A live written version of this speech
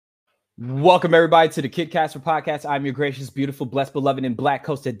Welcome everybody to the Kid Casper podcast. I'm your gracious, beautiful, blessed, beloved, and black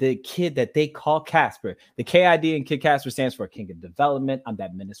host, the kid that they call Casper. The KID in Kid Casper stands for King of Development. I'm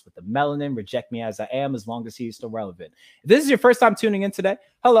that menace with the melanin. Reject me as I am, as long as he's still relevant. If this is your first time tuning in today,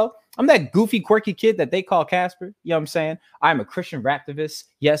 hello. I'm that goofy, quirky kid that they call Casper. You know what I'm saying? I'm a Christian raptivist.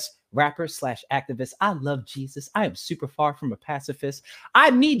 Yes, rapper slash activist. I love Jesus. I am super far from a pacifist. I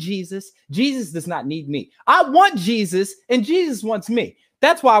need Jesus. Jesus does not need me. I want Jesus, and Jesus wants me.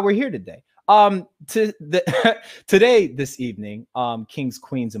 That's why we're here today. This evening, kings,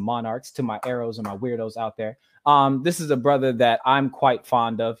 queens, and monarchs, to my arrows and my weirdos out there. This is a brother that I'm quite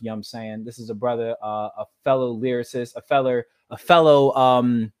fond of. You know what I'm saying? This is a brother, a fellow lyricist, a fellow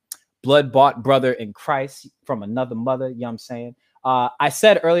blood-bought brother in Christ from another mother. You know what I'm saying? I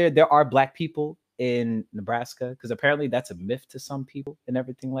said earlier there are black people in Nebraska, because apparently that's a myth to some people and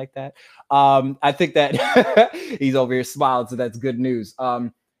everything like that. I think that he's over here smiling, so that's good news.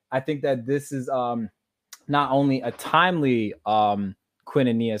 I think that this is not only a timely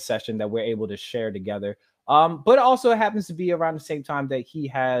Koinonia session that we're able to share together, but also it happens to be around the same time that he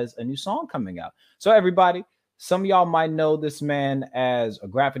has a new song coming out. So everybody, some of y'all might know this man as a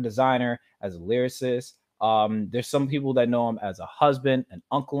graphic designer, as a lyricist. There's some people that know him as a husband, an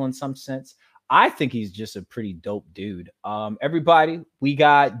uncle in some sense. I think he's just a pretty dope dude. Everybody, we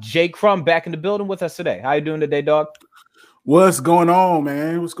got Jay Crumb back in the building with us today. How you doing today, dog? What's going on,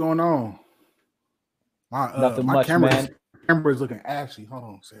 man? What's going on? Nothing much, man. Camera is looking ashy. Hold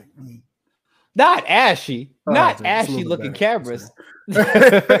on a second. Not ashy. Not ashy looking cameras.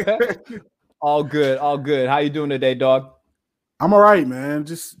 All good, all good. How you doing today, dog? I'm all right, man.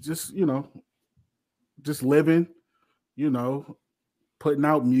 Just just living, putting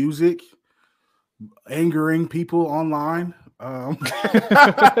out music, angering people online.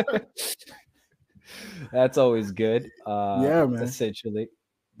 That's always good. Yeah, man. Essentially,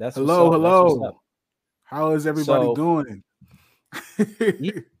 that's hello. How is everybody doing?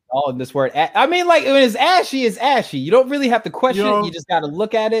 Oh, this word. I mean, like when it's ashy, it's ashy. You don't really have to question it. You just got to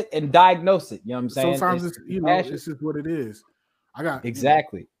look at it and diagnose it. You know what I'm saying? Sometimes it's just what it is. I got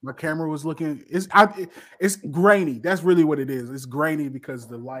exactly. My camera was looking. It's grainy. That's really what it is. It's grainy because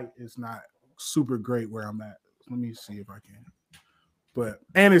the light is not super great where I'm at. Let me see if I can.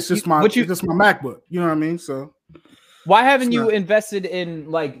 And it's just my MacBook. You know what I mean? So why haven't you invested in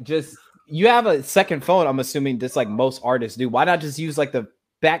you have a second phone? I'm assuming just like most artists do. Why not just use like the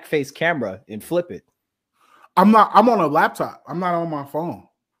back face camera and flip it? I'm on a laptop. I'm not on my phone.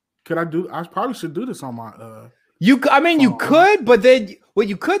 I probably should do this on my you could, but then what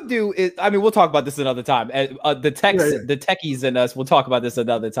you could do is, we'll talk about this another time. The techies in us, we'll talk about this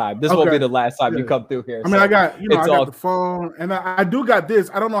another time. This won't be the last time you come through here. I got the phone, and I do got this.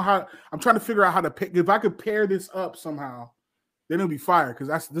 I don't know how. I'm trying to figure out how to pick. If I could pair this up somehow, then it'll be fire. Because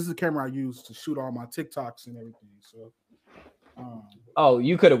this is the camera I use to shoot all my TikToks and everything. So.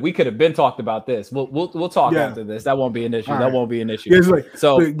 We could have been talked about this. We'll talk after this. That won't be an issue. That won't be an issue. Yeah,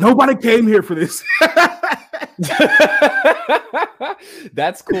 like, nobody came here for this.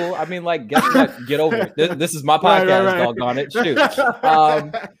 That's cool. I mean, like, guess what? Get over it. This is my podcast, doggone it. Shoot.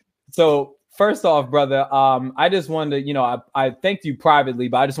 So first off, brother, I just wanted to, I thanked you privately,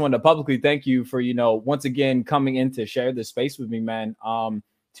 but I just wanted to publicly thank you for, once again coming in to share this space with me, man.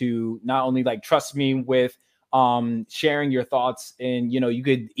 To not only like trust me with sharing your thoughts, and you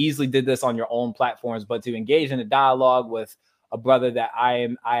could easily did this on your own platforms, but to engage in a dialogue with a brother that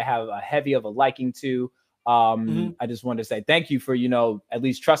I have a heavy of a liking to. I just wanted to say thank you for at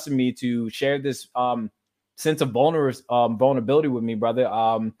least trusting me to share this sense of vulnerability with me, brother.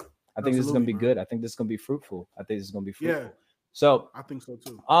 I think this is gonna be good. I think this is gonna be fruitful. Yeah. So I think so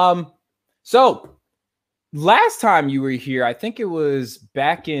too. So last time you were here, I think it was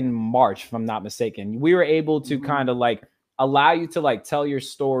back in March, if I'm not mistaken. We were able to kind of like allow you to like tell your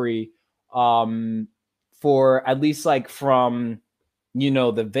story for at least like from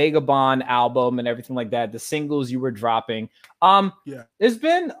the Vagabond album and everything like that, the singles you were dropping. There's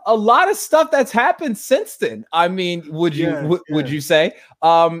been a lot of stuff that's happened since then. I mean, would you say?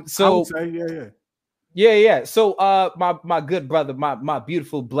 I would say, yeah. So my good brother, my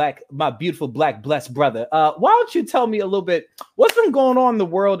beautiful black blessed brother. Why don't you tell me a little bit what's been going on in the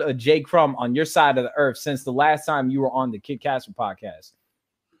world of Jay Crumb on your side of the earth since the last time you were on the Kid Casper podcast?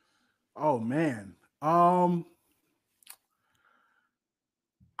 Oh man.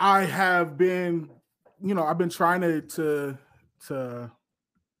 I have been, I've been trying to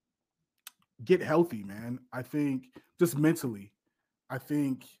get healthy, man. I think just mentally. I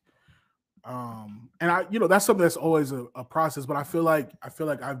think and that's something that's always a process, but I feel like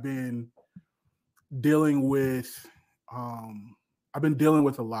I've been dealing with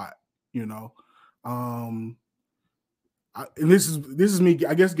a lot. you know. And this is me,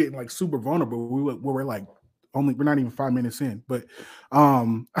 I guess, getting like super vulnerable. We're like we're not even 5 minutes in, but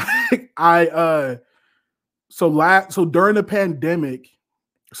so during the pandemic,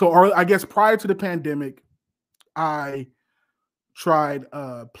 I guess prior to the pandemic, I tried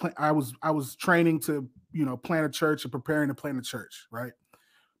I was training to, you know, plant a church and preparing to plant a church, right?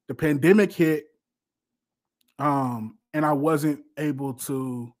 The pandemic hit, and I wasn't able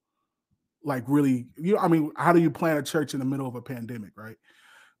to like really, you know, I mean, how do you plant a church in the middle of a pandemic, right?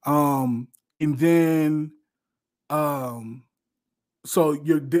 And then so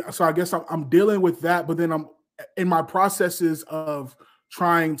I guess I'm dealing with that, but then I'm in my processes of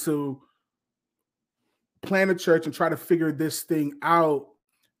trying to plan a church and try to figure this thing out.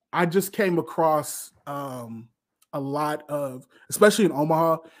 I just came across a lot of, especially in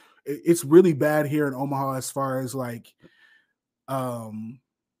Omaha, it's really bad here in Omaha as far as like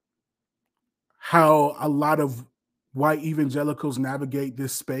how a lot of white evangelicals navigate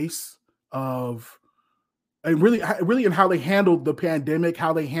this space of, and really in how they handled the pandemic,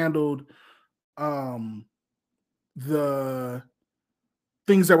 how they handled the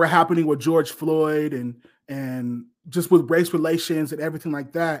things that were happening with George Floyd and just with race relations and everything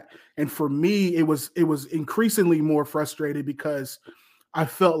like that. And for me, it was increasingly more frustrated because I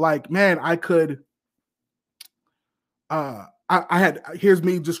felt like, man, I could I had, here's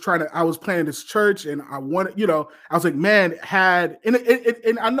me just trying to, I was planning this church and I wanted, you know, I was like, man,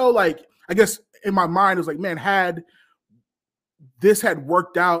 and I know, like, I guess in my mind, it was like, man, had this had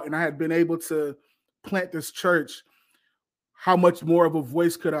worked out and I had been able to plant this church, how much more of a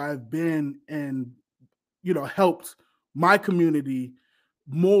voice could I have been and, you know, helped my community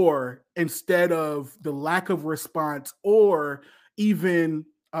more instead of the lack of response or even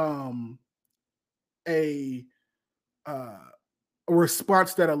a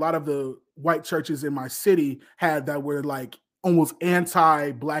response that a lot of the white churches in my city had that were like almost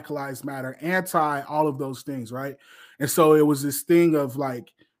anti Black Lives Matter, anti all of those things, right? And so it was this thing of like,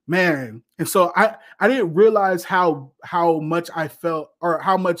 man, and so I didn't realize how much I felt, or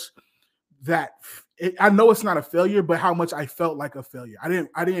how much that I know it's not a failure, but how much I felt like a failure. I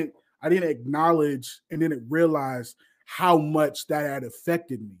didn't acknowledge and didn't realize how much that had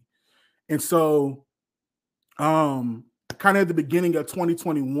affected me. And so kind of at the beginning of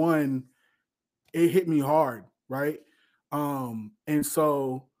 2021, it hit me hard, right? And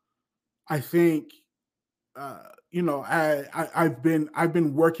so I think you know, I've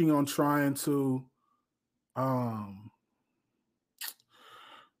been working on trying to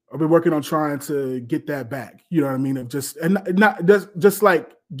I've been working on trying to get that back. You know what I mean? Of just, and not just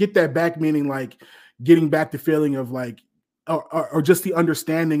like get that back, meaning like getting back the feeling of like, or just the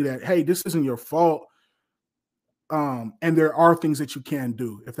understanding that, hey, this isn't your fault. And there are things that you can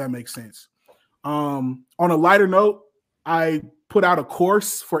do, if that makes sense. On a lighter note, I put out a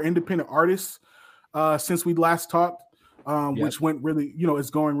course for independent artists since we last talked, which went really, you know,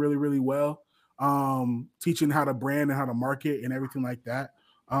 it's going really, really well. Teaching how to brand and how to market and everything like that.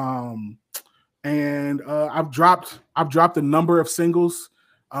 And I've dropped a number of singles,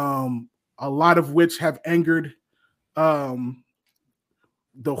 a lot of which have angered the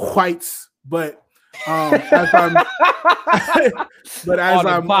whites, but as I'm but as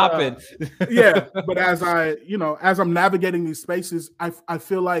I'm popping, but as I, you know, as I'm navigating these spaces, I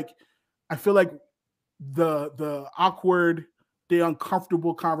feel like the awkward, the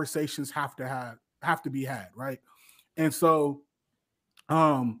uncomfortable conversations have to be had, right? And so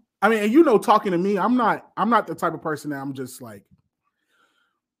I mean, and you know, talking to me, I'm not the type of person that I'm just like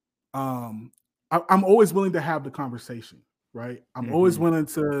I'm always willing to have the conversation, right? I'm always willing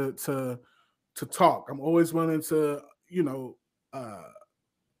to talk. I'm always willing to, you know,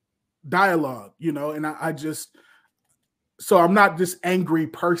 dialogue, you know, and I just, so I'm not this angry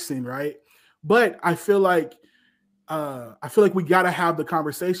person, right? But I feel like we got to have the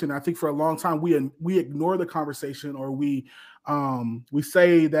conversation. I think for a long time we ignore the conversation, or we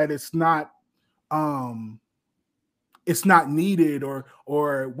say that it's not needed,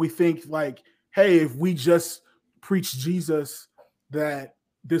 or we think like, hey, if we just preach Jesus, that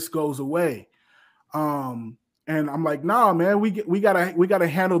this goes away. And I'm like, nah, man, we gotta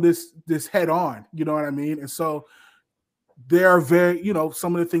handle this head on. You know what I mean? And so there are very, you know,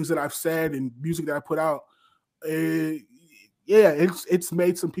 some of the things that I've said and music that I put out, it's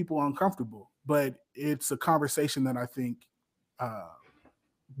made some people uncomfortable, but it's a conversation that I think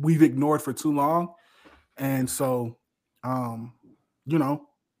we've ignored for too long. And so, you know,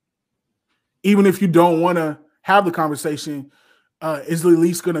 even if you don't want to have the conversation, it's at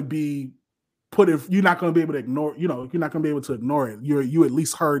least going to be you're not going to be able to ignore, you're not going to be able to ignore it. You at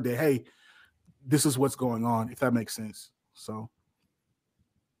least heard that, hey, this is what's going on, if that makes sense. So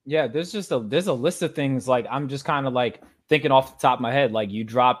yeah, there's a list of things, like I'm just kind of like thinking off the top of my head. Like you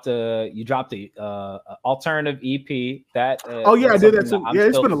dropped a alternative EP that oh yeah, I did that too. That Yeah,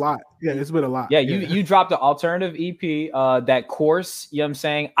 it's been a lot. Yeah, it's been a lot. Yeah, you dropped an alternative EP, that course, you know what I'm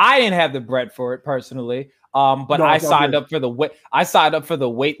saying? I didn't have the bread for it personally. But No, I signed up for the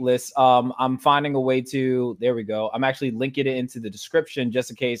wait list. I'm finding a way to, there we go. I'm actually linking it into the description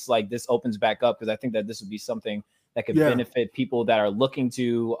just in case like this opens back up, because I think that this would be something that could benefit people that are looking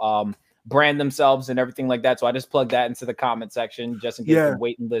to brand themselves and everything like that. So I just plugged that into the comment section just in case the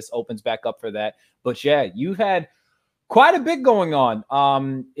waiting list opens back up for that. But yeah, you've had quite a bit going on.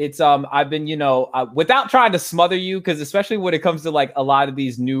 I've been, without trying to smother you, because especially when it comes to like a lot of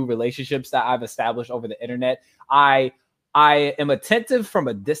these new relationships that I've established over the internet, I am attentive from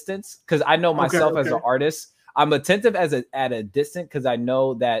a distance because I know myself as an artist. I'm attentive at a distance because I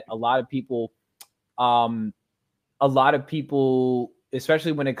know that a lot of people,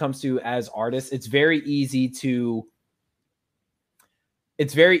 especially when it comes to as artists, it's very easy to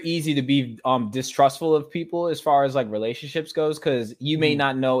be distrustful of people as far as like relationships goes, because you may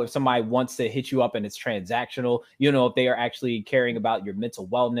not know if somebody wants to hit you up and it's transactional, if they are actually caring about your mental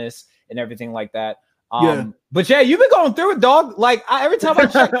wellness and everything like that. But yeah, you've been going through it, dog. Like every time I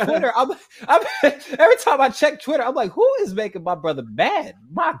check Twitter, every time I check Twitter, I'm like, who is making my brother mad?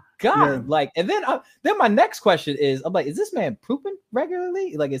 My God. Like, and then my next question is, I'm like, is this man pooping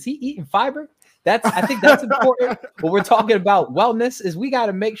regularly? Like, is he eating fiber? I think that's important. When we're talking about wellness, is we got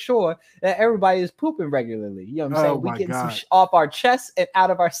to make sure that everybody is pooping regularly. You know what I'm saying? We getting some off our chests and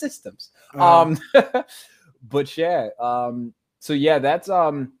out of our systems. But yeah, so yeah,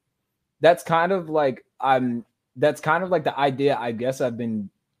 that's kind of like the idea, I guess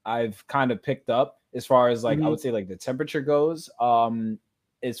I've kind of picked up as far as like I would say like the temperature goes,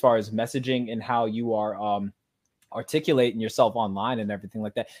 as far as messaging and how you are articulating yourself online and everything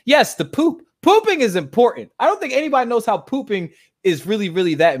like that. Yes, pooping is important. I don't think anybody knows how pooping is really,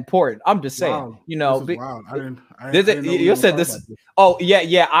 really that important. I'm just saying, This is wild. I didn't know you said this. Oh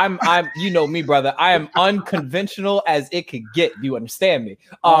yeah. I'm me, brother. I am unconventional as it could get. Do you understand me?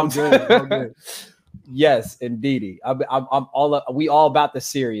 All good. Yes, indeedy. We all about the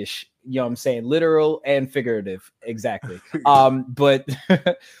serious. You know what I'm saying? Literal and figurative. Exactly. But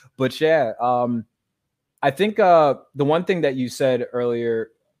yeah. I think the one thing that you said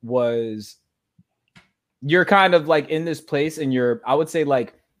earlier was you're kind of like in this place, and I would say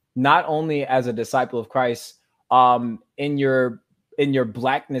like not only as a disciple of Christ, in your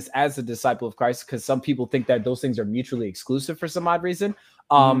blackness as a disciple of Christ, because some people think that those things are mutually exclusive for some odd reason.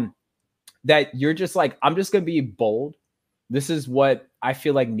 That you're just like, I'm just gonna be bold. This is what I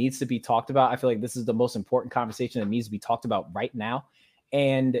feel like needs to be talked about. I feel like this is the most important conversation that needs to be talked about right now.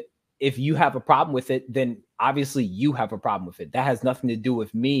 And if you have a problem with it, then obviously you have a problem with it. That has nothing to do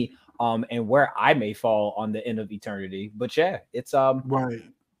with me, and where I may fall on the end of eternity. But yeah, it's right.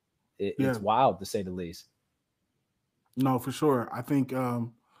 It's wild to say the least. No, for sure. I think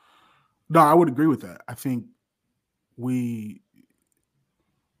no, I would agree with that. I think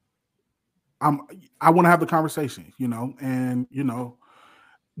I want to have the conversation, and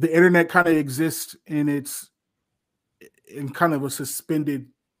the internet kind of exists in kind of a suspended.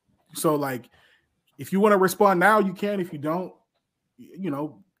 So like, if you want to respond now, you can. If you don't,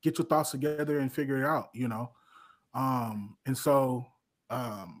 get your thoughts together and figure it out, and so,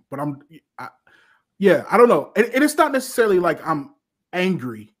 but I don't know. And it's not necessarily like I'm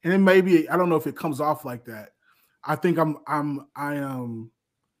angry, and it maybe, I don't know if it comes off like that. I think I'm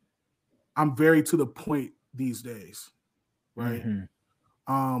very to the point these days, right?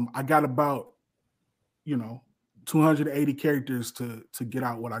 I got about 280 characters to get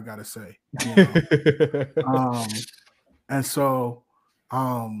out what I gotta say, and so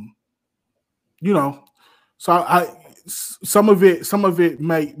so I some of it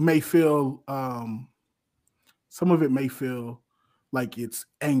may feel like it's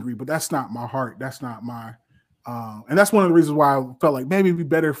angry, but that's not my heart. That's not my and that's one of the reasons why I felt like maybe it'd be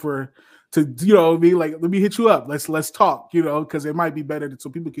better to be like, let me hit you up. Let's talk, because it might be better so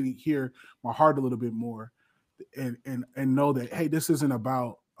people can hear my heart a little bit more and know that, hey, this isn't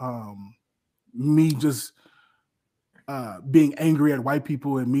about me just being angry at white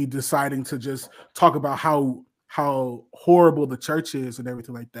people and me deciding to just talk about how horrible the church is and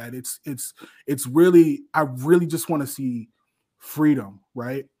everything like that. It's really, I really just want to see freedom,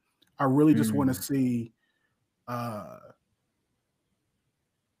 right? I really just want to see I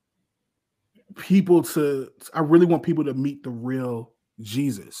really want people to meet the real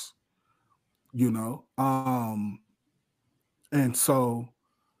Jesus. you know. And so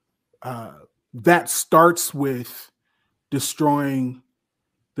that starts with destroying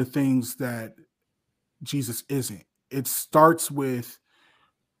the things that Jesus isn't. It starts with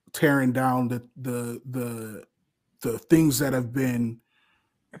tearing down the things that have been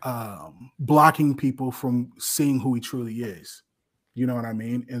blocking people from seeing who he truly is. You know what I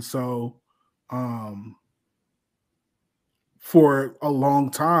mean? And so for a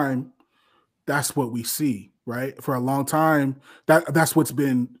long time, that's what we see, right? For a long time, that's what's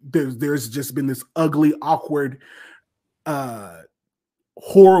been there's just been this ugly, awkward,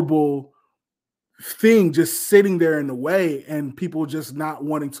 horrible thing just sitting there in the way, and people just not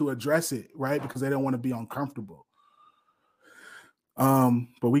wanting to address it, right? Because they don't want to be uncomfortable.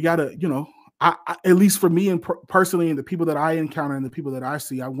 But we gotta, you know, I at least for me and personally, and the people that I encounter and the people that I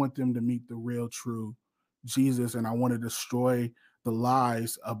see, I want them to meet the real, true Jesus, and I want to destroy the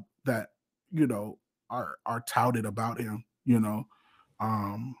lies of that, you know, are touted about him, you know.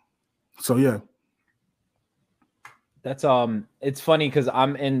 So yeah, that's it's funny because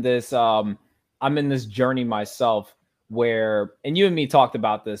I'm in this journey myself where, and you and me talked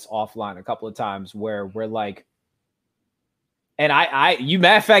about this offline a couple of times, where we're like, and you,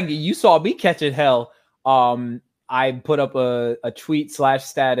 matter of fact, you saw me catching hell. I put up a tweet /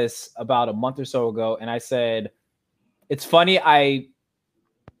 status about a month or so ago, and I said, it's funny, I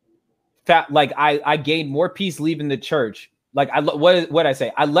gained more peace leaving the church. Like, what I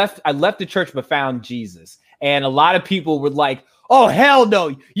say? I left the church but found Jesus. And a lot of people were like, oh, hell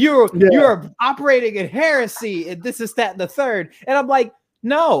no, you're operating in heresy and this is that and the third. And I'm like,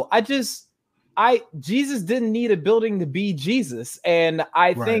 no, Jesus didn't need a building to be Jesus. And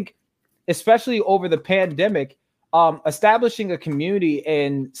I think, especially over the pandemic, establishing a community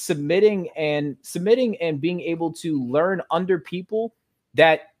and submitting and being able to learn under people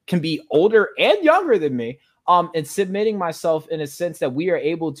that can be older and younger than me, and submitting myself in a sense that we are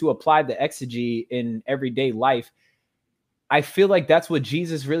able to apply the exegy in everyday life. I feel like that's what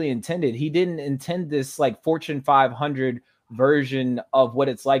Jesus really intended. He didn't intend this like Fortune 500 version of what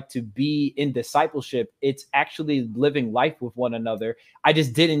it's like to be in discipleship. It's actually living life with one another. I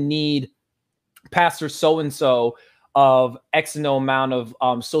just didn't need Pastor so-and-so of X no amount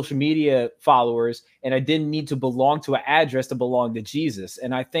of social media followers, and I didn't need to belong to an address to belong to Jesus.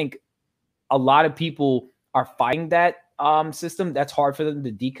 And I think a lot of people are fighting that system. That's hard for them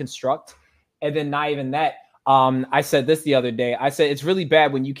to deconstruct. And then not even that. I said this the other day. I said it's really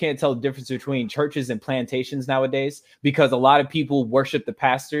bad when you can't tell the difference between churches and plantations nowadays, because a lot of people worship the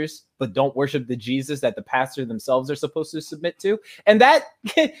pastors but don't worship the Jesus that the pastor themselves are supposed to submit to. And that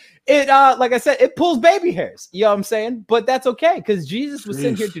like I said, it pulls baby hairs. You know what I'm saying? But that's okay, because Jesus was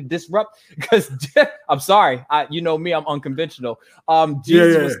sent here to disrupt. Because I'm sorry, you know me, I'm unconventional.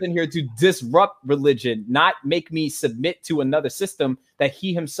 Jesus was sent here to disrupt religion, not make me submit to another system that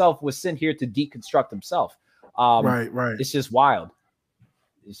he himself was sent here to deconstruct himself. Right. It's just wild.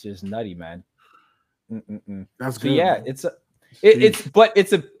 It's just nutty, man. That's good. Yeah, man.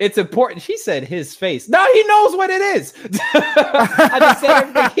 It's important. He said his face. No, he knows what it is. I just said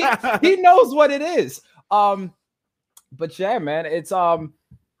everything. He knows what it is. But yeah, man, it's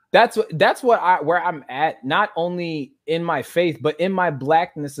that's where I'm at, not only in my faith, but in my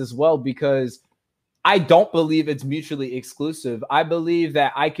blackness as well, because I don't believe it's mutually exclusive. I believe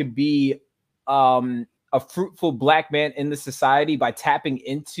that I could be a fruitful black man in the society by tapping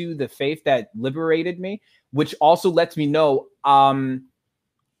into the faith that liberated me, which also lets me know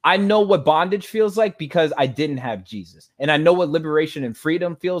I know what bondage feels like because I didn't have Jesus. And I know what liberation and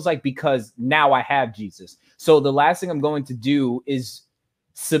freedom feels like because now I have Jesus. So the last thing I'm going to do is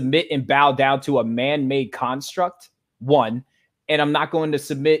submit and bow down to a man-made construct, one. And I'm not going to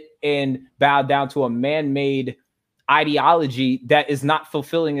submit and bow down to a man-made ideology that is not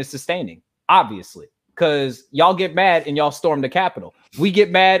fulfilling and sustaining, obviously. Because y'all get mad and y'all storm the Capitol. We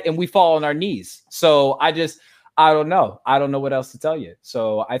get mad and we fall on our knees. So I don't know. I don't know what else to tell you.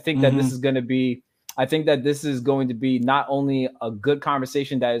 So I think that this is going to be, not only a good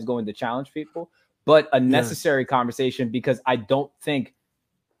conversation that is going to challenge people, but a necessary conversation, because I don't think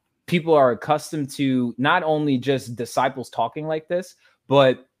people are accustomed to not only just disciples talking like this,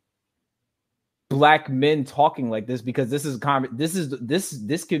 but black men talking like this, because this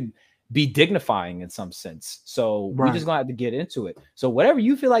could be dignifying in some sense. So we just gonna have to get into it. So whatever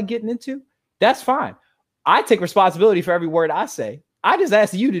you feel like getting into, that's fine. I take responsibility for every word I say. I just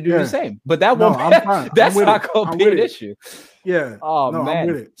ask you to do the same. But that won't. That's not gonna be an issue. Yeah. Oh man. I'm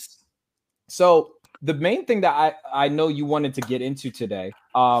with it. So the main thing that I know you wanted to get into today,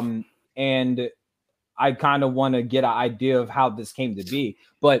 and I kind of want to get an idea of how this came to be,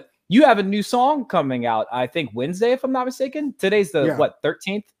 but You have a new song coming out, I think Wednesday, if I'm not mistaken. Today's the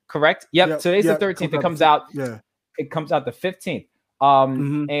 13th, correct? Yep. Today's the 13th. It comes out. Yeah. It comes out the 15th.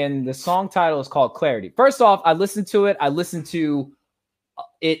 And the song title is called Clarity. First off, I listened to it. I listened to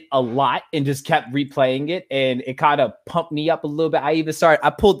it a lot and just kept replaying it, and it kind of pumped me up a little bit. I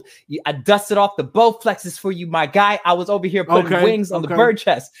dusted off the bow flexes for you, my guy. I was over here putting wings on the bird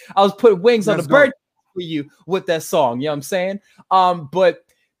chest. I was putting wings on the bird for you with that song. You know what I'm saying? But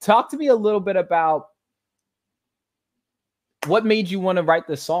talk to me a little bit about what made you want to write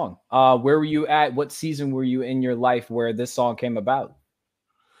this song. Where were you at? What season were you in your life where this song came about?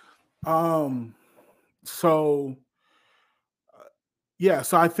 So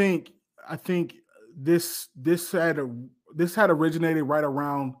I think this had originated right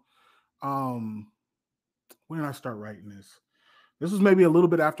around when did I start writing this? This was maybe a little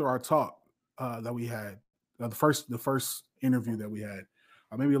bit after our talk that we had, the first interview that we had,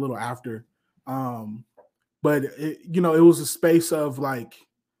 maybe a little after. But it was a space of like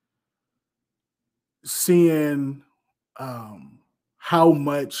seeing how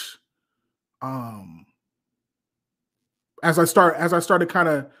much as I started kind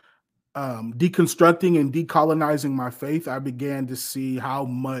of deconstructing and decolonizing my faith, I began to see how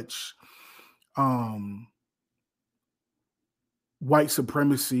much white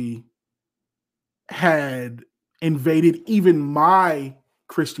supremacy had invaded even my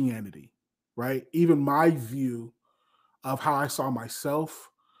Christianity, right? Even my view of how I saw myself,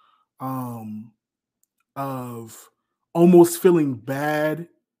 of almost feeling bad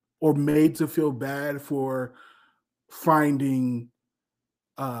or made to feel bad for finding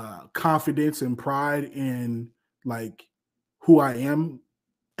confidence and pride in like who I am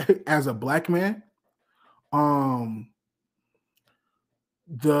as a Black man.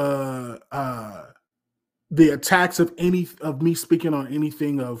 The attacks of me speaking on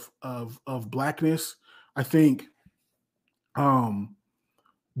anything of Blackness, I think during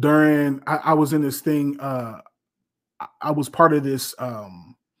I was in this thing, I was part of this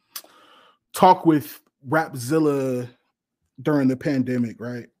talk with Rapzilla during the pandemic,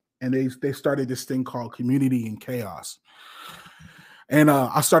 right? And they started this thing called Community in Chaos. And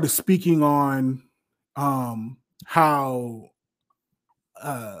I started speaking on how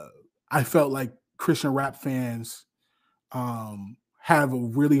I felt like Christian rap fans have a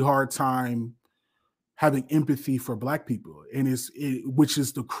really hard time having empathy for Black people, and which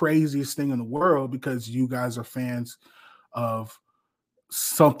is the craziest thing in the world, because you guys are fans of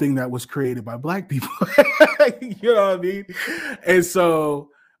something that was created by Black people. You know what I mean? And so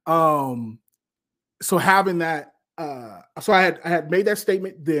having that, so I had made that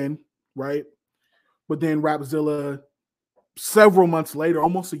statement then, right? But then Rapzilla, several months later,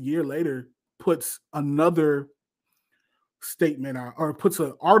 almost a year later, puts another statement out, or puts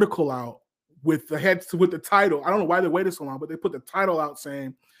an article out with the title. I don't know why they waited so long, but they put the title out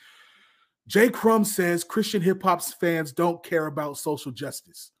saying, J. Crumb says Christian hip hop fans don't care about social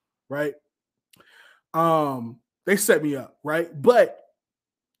justice, right? They set me up, right? But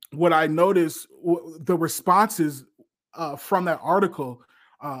what I noticed, the responses from that article,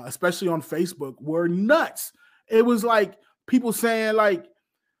 especially on Facebook, were nuts. It was like people saying like,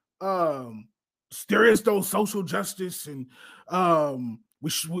 there is no social justice, and I'm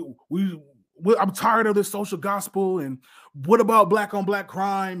tired of this social gospel, and what about Black on Black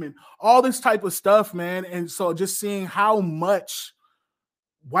crime and all this type of stuff, man. And so just seeing how much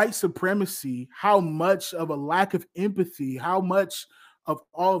white supremacy, how much of a lack of empathy, how much of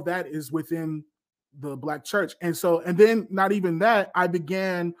all of that is within the Black church. And then not even that, I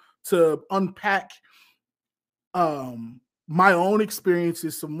began to unpack my own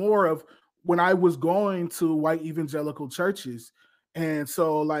experiences some more of when I was going to white evangelical churches. And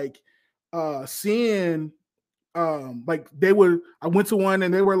so like seeing like I went to one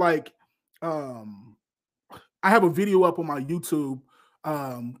and they were like, I have a video up on my YouTube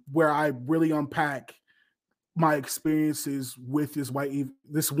where I really unpack my experiences with this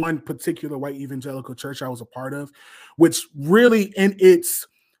one particular white evangelical church I was a part of, which really in its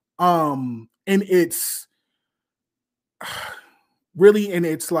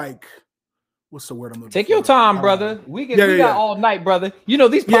like, what's the word I'm looking Take for? your time, brother. We got all night, brother. You know,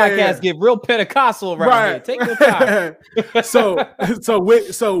 these podcasts get real Pentecostal around here. Take your time.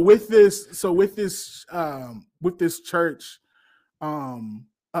 with this church,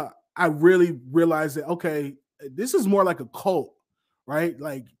 I really realized that, okay, this is more like a cult, right?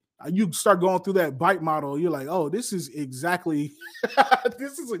 Like you start going through that bite model, you're like, oh, this is exactly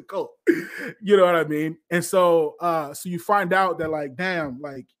this is a cult. You know what I mean? And so you find out that like, damn,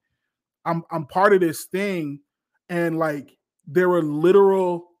 like I'm part of this thing, and like there were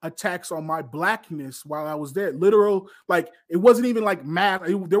literal attacks on my blackness while I was there. Literal, like it wasn't even like math.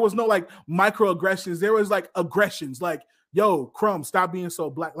 There was no like microaggressions. There was like aggressions, like, yo, Crumb, stop being so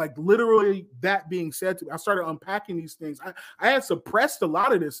black. Like literally that being said to me, I started unpacking these things. I had suppressed a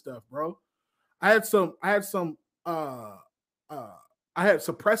lot of this stuff, bro. I had suppressed a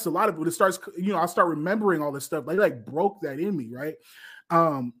lot of it. It starts, I start remembering all this stuff. Like broke that in me, right?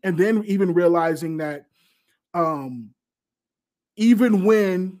 And then even realizing that even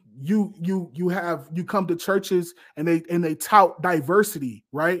when you come to churches and they tout diversity,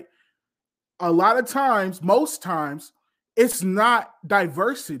 right? A lot of times, most times, it's not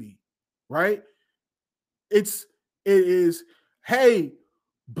diversity, right? It is, hey,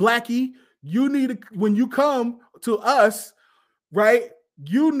 Blackie, you need to, when you come to us, right?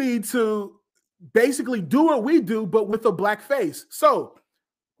 You need to basically do what we do, but with a black face. So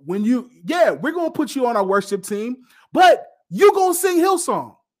when we're going to put you on our worship team, but you going to sing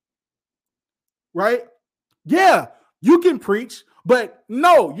Hillsong, right? Yeah, you can preach, but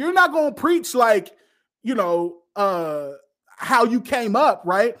no, you're not going to preach like, how you came up,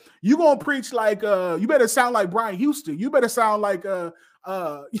 right? You're going to preach like, you better sound like Brian Houston. You better sound like, you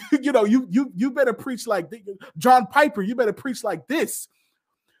better preach like John Piper. You better preach like this.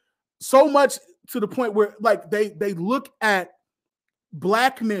 So much to the point where like they look at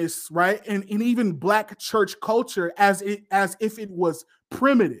blackness, right? And even black church culture as if it was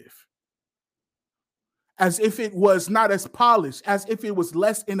primitive, as if it was not as polished, as if it was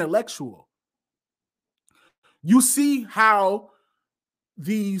less intellectual. You see how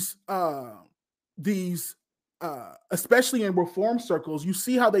these especially in reform circles, you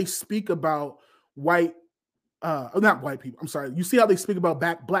see how they speak about not white people. I'm sorry. You see how they speak about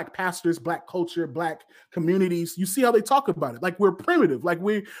black pastors, black culture, black communities. You see how they talk about it. Like we're primitive, like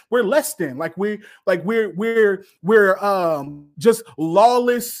we're less than, like we're just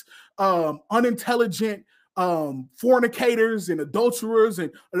lawless, unintelligent, fornicators and adulterers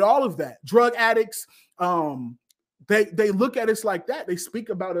and all of that, drug addicts. They look at us like that. They speak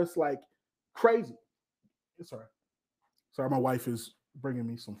about us like crazy. Sorry, my wife is bringing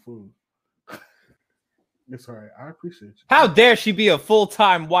me some food. It's all right. I appreciate you. How dare she be a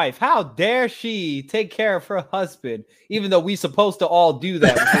full-time wife? How dare she take care of her husband, even though we supposed to all do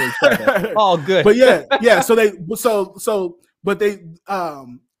that for each other? All good. But yeah. But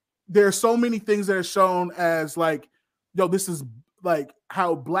there are so many things that are shown as like, yo, this is like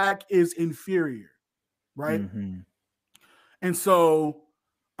how black is inferior, right? Mm-hmm. And so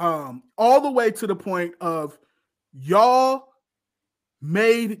all the way to the point of y'all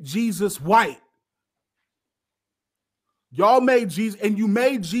made Jesus white. Y'all made Jesus, and you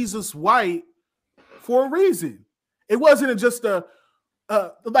made Jesus white for a reason. It wasn't just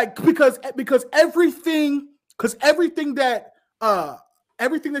because everything that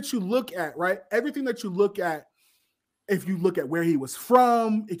you look at, right? Everything that you look at, if you look at where he was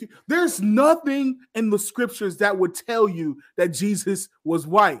from, there's nothing in the scriptures that would tell you that Jesus was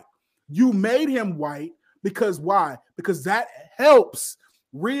white. You made him white because why? Because that helps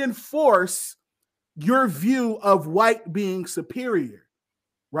reinforce your view of white being superior,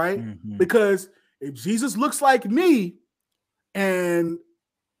 right? Mm-hmm. Because if Jesus looks like me and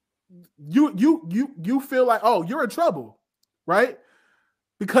you feel like, oh, you're in trouble, right?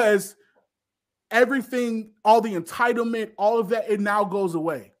 Because everything, all the entitlement, all of that, it now goes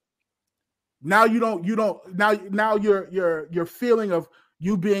away. Now now your feeling of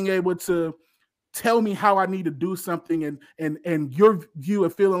you being able to tell me how I need to do something and your view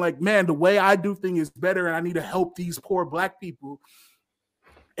of feeling like, man, the way I do things is better and I need to help these poor black people,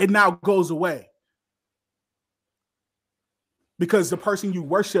 it now goes away. Because the person you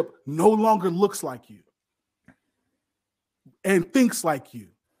worship no longer looks like you and thinks like you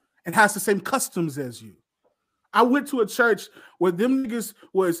and has the same customs as you. I went to a church where them niggas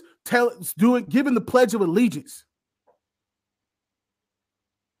was giving the Pledge of Allegiance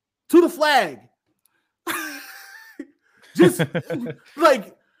to the flag. Just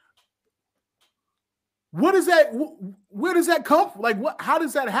like, what is that? Where does that come from? Like, how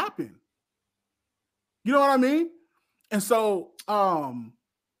does that happen? You know what I mean? And so,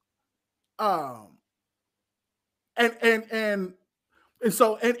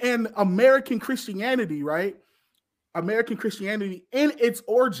 and American Christianity, right? American Christianity in its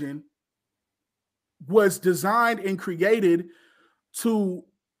origin was designed and created to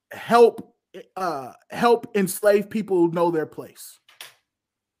help enslaved people know their place.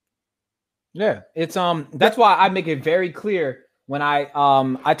 Yeah, it's that's why I make it very clear when I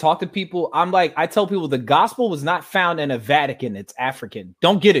talk to people. I tell people the gospel was not found in a Vatican, it's African.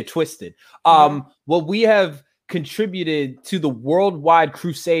 Don't get it twisted. What we have contributed to the worldwide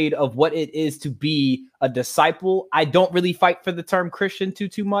crusade of what it is to be a disciple. I don't really fight for the term Christian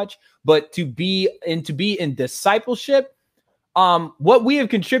too much, but to be in discipleship, what we have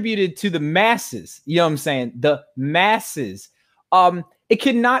contributed to the masses, you know what I'm saying? The masses, it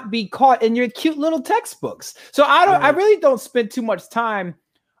cannot be caught in your cute little textbooks. So I really don't spend too much time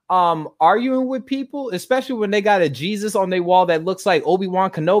arguing with people, especially when they got a Jesus on their wall that looks like Obi-Wan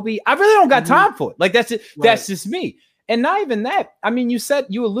Kenobi. I really don't got time for it. Like that's just me. And not even that. I mean,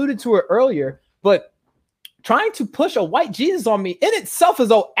 you alluded to it earlier, but trying to push a white Jesus on me in itself is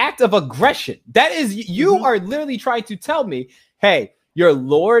an act of aggression. That is, you are literally trying to tell me, hey, your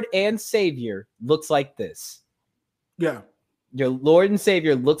Lord and Savior looks like this. Yeah. Your Lord and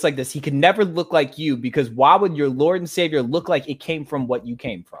Savior looks like this. He can never look like you, because why would your Lord and Savior look like it came from what you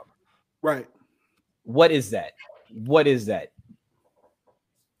came from? Right. What is that? What is that?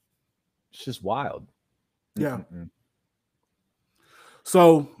 It's just wild. Yeah.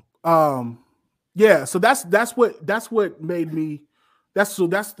 So, yeah. So that's what made me. That's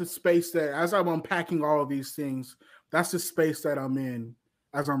the space that, as I'm unpacking all of these things, that's the space that I'm in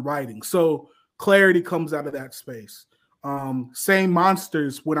as I'm writing. So clarity comes out of that space. Same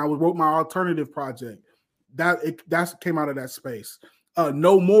Monsters, when I wrote my alternative project, that came out of that space.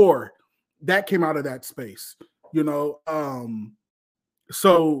 No More, that came out of that space. You know,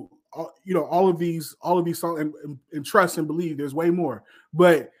 so you know, all of these songs, and Trust and Believe, there's way more,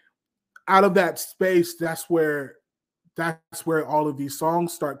 but out of that space, that's where all of these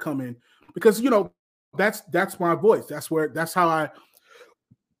songs start coming, because, you know, that's my voice. That's how I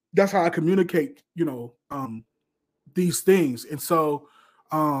communicate, you know, these things. And so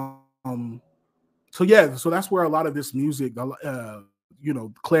so that's where a lot of this music, you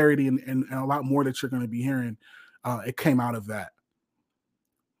know, clarity and a lot more that you're going to be hearing, it came out of that.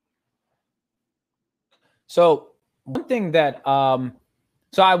 So one thing that so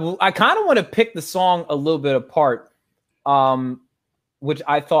I kind of want to pick the song a little bit apart, which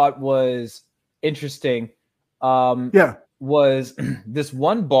I thought was interesting. Was this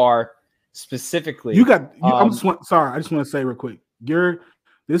one bar specifically? I just want to say real quick,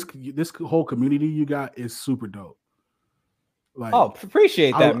 this whole community you got is super dope. Like, oh,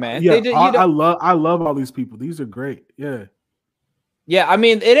 appreciate that, man. Yeah, I love all these people. These are great. Yeah. Yeah, I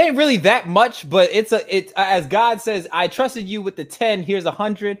mean, it ain't really that much, but it's as God says, I trusted you with the 10, here's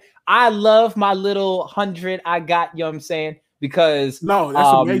 100. I love my little 100 I got, you know what I'm saying? Because that's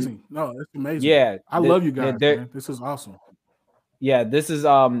amazing. No, that's amazing. Yeah. I love you guys, man. This is awesome. Yeah, this is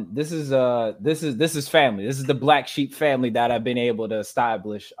family. This is the Black Sheep family that I've been able to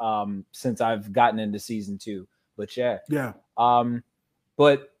establish since I've gotten into season 2. But yeah.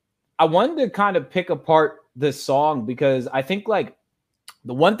 But I wanted to kind of pick apart this song, because I think, like,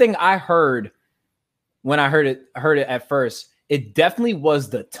 the one thing I heard when I heard it at first, it definitely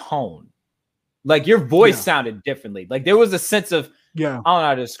was the tone. Like, your voice sounded differently. Like, there was a sense of, I don't know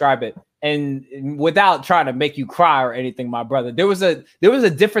how to describe it. And without trying to make you cry or anything, my brother, there was a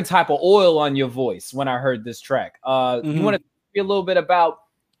different type of oil on your voice when I heard this track. You want to be a little bit about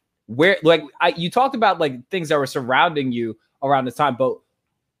where, like, you talked about, like, things that were surrounding you around this time, but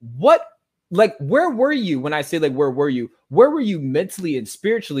where were you when I say, like, where were you mentally and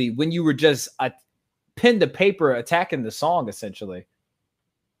spiritually when you were just a pen to paper attacking the song, essentially?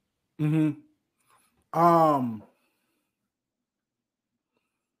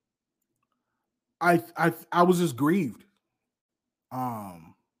 I was just grieved. I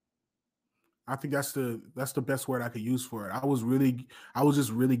think that's the best word I could use for it. I was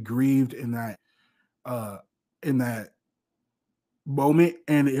just really grieved in that moment,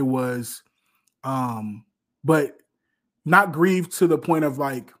 and it was but not grieved to the point of,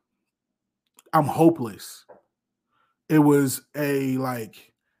 like, I'm hopeless. It was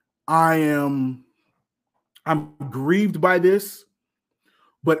I'm grieved by this,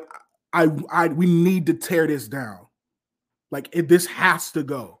 but we need to tear this down. Like, this has to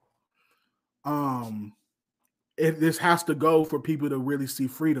go. This has to go for people to really see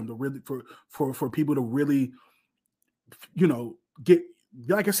freedom, to really for people to really, you know, get,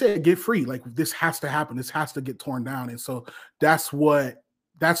 like I said, get free. Like, this has to happen. This has to get torn down. And so that's really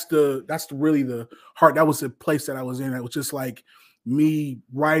the heart. That was the place that I was in. It was just like me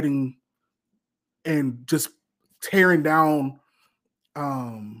writing and just tearing down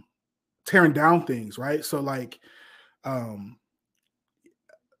things, right? So, like,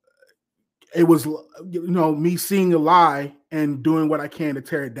 it was, you know, me seeing a lie and doing what I can to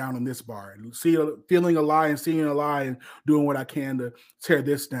tear it down in this bar, and feeling a lie and seeing a lie and doing what I can to tear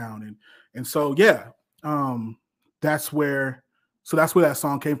this down. And so, yeah, that's where So that's where that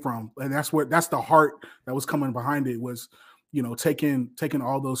song came from, and that's the heart that was coming behind it, was, you know, taking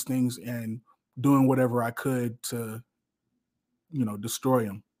all those things and doing whatever I could to, you know, destroy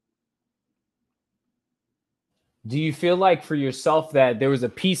them. Do you feel like for yourself that there was a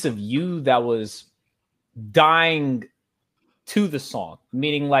piece of you that was dying to the song?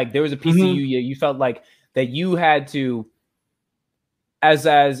 Meaning, like, there was a piece of you felt like that you had to,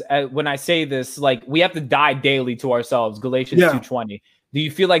 as when I say this, like, we have to die daily to ourselves, Galatians 2:20. Do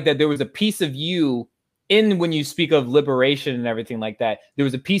you feel like that there was a piece of you in, when you speak of liberation and everything like that, there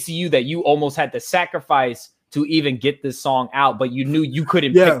was a piece of you that you almost had to sacrifice to even get this song out, but you knew you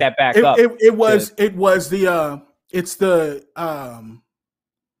couldn't pick that back up? It was the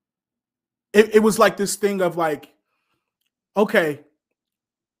it was like this thing of like, okay,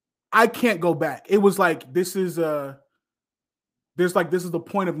 I can't go back. It was like, this is the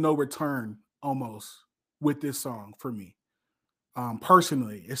point of no return almost with this song for me.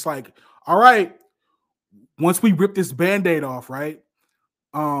 Personally, it's like, all right, once we rip this Band-Aid off, right?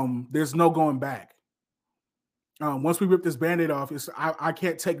 There's no going back. Once we rip this Band-Aid off, I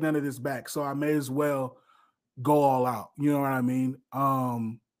can't take none of this back. So I may as well go all out. You know what I mean?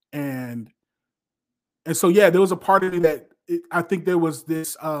 And so, yeah, there was a part of me that I think there was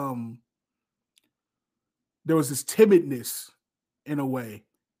this timidness in a way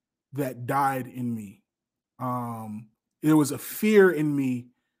that died in me. There was a fear in me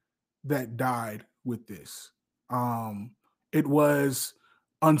that died with this. It was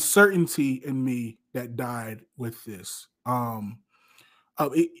uncertainty in me that died with this. I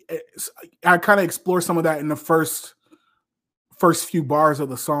kind of explore some of that in the first few bars of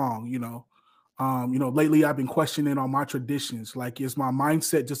the song. You know, lately I've been questioning on my traditions. Like, is my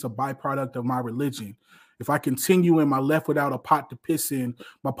mindset just a byproduct of my religion? If I continue in my left without a pot to piss in,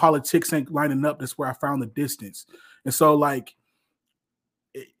 my politics ain't lining up. That's where I found the distance. And so, like,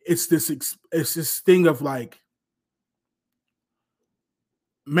 it's this thing of like,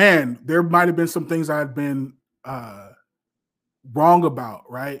 man, there might have been some things I had been wrong about,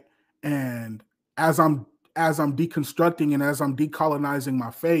 right? And as I'm deconstructing and as I'm decolonizing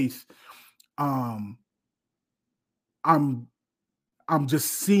my faith, I'm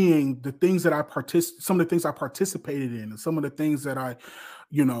just seeing the things that some of the things I participated in, and some of the things that I,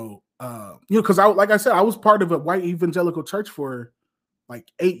 because like I said, I was part of a white evangelical church for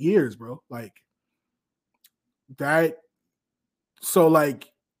like 8 years, bro. Like that. So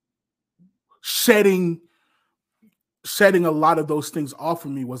like shedding a lot of those things off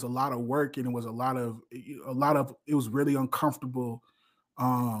of me was a lot of work, and it was a lot of it was really uncomfortable.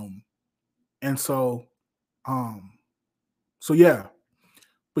 And so yeah,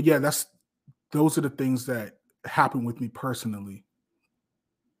 but yeah, those are the things that happened with me personally.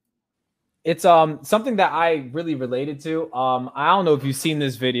 It's something that I really related to. I don't know if you've seen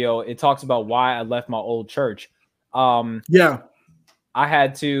this video. It talks about why I left my old church. Yeah. I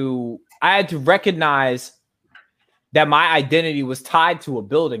had to recognize that my identity was tied to a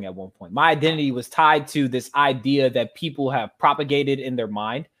building at one point. My identity was tied to this idea that people have propagated in their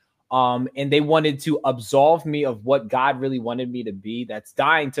mind. And they wanted to absolve me of what God really wanted me to be. That's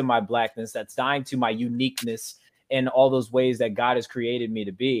dying to my blackness. That's dying to my uniqueness and all those ways that God has created me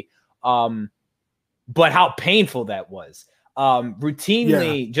to be. But how painful that was.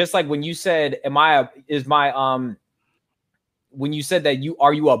 Routinely, just like when you said, when you said that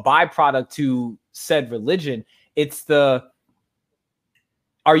are you a byproduct to said religion? It's are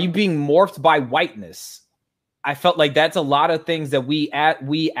you being morphed by whiteness? I felt like that's a lot of things that we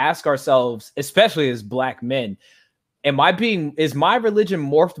ask ourselves, especially as Black men. Is my religion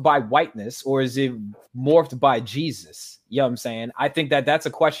morphed by whiteness, or is it morphed by Jesus? You know what I'm saying? I think that's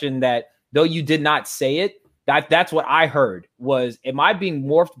a question that, though you did not say it, that's what I heard was, am I being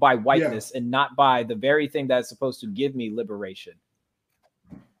morphed by whiteness and not by the very thing that's supposed to give me liberation?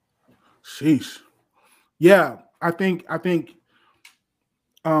 Sheesh. Yeah, I think I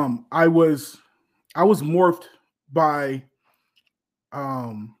was morphed by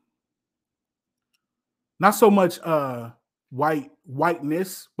not so much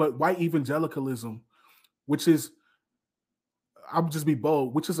whiteness, but white evangelicalism, which is, I'll just be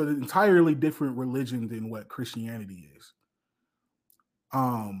bold, which is an entirely different religion than what Christianity is.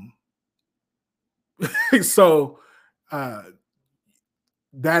 So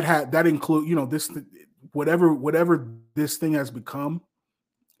that include, this, whatever this thing has become,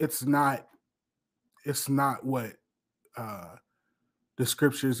 it's not what the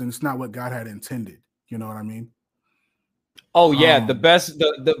scriptures, and it's not what God had intended. You know what I mean? Oh yeah, the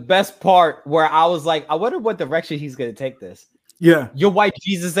best part where I was like, I wonder what direction he's gonna take this. Yeah. Your white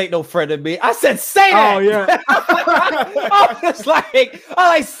Jesus ain't no friend of me. I said, say that. Oh, yeah. I was like,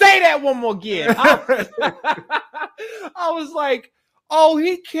 say that one more again. I was like, oh,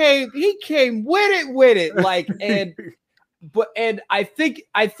 he came with it. Like, and I think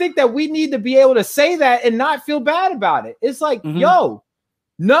that we need to be able to say that and not feel bad about it. It's like, yo,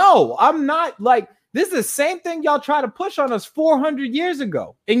 no, I'm not. Like, this is the same thing y'all try to push on us 400 years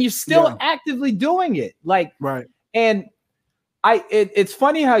ago, and you're still actively doing it. Like, right. And it's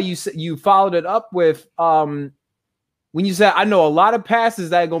funny how you followed it up with when you said, I know a lot of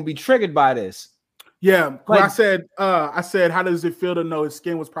pastors that are going to be triggered by this. Yeah. Like, I said, how does it feel to know his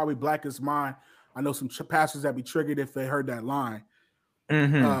skin was probably black as mine? I know some pastors that be triggered if they heard that line.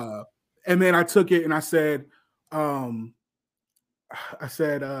 And then I took it and I said,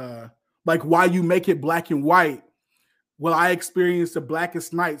 like, why you make it black and white? Well, I experienced the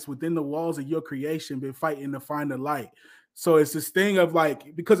blackest nights within the walls of your creation, been fighting to find the light. So it's this thing of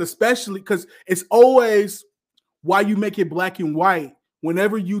like, because it's always why you make it black and white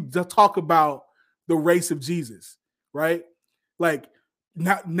whenever you talk about the race of Jesus, right? Like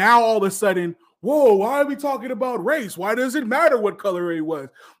now all of a sudden, whoa, why are we talking about race? Why does it matter what color he was?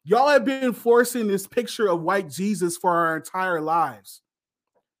 Y'all have been forcing this picture of white Jesus for our entire lives.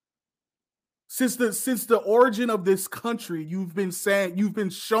 Since the origin of this country, you've been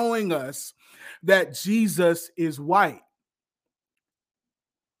showing us that Jesus is white.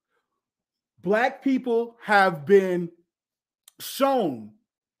 Black people have been shown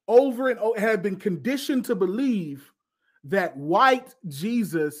over and over, have been conditioned to believe that white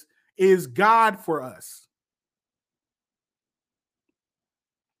Jesus is God for us.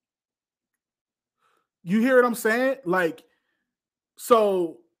 You hear what I'm saying? Like,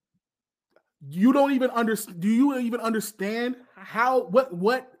 so you don't even understand. Do you even understand how what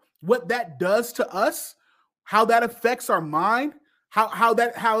that does to us? How that affects our mind? How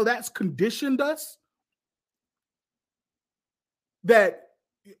that's conditioned us? That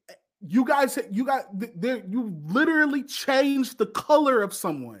you literally changed the color of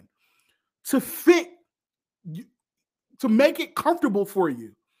someone to fit, to make it comfortable for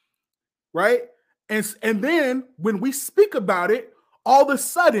you, right? And then when we speak about it, all of a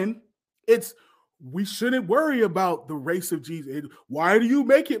sudden we shouldn't worry about the race of Jesus. Why do you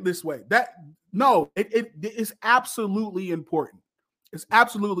make it this way? It is absolutely important. It's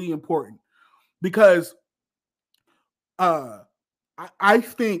absolutely important because I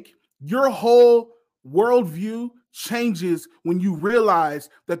think your whole worldview changes when you realize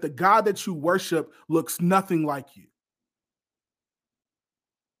that the God that you worship looks nothing like you.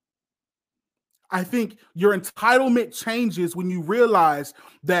 I think your entitlement changes when you realize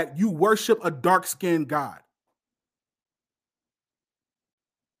that you worship a dark-skinned God.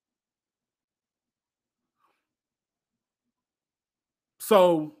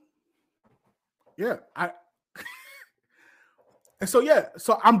 So, yeah,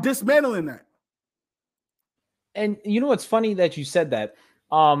 so I'm dismantling that. And you know what's funny that you said that?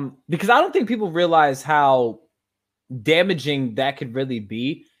 Because I don't think people realize how damaging that could really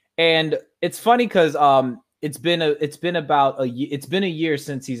be. And it's funny because it's been a year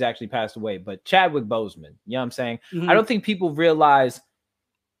since he's actually passed away. But Chadwick Boseman, you know what I'm saying? I don't think people realize,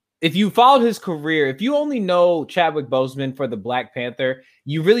 if you followed his career, if you only know Chadwick Boseman for the Black Panther,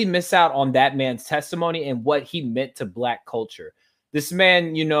 you really miss out on that man's testimony and what he meant to Black culture. This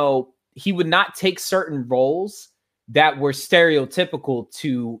man, he would not take certain roles that were stereotypical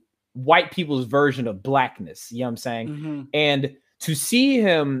to white people's version of Blackness. You know what I'm saying? And to see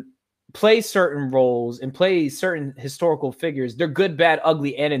him play certain roles and play certain historical figures, they're good, bad,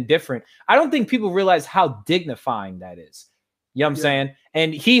 ugly, and indifferent. I don't think people realize how dignifying that is. You know what I'm saying?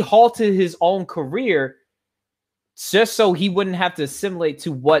 And he halted his own career just so he wouldn't have to assimilate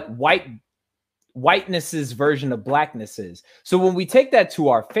to what whiteness's version of Blackness is. So when we take that to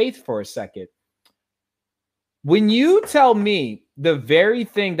our faith for a second, when you tell me the very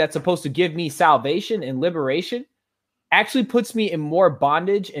thing that's supposed to give me salvation and liberation actually puts me in more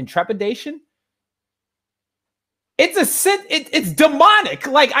bondage and trepidation, it's demonic.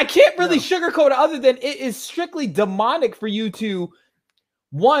 Like, I can't really sugarcoat it other than it is strictly demonic for you to,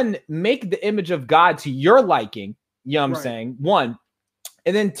 one, make the image of God to your liking. You know what I'm saying? One.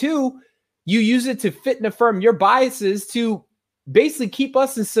 And then two, you use it to fit and affirm your biases to basically keep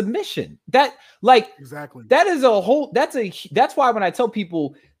us in submission. That, like, exactly, that is a whole, that's why when I tell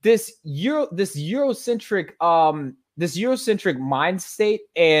people this Eurocentric mind state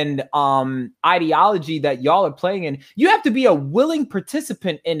and ideology that y'all are playing in, you have to be a willing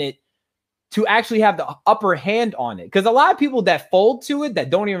participant in it to actually have the upper hand on it. Because a lot of people that fold to it, that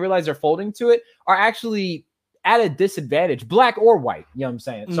don't even realize they're folding to it, are actually at a disadvantage, black or white. You know what I'm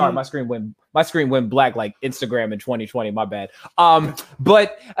saying? Mm-hmm. Sorry, my screen went black like Instagram in 2020. My bad.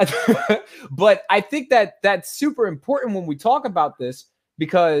 But but I think that that's super important when we talk about this,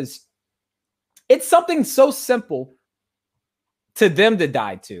 because it's something so simple to them to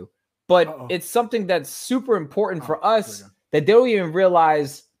die to, but it's something that's super important for us that they don't even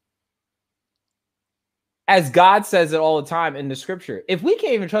realize. As God says it all the time in the scripture, if we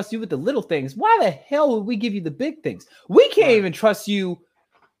can't even trust you with the little things, why the hell would we give you the big things? We can't even trust you.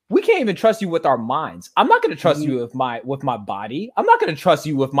 We can't even trust you with our minds. I'm not going to trust you with my body. I'm not going to trust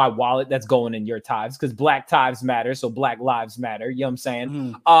you with my wallet that's going in your tithes, because Black tithes matter. So Black lives matter. You know what I'm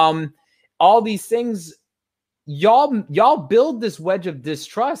saying? All these things, y'all build this wedge of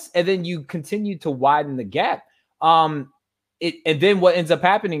distrust, and then you continue to widen the gap. And then what ends up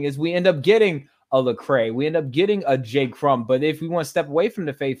happening is we end up getting a Lecrae, we end up getting a J. Crumb. But if we want to step away from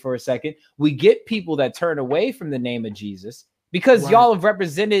the faith for a second, we get people that turn away from the name of Jesus, because y'all have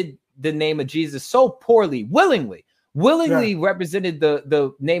represented the name of Jesus so poorly, willingly represented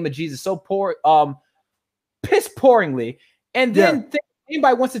the name of Jesus so piss pouringly. And then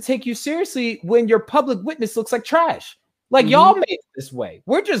anybody wants to take you seriously when your public witness looks like trash. Like y'all made it this way.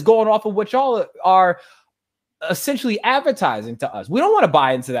 We're just going off of what y'all are essentially advertising to us. We don't want to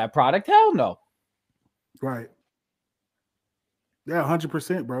buy into that product. Hell no. Right. Yeah,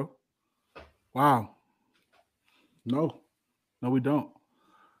 100%, bro. Wow. No, we don't.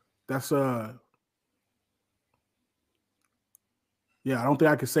 That's yeah, I don't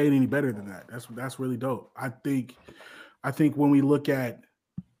think I could say it any better than that. That's really dope. I think when we look at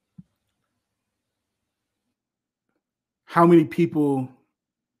how many people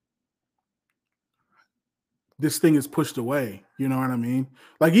this thing is pushed away, you know what I mean?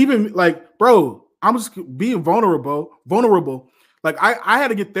 Like, even like, bro, I'm just being vulnerable. Like I had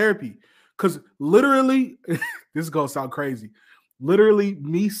to get therapy, because literally, this is gonna sound crazy. Literally,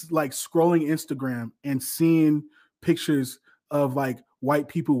 me like scrolling Instagram and seeing pictures of like white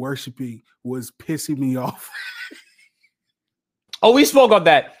people worshiping was pissing me off. Oh, we spoke on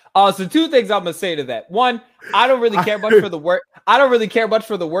that. So two things I'm gonna say to that. One, I don't really care much for the word. I don't really care much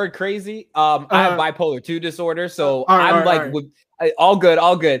for the word crazy. I have bipolar 2 disorder, so all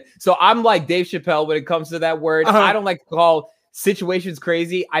good. So I'm like Dave Chappelle when it comes to that word. I don't like to call situations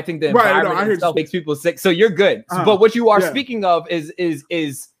crazy. I think the environment itself makes people sick. So you're good. But what you are speaking of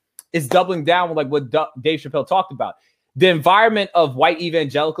is doubling down with like what Dave Chappelle talked about. The environment of white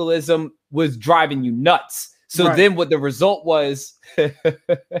evangelicalism was driving you nuts. So then what the result was,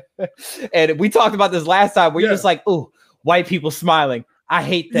 and we talked about this last time, where you're just like, oh, white people smiling. I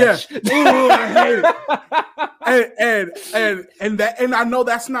hate that. Ooh, I hate it. And I know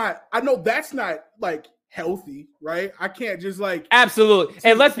that's not like healthy, right? I can't just like. Absolutely.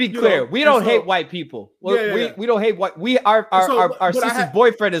 And let's be clear, we don't hate white people. We don't hate white. Our sister's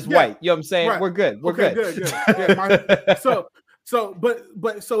boyfriend is white. You know what I'm saying? Right. We're good. We're good. Yeah, so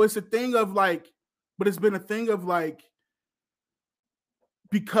it's a thing of like. But it's been a thing of like,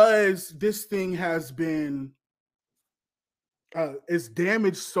 because this thing has been, it's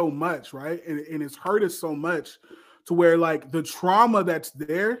damaged so much, right? And it's hurt us so much to where like the trauma that's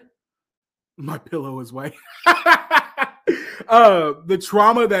there, my pillow is white. The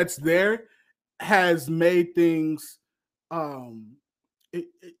trauma that's there has made things,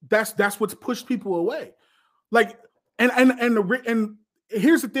 that's what's pushed people away. Like, and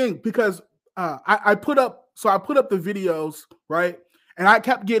here's the thing, because I put up the videos, right? And I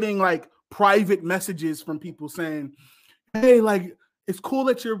kept getting like private messages from people saying, hey, like, it's cool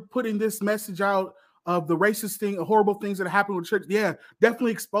that you're putting this message out of the racist thing, horrible things that happen with church. Yeah,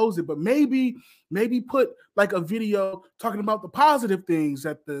 definitely expose it. But maybe put like a video talking about the positive things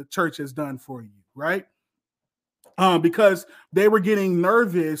that the church has done for you, right? Because they were getting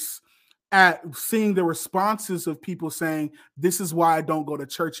nervous at seeing the responses of people saying, this is why I don't go to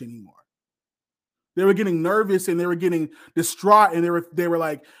church anymore. They were getting nervous and they were getting distraught, and they were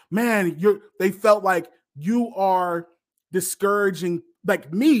like, man, they felt like you are discouraging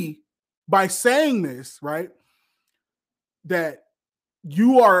like me by saying this, right? That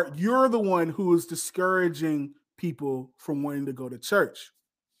you're the one who is discouraging people from wanting to go to church.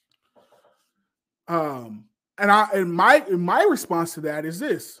 And my response to that is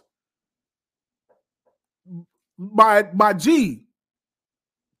this. My G,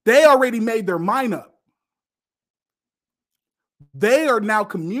 they already made their mind up. They are now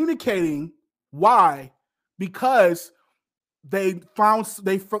communicating why, because they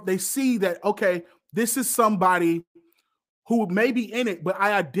see that, okay, this is somebody who may be in it, but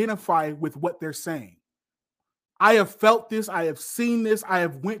I identify with what they're saying. I have felt this. I have seen this. I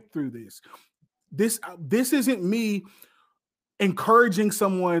have went through this. this isn't me encouraging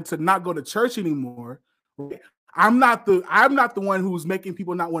someone to not go to church anymore. Right? I'm not the one who's making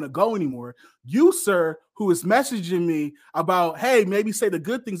people not want to go anymore. You, sir, who is messaging me about, hey, maybe say the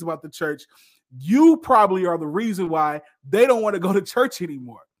good things about the church. You probably are the reason why they don't want to go to church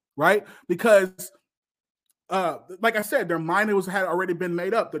anymore, right? Because like I said, their mind had already been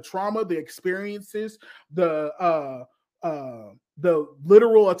made up. The trauma, the experiences, the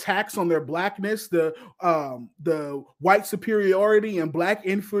literal attacks on their blackness, the white superiority and black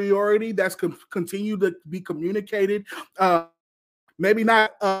inferiority that's continued to be communicated. Maybe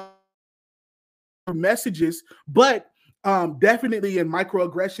not messages, but definitely in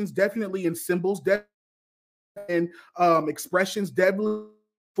microaggressions, definitely in symbols, definitely in expressions, definitely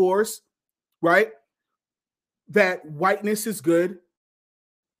force, right? That whiteness is good,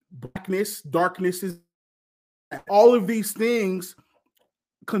 blackness, darkness is bad. All of these things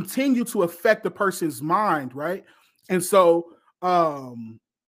continue to affect the person's mind, right? And so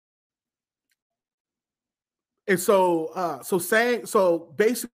basically,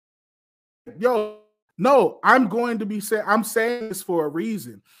 no, I'm going to be saying, I'm saying this for a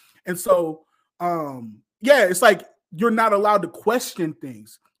reason. And so yeah, it's like you're not allowed to question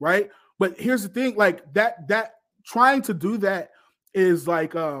things, right? But here's the thing, like that trying to do that is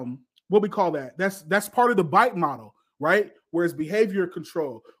like what we call that. That's part of the bite model, right? Where it's behavior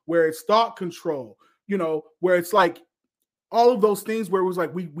control, where it's thought control, you know, where it's like all of those things where it was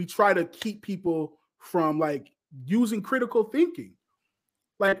like we try to keep people from like using critical thinking.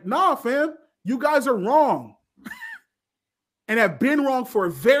 Like, nah, fam, you guys are wrong and have been wrong for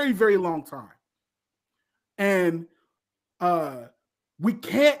a very, very long time. And we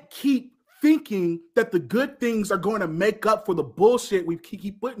can't keep thinking that the good things are going to make up for the bullshit we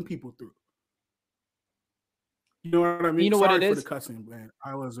keep putting people through. You know what I mean? You know Sorry what it for is? the cussing, man.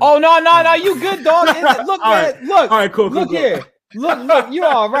 Oh, no, you good, dog. Look, man, look. All right, cool. Look here. Look, you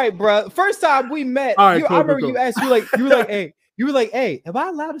all right, bro. First time we met, I remember you asked, you were like, hey, am I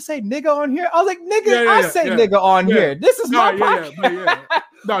allowed to say nigga on here? I was like, nigga, I say nigga on here. This is my podcast.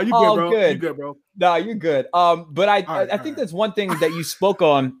 No, you good, bro. You good, bro. No, you're good. But I think that's one thing that you spoke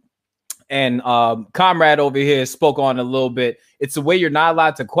on, and Comrade over here spoke on a little bit. It's the way you're not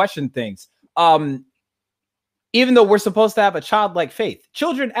allowed to question things. Even though we're supposed to have a childlike faith,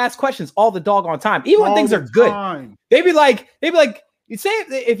 children ask questions all the doggone time, even when things are good. They be like, you say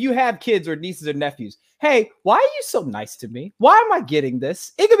if you have kids or nieces or nephews, hey, why are you so nice to me? Why am I getting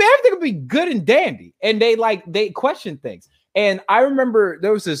this? Everything could be good and dandy, and they question things. And I remember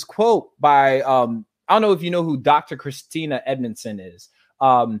there was this quote by I don't know if you know who Dr. Christina Edmondson is.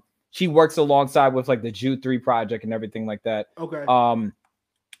 She works alongside with like the Jude 3 project and everything like that. Okay.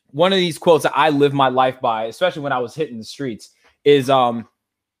 One of these quotes that I live my life by, especially when I was hitting the streets, is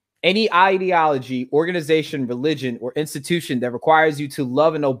any ideology, organization, religion, or institution that requires you to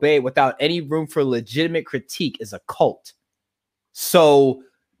love and obey without any room for legitimate critique is a cult. So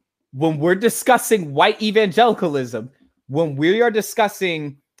when we're discussing white evangelicalism, when we are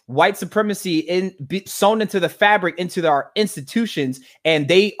discussing white supremacy sewn into the fabric, into our institutions, and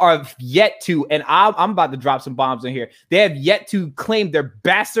they are yet to, and I'm about to drop some bombs in here, they have yet to claim their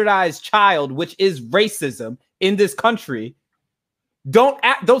bastardized child, which is racism in this country. Don't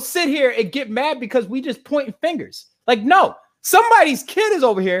sit here and get mad because we just pointing fingers. Like, no, somebody's kid is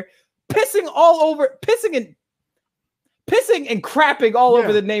over here pissing and crapping all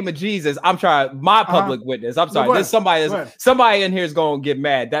over the name of Jesus. I'm trying my public witness. I'm sorry. There's somebody in here is going to get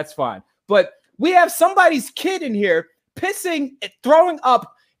mad. That's fine. But we have somebody's kid in here pissing, throwing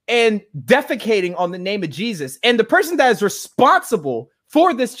up, and defecating on the name of Jesus. And the person that is responsible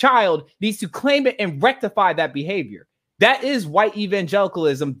for this child needs to claim it and rectify that behavior. That is white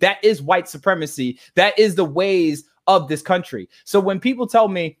evangelicalism. That is white supremacy. That is the ways of this country. So when people tell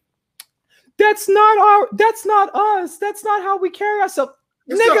me, that's not us. That's not how we carry ourselves.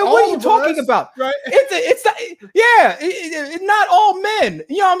 Nigga, what are you talking about? Right? It's not all men.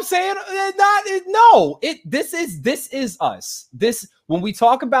 You know what I'm saying? This is us. This, when we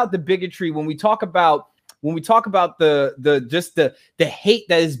talk about the bigotry, when we talk about the hate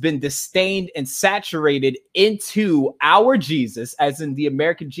that has been disdained and saturated into our Jesus, as in the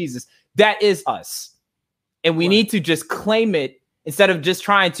American Jesus, that is us. And we need to just claim it instead of just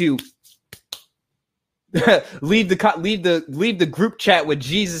trying to leave the group chat with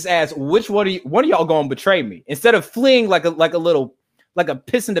Jesus as which one of y'all gonna betray me? Instead of fleeing like a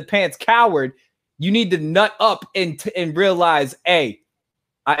piss in the pants coward, you need to nut up and realize, hey,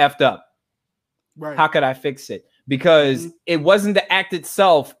 I effed up. Right. How could I fix it? Because it wasn't the act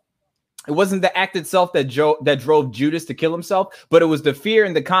itself It wasn't the act itself that drove Judas to kill himself, but it was the fear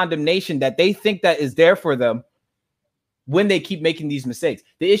and the condemnation that they think that is there for them when they keep making these mistakes.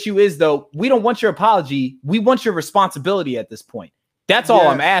 The issue is, though, we don't want your apology. We want your responsibility at this point. That's all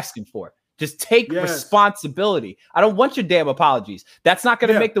I'm asking for. Just take responsibility. I don't want your damn apologies. That's not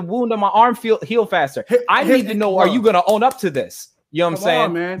going to make the wound on my arm heal faster. I need to know, are you going to own up to this? You know what I'm saying?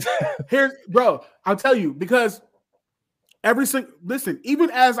 On, man. Here's, bro, I'll tell you, because listen,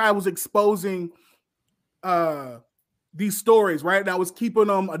 even as I was exposing these stories, right, and I was keeping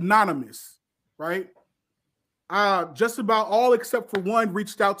them anonymous, right? Just about all except for one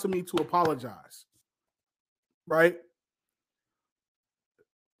reached out to me to apologize, right?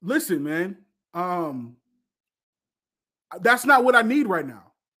 Listen, man, that's not what I need right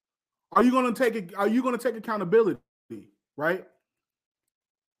now. Are you going to take it? Are you going to take accountability, right?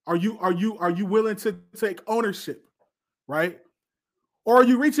 Are you willing to take ownership, right? Or are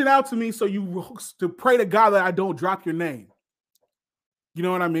you reaching out to me to pray to God that I don't drop your name? You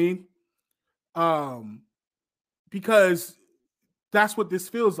know what I mean? Because that's what this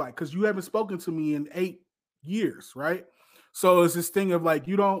feels like, because you haven't spoken to me in 8 years, right? So it's this thing of like,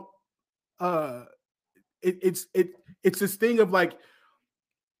 you don't it's this thing of like,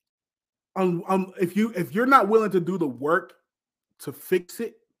 if you're not willing to do the work to fix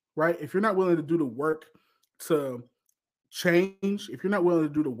it, right? If you're not willing to do the work to change, if you're not willing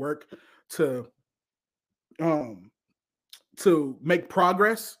to do the work to make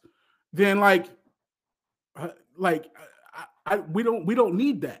progress, then we don't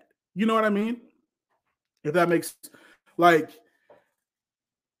need that. You know what I mean? If that makes, like,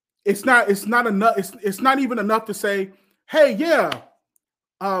 it's not enough. It's not even enough to say, hey, yeah,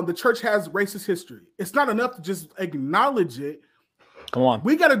 the church has racist history. It's not enough to just acknowledge it. Come on.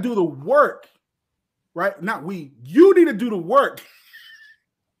 We got to do the work, right? Not we. You need to do the work.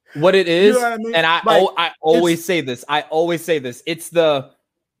 What it is, you know what I mean? And I always say this. It's the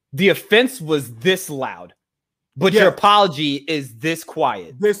offense was this loud, but your apology is this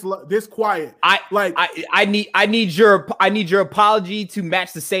quiet. This quiet. I need your apology to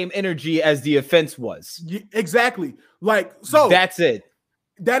match the same energy as the offense was. Exactly. Like, so that's it.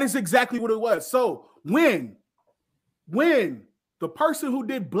 That is exactly what it was. So when the person who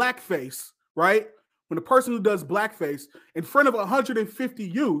did blackface, right? When the person who does blackface in front of 150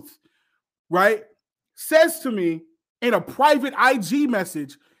 youth, right, says to me in a private IG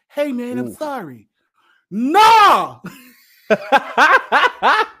message, hey, man, I'm sorry. No!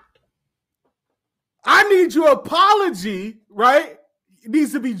 I need your apology, right? It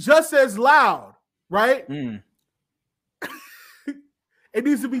needs to be just as loud, right? It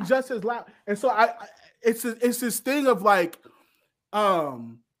needs to be just as loud. And so it's this thing of like,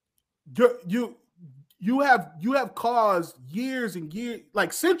 you have caused years and years,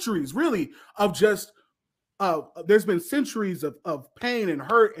 like centuries, really, of just there's been centuries of pain and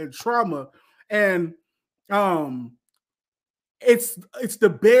hurt and trauma, and it's the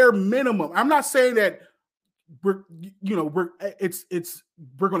bare minimum. I'm not saying that we're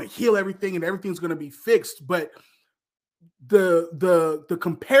going to heal everything and everything's going to be fixed, but the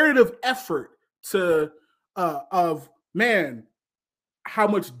comparative effort to of, man, how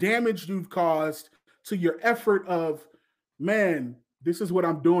much damage you've caused, to your effort of, man, this is what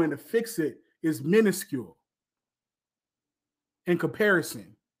I'm doing to fix it, is minuscule in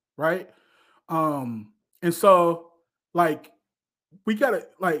comparison, right? And so, like, we gotta,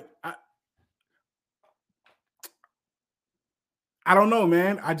 like, I don't know,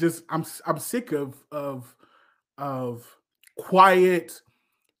 man. I'm sick of quiet,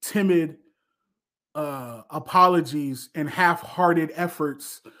 timid apologies and half-hearted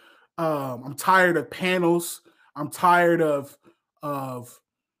efforts. I'm tired of panels. I'm tired of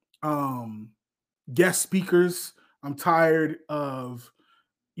guest speakers. I'm tired of,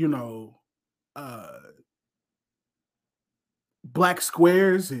 black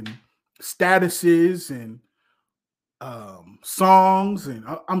squares and statuses and songs, and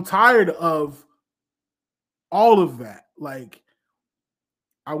I'm tired of all of that. Like,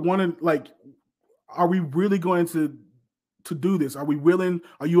 I want to, like, are we really going to do this? Are we willing?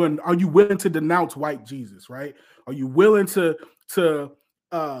 Are you willing to denounce white Jesus? Right? Are you willing to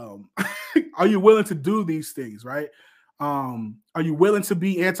are you willing to do these things? Right? Are you willing to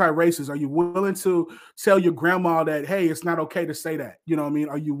be anti-racist? Are you willing to tell your grandma that, hey, it's not okay to say that? You know what I mean?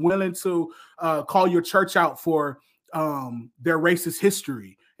 Are you willing to call your church out for their racist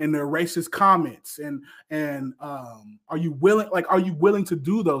history and their racist comments? And are you willing to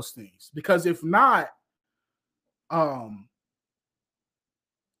do those things? Because if not,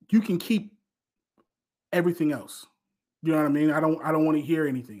 you can keep everything else. You know what I mean? I don't want to hear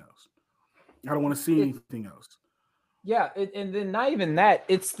anything else. I don't want to see anything else. Yeah, and then not even that.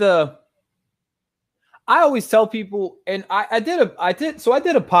 It's the I always tell people, and I did a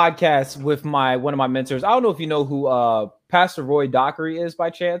podcast with one of my mentors. I don't know if you know who Pastor Roy Dockery is by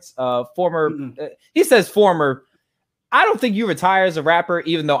chance. Former, he says former. I don't think you retire as a rapper,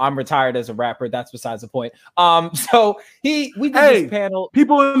 even though I'm retired as a rapper. That's besides the point. So we did this panel.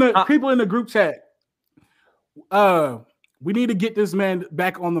 People in the group chat. We need to get this man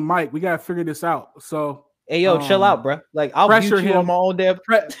back on the mic. We gotta figure this out. So hey yo, chill out, bro. Like I'll pressure him on my own damn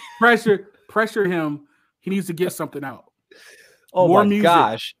pressure him. He needs to get something out. Oh more my music.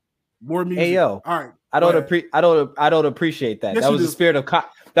 Gosh. More music. Hey yo. All right. I don't appreciate that. Yes, that was the spirit of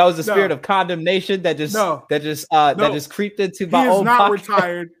spirit of condemnation that just creeped into my own not pocket.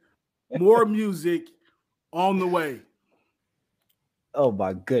 Retired. More music on the way. Oh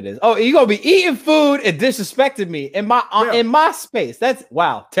my goodness. Oh, you're gonna be eating food and disrespecting me in my space. That's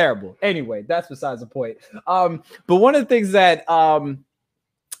wow, terrible. Anyway, that's besides the point. But one of the things that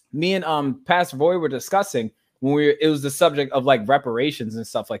me and Pastor Roy were discussing when it was the subject of like reparations and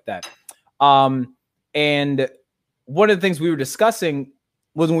stuff like that. And one of the things we were discussing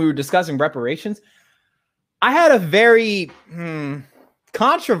was when we were discussing reparations, I had a very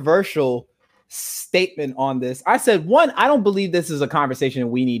controversial statement on this. I said, one, I don't believe this is a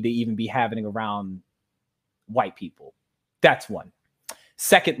conversation we need to even be having around white people. That's one.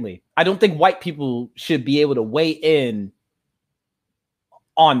 Secondly, I don't think white people should be able to weigh in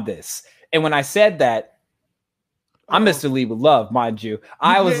on this. And when I said that, I'm Mr. Lee with love, mind you.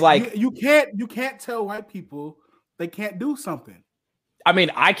 I was like, you can't tell white people they can't do something. I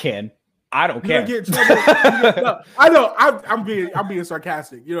mean, I can. I don't care. No, I know. I'm being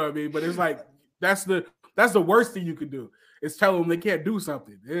sarcastic. You know what I mean? But it's like that's the worst thing you could do is tell them they can't do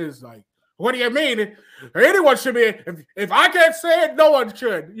something. It's like, what do you mean? Anyone should be. If I can't say it, no one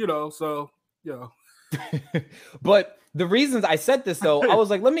should. You know. So you know. But the reasons I said this though, I was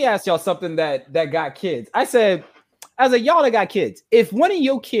like, let me ask y'all something that got kids. I said, y'all that got kids, if one of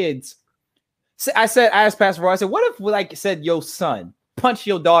your kids, I asked Pastor Roy, I said, what if like said your son punch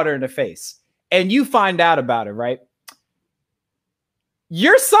your daughter in the face and you find out about it, right?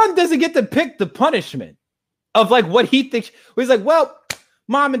 Your son doesn't get to pick the punishment of like what he thinks. He's like, well,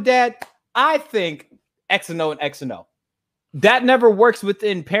 mom and dad, I think X and O and X and O. That never works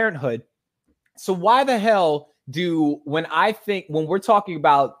within parenthood. So why the hell when we're talking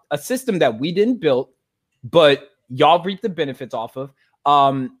about a system that we didn't build, but y'all reap the benefits off of,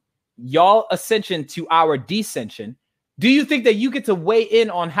 y'all ascension to our descension, do you think that you get to weigh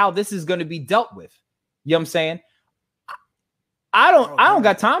in on how this is going to be dealt with? You know what I'm saying? I don't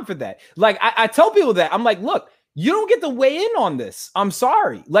got time for that. Like I tell people that I'm like, look, you don't get to weigh in on this. I'm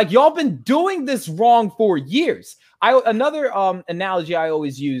sorry. Like y'all been doing this wrong for years. Another analogy I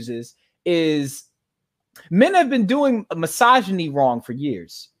always use is men have been doing misogyny wrong for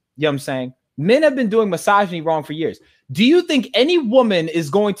years. You know what I'm saying? Men have been doing misogyny wrong for years. Do you think any woman is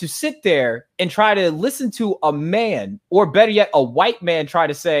going to sit there and try to listen to a man, or better yet, a white man try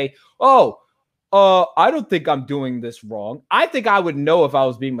to say, I don't think I'm doing this wrong. I think I would know if I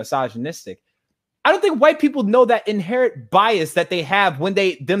was being misogynistic. I don't think white people know that inherent bias that they have when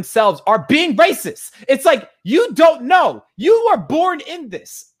they themselves are being racist. It's like, you don't know. You are born in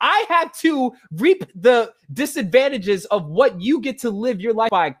this. I had to reap the disadvantages of what you get to live your life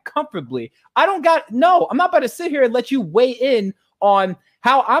by comfortably. I'm not about to sit here and let you weigh in on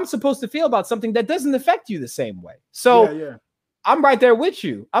how I'm supposed to feel about something that doesn't affect you the same way. So I'm right there with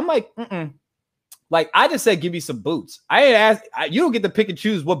you. I'm like, Like I just said, give me some boots. I ain't asked. You don't get to pick and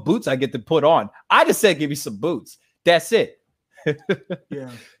choose what boots I get to put on. I just said, give me some boots. That's it. Yeah.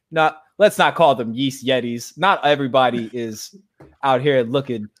 Let's not call them yeast yetis. Not everybody is out here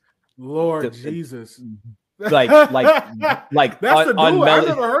looking. Lord Jesus. Like that's the new one.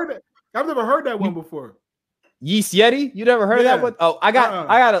 I've never heard that one before. Yeast Yeti? You never heard of that one? Oh,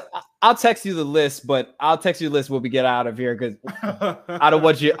 I'll text you the list, but I'll text you the list when we get out of here because I don't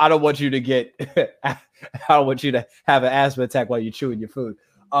want you to get I don't want you to have an asthma attack while you're chewing your food.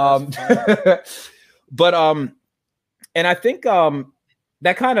 But and I think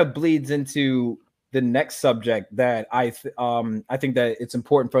that kind of bleeds into the next subject that I think that it's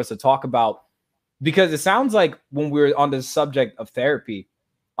important for us to talk about, because it sounds like when we're on the subject of therapy,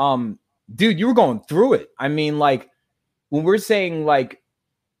 dude, you were going through it. I mean, like when we're saying like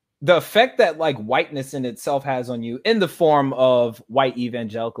the effect that like whiteness in itself has on you in the form of white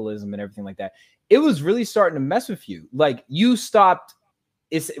evangelicalism and everything like that, it was really starting to mess with you. Like you stopped,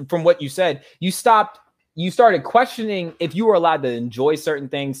 from what you said, you started questioning if you were allowed to enjoy certain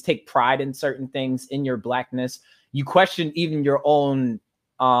things, take pride in certain things in your blackness. You questioned even your own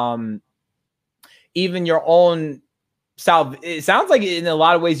even your own it sounds like in a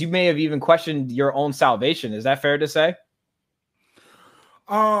lot of ways you may have even questioned your own salvation. Is that fair to say?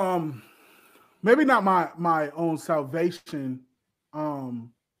 Maybe not my own salvation.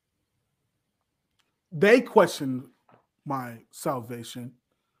 They questioned my salvation.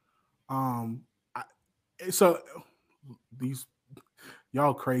 So these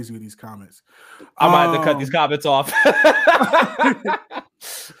y'all crazy with these comments. I might have to cut these comments off.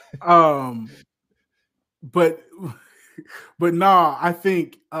 But nah, I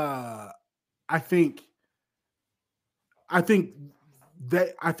think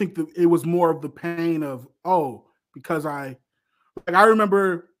it was more of the pain of, because I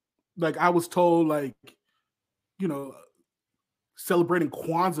remember, like, I was told, like, celebrating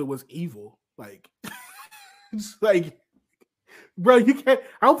Kwanzaa was evil. Like, it's like, bro, you can't.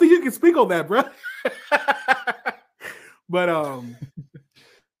 I don't think you can speak on that, bro. But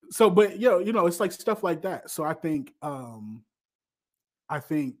so, but it's like stuff like that. So I think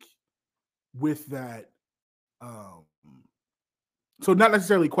with that, so not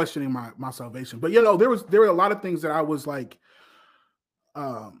necessarily questioning my salvation, but there were a lot of things that I was like,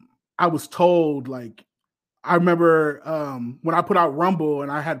 I was told, like, I remember when I put out Rumble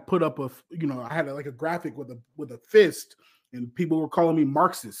and I had put up I had like a graphic with a fist, and people were calling me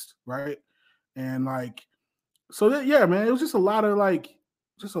Marxist, right? And like, so that, yeah, man, it was just a lot of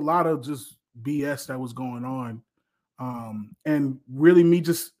just BS that was going on, and really me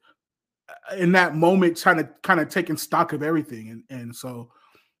just in that moment trying to kind of taking stock of everything, and so,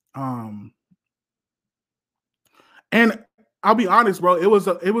 and I'll be honest, bro, it was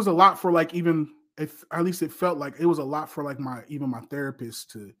a lot for, like, even if at least it felt like it was a lot for, like, my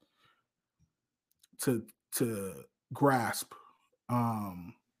therapist to grasp.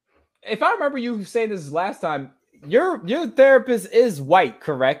 If I remember you saying this last time, your therapist is white,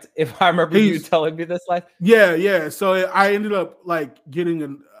 correct? If I remember you telling me this last. Yeah. So I ended up, like,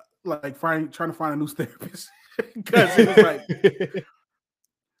 getting trying to find a new therapist because it was like,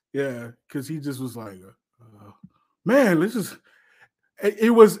 yeah, because he just was like, man, this is.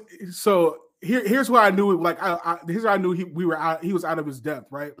 It was so. Here's why I knew it. Like, here's how I knew he was out of his depth,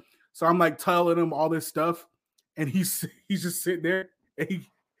 right? So I'm like telling him all this stuff, and he's just sitting there, and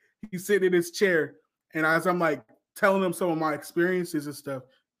he's sitting in his chair, and as I'm like telling him some of my experiences and stuff,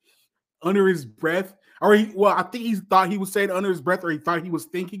 under his breath, I think he thought he was saying under his breath, or he thought he was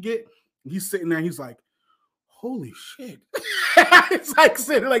thinking it. He's sitting there, he's like, "Holy shit!" It's like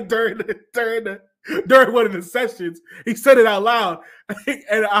sitting, like, during one of the sessions, he said it out loud,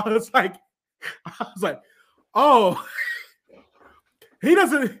 and I was like, "Oh,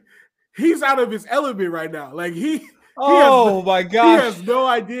 he's out of his element right now. Like, my gosh, he has no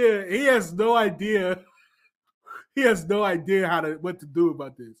idea. He has no idea what to do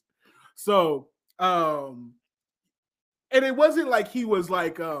about this." So, and it wasn't like he was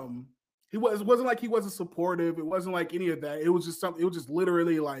like, it wasn't like he wasn't supportive. It wasn't like any of that. It was just something. It was just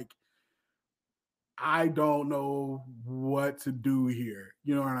literally like, I don't know what to do here.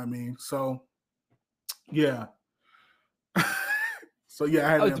 You know what I mean? So, yeah. So yeah,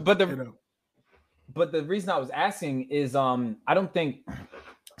 I had but the reason I was asking is, I don't think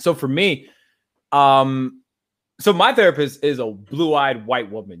so. For me, so my therapist is a blue-eyed white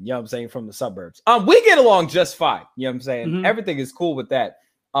woman, you know what I'm saying, from the suburbs. We get along just fine, you know what I'm saying? Mm-hmm. Everything is cool with that.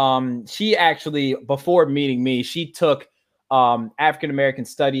 She actually, before meeting me, she took African-American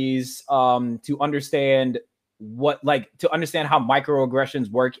studies to understand how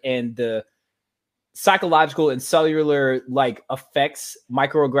microaggressions work and the psychological and cellular, like, effects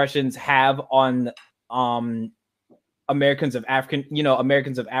microaggressions have on Americans of African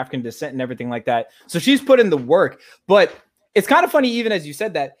descent and everything like that. So she's put in the work. But it's kind of funny, even as you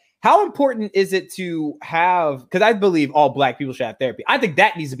said that, how important is it to have, because I believe all Black people should have therapy. I think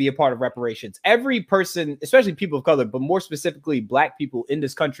that needs to be a part of reparations. Every person, especially people of color, but more specifically Black people in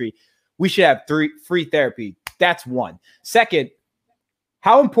this country, we should have free therapy. That's one. Second,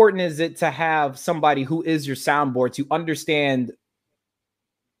 how important is it to have somebody who is your soundboard to understand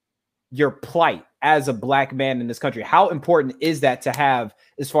your plight as a Black man in this country? How important is that to have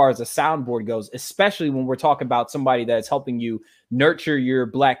as far as a soundboard goes, especially when we're talking about somebody that's helping you nurture your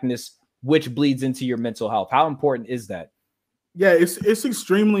Blackness, which bleeds into your mental health? How important is that? Yeah, it's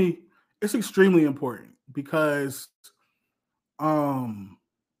extremely important, because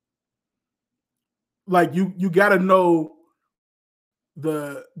like, you got to know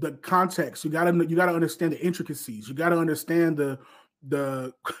the context. You got to understand the intricacies. You got to understand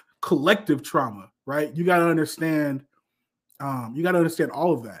the collective trauma, right? You got to understand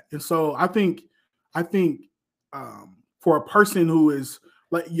all of that. And so I think for a person who is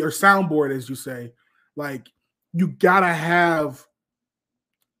like your soundboard, as you say, like you gotta have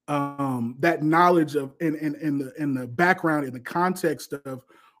that knowledge of in the background, in the context of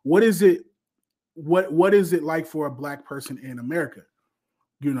what is it like for a Black person in America,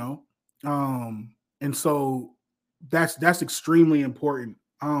 you know? And so that's extremely important.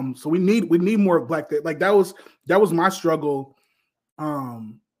 So we need more Black, like that was my struggle. That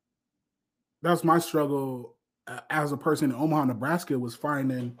was my struggle as a person in Omaha, Nebraska, was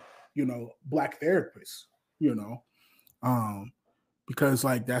finding, Black therapists, because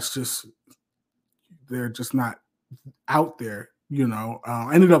like that's just, they're just not out there,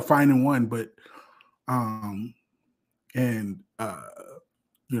 I ended up finding one, but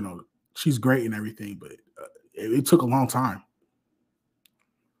she's great and everything, but it took a long time.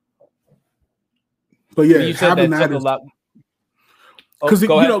 But yeah, you said that took a lot.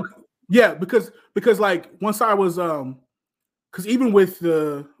 Because because like once I was because even with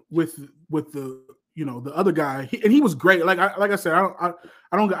the the other guy, he was great. Like I said, I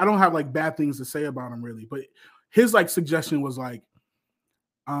don't have like bad things to say about him really, but his suggestion was like,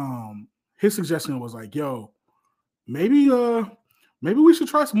 yo, maybe we should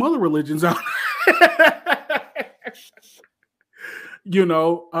try some other religions out.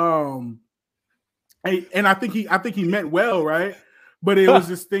 And I think he meant well, right? But it was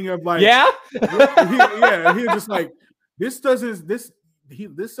this thing of like, he was just like, this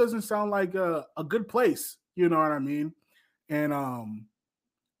doesn't sound like a good place, you know what I mean? And I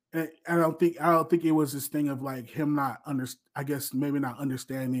don't think it was this thing of like him not I guess maybe not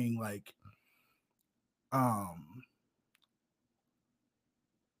understanding like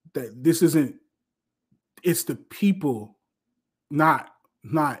that this isn't, it's the people, not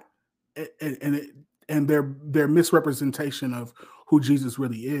and their misrepresentation of who Jesus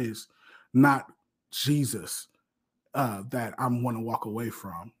really is, not Jesus, that I'm want to walk away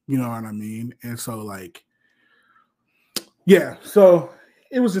from. You know what I mean? And so like, yeah, so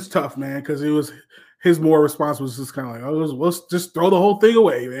it was just tough, man, because it was his more response was just kind of like, oh, let's just throw the whole thing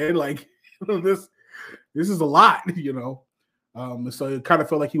away, man. Like this is a lot, so it kind of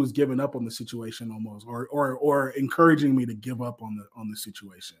felt like he was giving up on the situation almost, or encouraging me to give up on the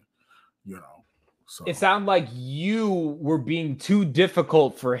situation, So it sounded like you were being too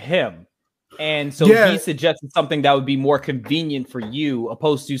difficult for him. And so he suggested something that would be more convenient for you,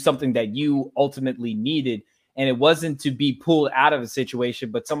 opposed to something that you ultimately needed. And it wasn't to be pulled out of a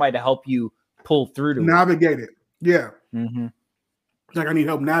situation, but somebody to help you pull through to navigate it. Yeah. Mm-hmm. Like I need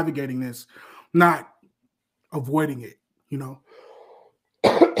help navigating this, not avoiding it,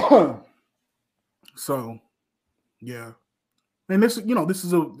 So, yeah. And this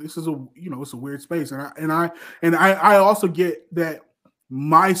is a it's a weird space, and I also get that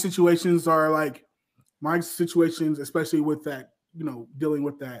my situations, especially with that, dealing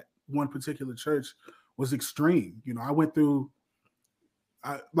with that one particular church, was extreme. I went through,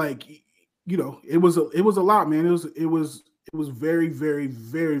 it was a lot, man. It was very, very,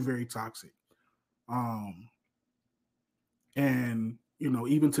 very, very toxic. And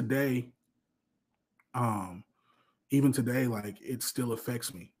even today, like it still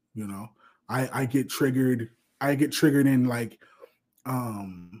affects me. I get triggered. In like,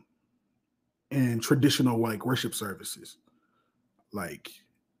 in traditional like worship services. Like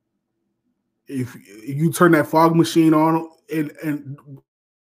if you turn that fog machine on and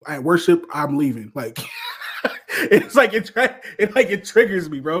at worship, I'm leaving. Like it's like it triggers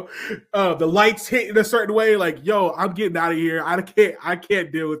me, bro. The lights hit in a certain way, like, yo, I'm getting out of here. I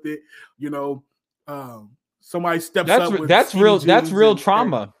can't deal with it. Somebody steps up with that's real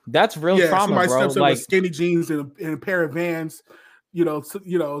trauma. That's real trauma, somebody bro. Steps up with skinny jeans and a pair of Vans,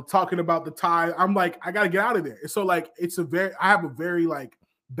 talking about the tie. I'm like, I gotta get out of there. So like, I have a very like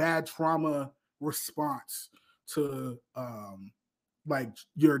bad trauma response to like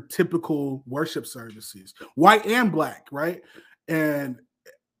your typical worship services, white and Black, right? And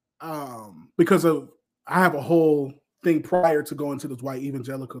because of, I have a whole thing prior to going to this white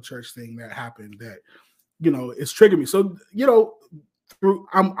evangelical church thing that happened that, it's triggered me. So,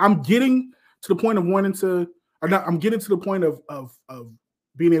 I'm getting to the point of wanting to, or not, I'm getting to the point of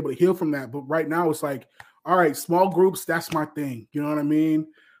being able to heal from that. But right now it's like, all right, small groups, that's my thing. You know what I mean?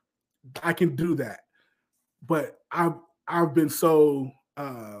 I can do that. But I've been so,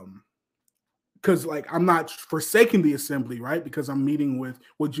 because like I'm not forsaking the assembly, right? Because I'm meeting with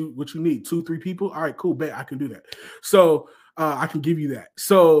what you need, 2-3 people. All right, cool, bet I can do that. So I can give you that.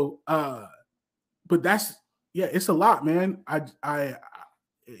 So but that's, yeah, it's a lot, man. But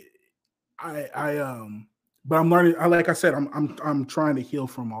I'm learning. Like I said, I'm trying to heal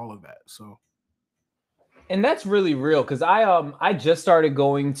from all of that. So, and that's really real, because I just started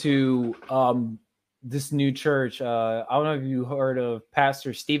going to this new church. I don't know if you heard of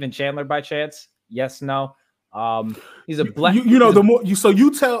Pastor Stephen Chandler by chance. Yes, no. He's a black. You know, the more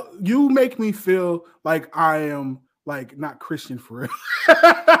you make me feel like I am like not Christian for real.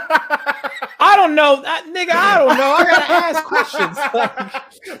 I don't know, nigga. I don't know. I gotta ask questions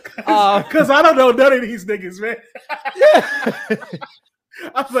because I don't know none of these niggas, man.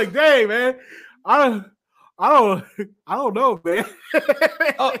 I was like, dang, man. I don't know, man.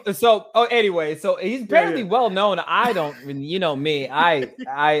 Anyway, so he's fairly well known. I don't, you know me. I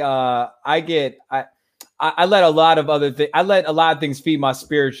let a lot of other things. I let a lot of things feed my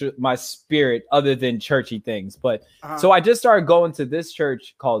spirit, other than churchy things. But so I just started going to this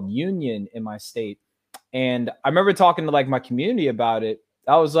church called Union in my state, and I remember talking to like my community about it.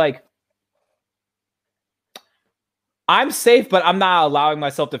 I was like, I'm safe, but I'm not allowing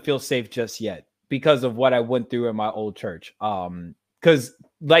myself to feel safe just yet because of what I went through in my old church. Because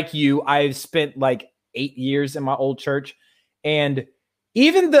like you, I've spent like 8 years in my old church, and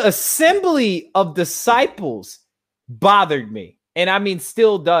even the assembly of disciples bothered me. And I mean,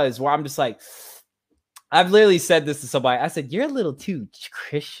 still does, where I'm just like, I've literally said this to somebody. I said, you're a little too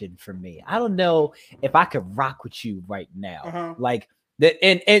Christian for me. I don't know if I could rock with you right now. Like that.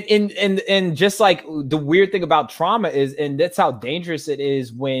 And just like the weird thing about trauma is, and that's how dangerous it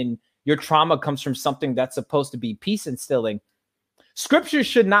is when your trauma comes from something that's supposed to be peace instilling. Scripture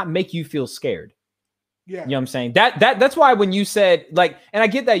should not make you feel scared. Yeah. You know what I'm saying? That's why when you said, like, and I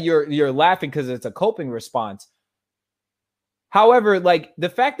get that you're laughing because it's a coping response. However, like the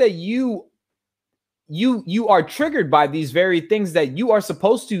fact that you are triggered by these very things that you are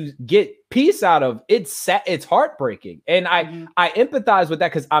supposed to get peace out of, it's heartbreaking. And I empathize with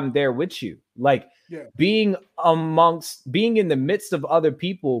that because I'm there with you. Like being in the midst of other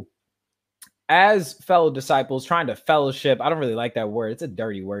people as fellow disciples, trying to fellowship. I don't really like that word. It's a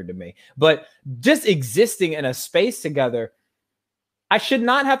dirty word to me. But just existing in a space together, I should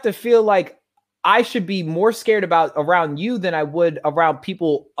not have to feel like I should be more scared about around you than I would around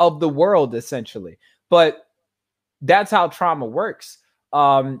people of the world, essentially. But that's how trauma works.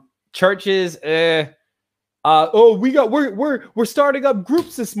 Churches, we're starting up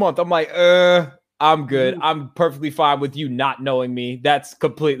groups this month. I'm like, I'm good. I'm perfectly fine with you not knowing me. That's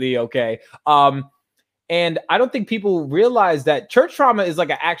completely okay. And I don't think people realize that church trauma is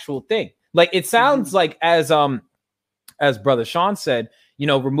like an actual thing. Like it sounds like, as Brother Sean said, you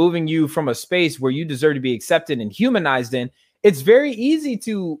know, removing you from a space where you deserve to be accepted and humanized in. It's very easy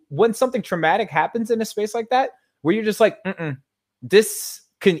to, when something traumatic happens in a space like that, where you're just like, this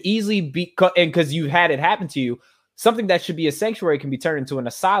can easily be, and because you had it happen to you, something that should be a sanctuary can be turned into an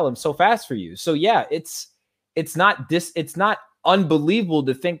asylum so fast for you. So yeah, it's not unbelievable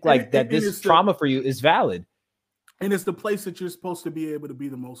to think like this trauma for you is valid. And it's the place that you're supposed to be able to be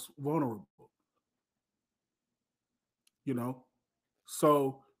the most vulnerable. You know?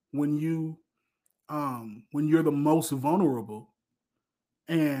 So when you're the most vulnerable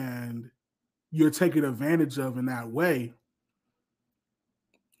and you're taken advantage of in that way,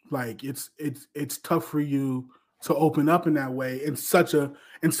 like it's tough for you to open up in that way in such a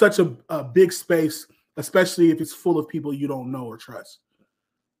big space, especially if it's full of people you don't know or trust,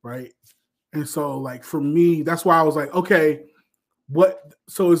 right? And so, like for me, that's why I was like, okay,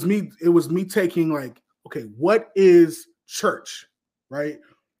 it was me taking like, okay, what is church, right?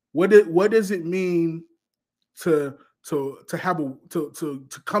 What does it mean to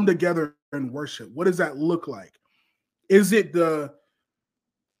come together and worship? What does that look like? Is it the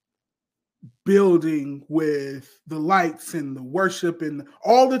building with the lights and the worship and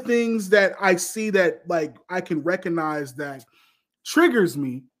all the things that I see that like I can recognize that triggers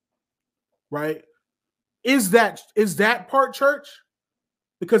me, right? Is that part church?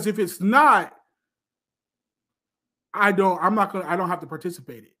 Because if it's not, I don't have to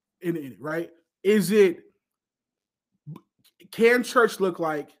participate in it, right? Can church look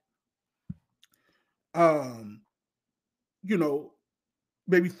like you know,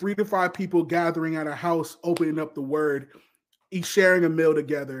 maybe 3 to 5 people gathering at a house, opening up the word, each sharing a meal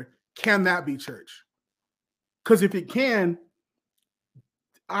together? Can that be church? Because if it can,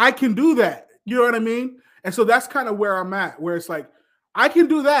 I can do that. You know what I mean? And so that's kind of where I'm at, where it's like, I can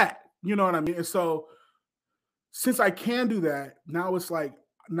do that. You know what I mean? And so since I can do that, now it's like,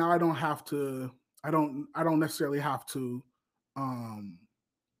 now I don't have to, I don't necessarily have to,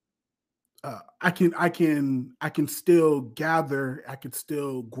 I can still gather, I can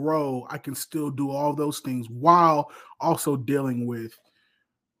still grow, I can still do all those things while also dealing with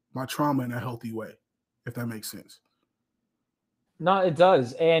my trauma in a healthy way, if that makes sense. No, it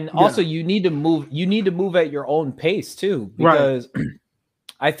does. And also you need to move at your own pace too, because right.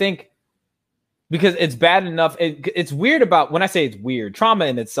 I think because it's bad enough. It's weird about when I say it's weird. Trauma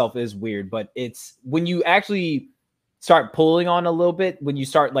in itself is weird, but it's when you actually start pulling on a little bit, when you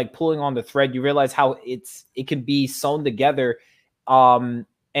start like pulling on the thread, you realize how it can be sewn together,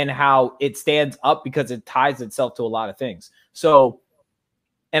 and how it stands up because it ties itself to a lot of things. So,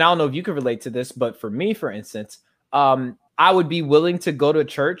 and I don't know if you can relate to this, but for me, for instance, I would be willing to go to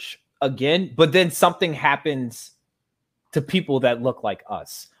church again, but then something happens to people that look like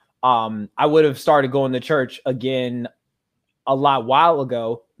us. I would have started going to church again a while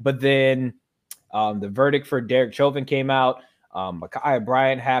ago, but then the verdict for Derek Chauvin came out. Ma'Khia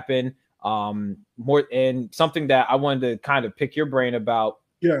Bryant happened. More and something that I wanted to kind of pick your brain about.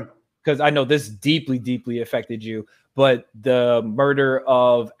 Yeah. Because I know this deeply, deeply affected you, but the murder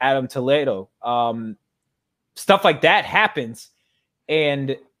of Adam Toledo, stuff like that happens,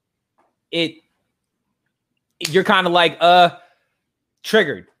 and you're kind of like,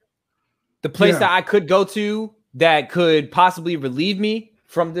 triggered. The place that I could go to that could possibly relieve me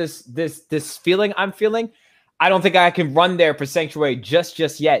from this feeling I'm feeling, I don't think I can run there for sanctuary just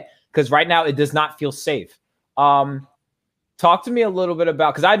yet, because right now it does not feel safe. Talk to me a little bit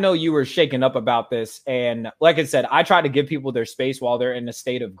about, because I know you were shaken up about this, and like I said, I try to give people their space while they're in a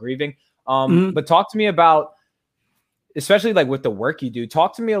state of grieving. But talk to me about, especially like with the work you do,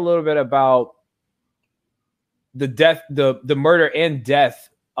 talk to me a little bit about the death, the murder and death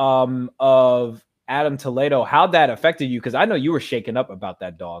of Adam Toledo, how that affected you, because I know you were shaken up about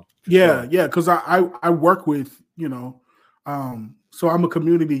that dog. Yeah, sure. Because I work with, so I'm a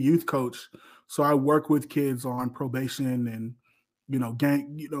community youth coach. So I work with kids on probation and, I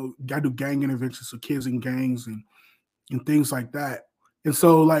do gang interventions for kids in gangs and things like that. And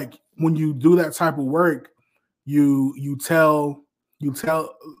so like when you do that type of work, you tell,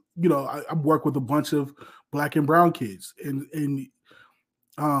 I work with a bunch of Black and brown kids, and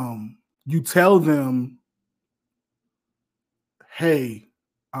you tell them, hey,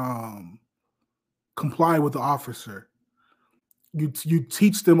 comply with the officer. You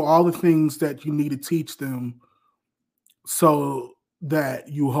teach them all the things that you need to teach them, so that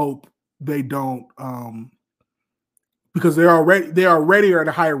you hope they don't, because they already are at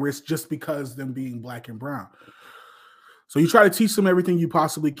a higher risk just because them being Black and brown. So you try to teach them everything you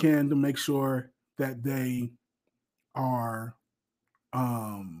possibly can to make sure that they are,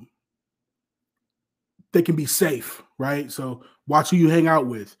 they can be safe, right? So watch who you hang out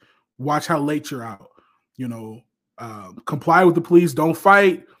with, watch how late you're out, comply with the police, don't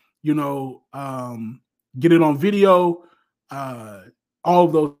fight, get it on video, all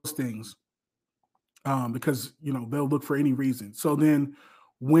of those things, because they'll look for any reason. So then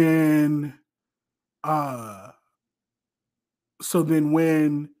when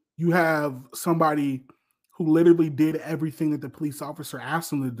you have somebody who literally did everything that the police officer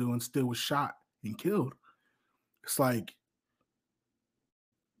asked them to do and still was shot and killed, it's like,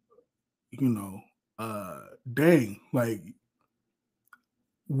 dang, like,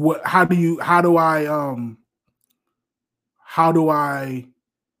 what, how do I tell how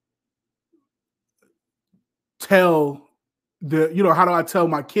do I tell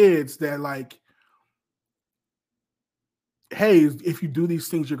my kids that, like, hey, if you do these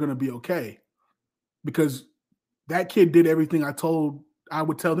things, you're going to be okay? Because that kid did everything I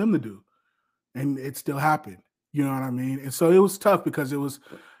would tell them to do, and it still happened. You know what I mean? And so it was tough, because it was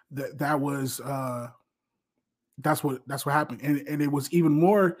that's what happened, and it was even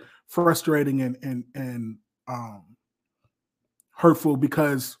more frustrating and hurtful,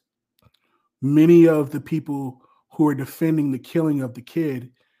 because many of the people who are defending the killing of the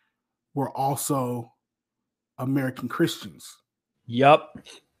kid were also American Christians. Yep.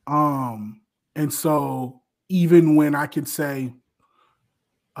 And so even when I could say,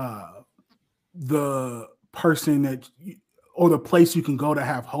 the person that, or the place you can go to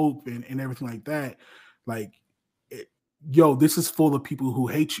have hope and everything like that, like, this is full of people who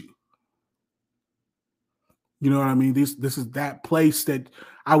hate you. You know what I mean? This is that place that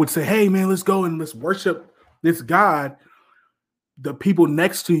I would say, hey man, let's go and let's worship this God. The people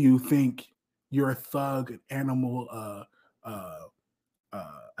next to you think you're a thug, an animal,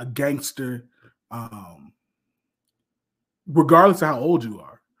 a gangster, regardless of how old you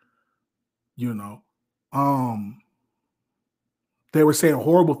are. They were saying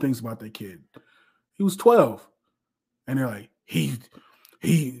horrible things about that kid. He was 12, and they're like, he,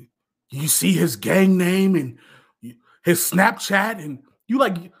 you see his gang name and his Snapchat, and you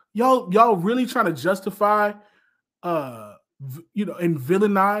like, y'all really trying to justify, and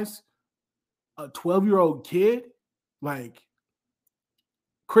villainize a 12-year-old kid? Like,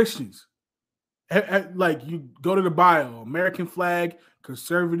 Christians, like, you go to the bio, American flag,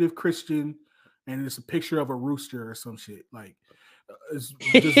 conservative Christian, and it's a picture of a rooster or some shit. Like, it's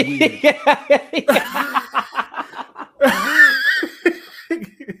just weird.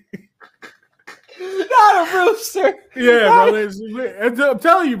 Not a rooster. Yeah, bro. I'm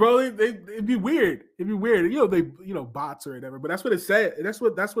telling you, bro. It'd be weird. It'd be weird. Bots or whatever. But that's what it said. That's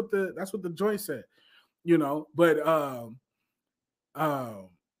what the joint said. But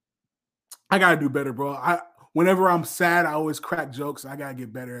I gotta do better, bro. Whenever I'm sad, I always crack jokes. I gotta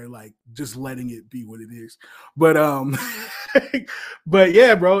get better at like just letting it be what it is. But but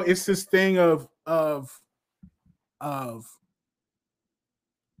yeah, bro, it's this thing of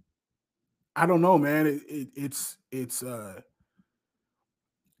I don't know, man. It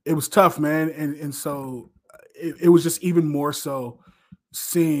was tough, man, and so it was just even more so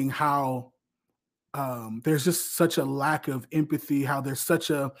seeing how there's just such a lack of empathy, how there's such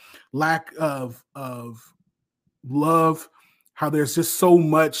a lack of love, how there's just so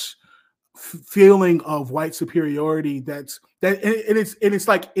much feeling of white superiority and it's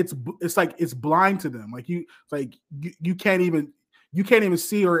like it's blind to them. Like you can't even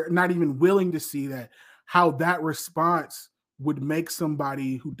see, or not even willing to see that, how that response would make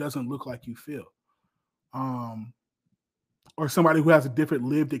somebody who doesn't look like you feel, or somebody who has a different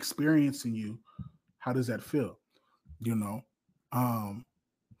lived experience than you. How does that feel?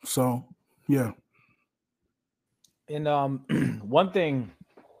 So yeah. And one thing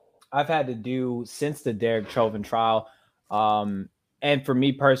I've had to do since the Derek Chauvin trial, and for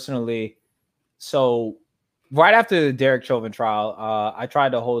me personally, so right after the Derek Chauvin trial, I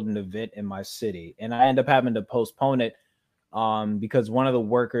tried to hold an event in my city, and I ended up having to postpone it because one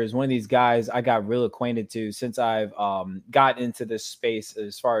of these guys I got real acquainted to since I've gotten into this space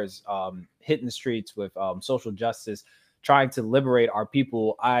as far as hitting the streets with social justice, trying to liberate our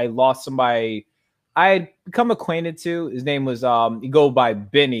people. I lost somebody I had become acquainted to. His name was he go by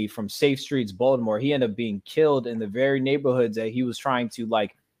Benny from Safe Streets, Baltimore. He ended up being killed in the very neighborhoods that he was trying to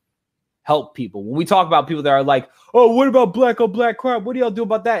like help people. When we talk about people that are like, oh, what about black on black crime? What do y'all do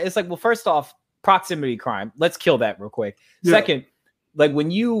about that? It's like, well, first off, proximity crime. Let's kill that real quick. Yeah. Second, like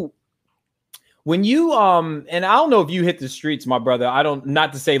when you and I don't know if you hit the streets, my brother. I don't,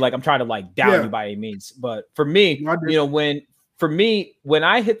 not to say like I'm trying to like down you by any means, but for me, when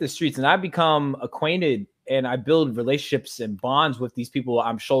I hit the streets and I become acquainted and I build relationships and bonds with these people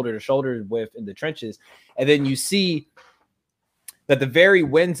I'm shoulder to shoulder with in the trenches, and then you see that the very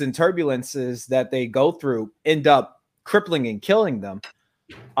winds and turbulences that they go through end up crippling and killing them,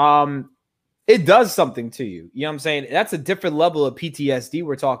 it does something to you. You know what I'm saying? That's a different level of PTSD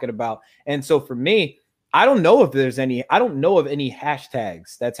we're talking about. And so for me, I don't know of any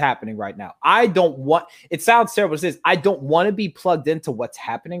hashtags that's happening right now. It sounds terrible to say, I don't want to be plugged into what's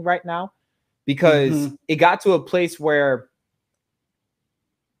happening right now, because it got to a place where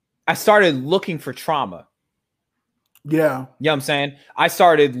I started looking for trauma. Yeah. You know what I'm saying? I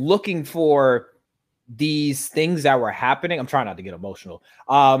started looking for these things that were happening. I'm trying not to get emotional.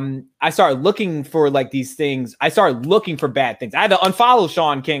 I started looking for like these things. I started looking for bad things. I had to unfollow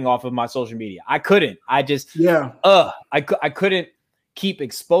Sean King off of my social media. I couldn't. I couldn't keep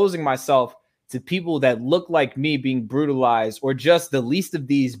exposing myself to people that look like me being brutalized, or just the least of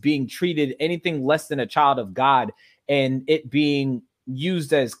these being treated anything less than a child of God, and it being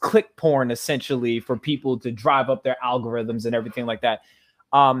used as click porn essentially for people to drive up their algorithms and everything like that.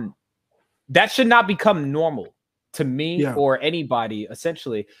 That should not become normal to me or anybody,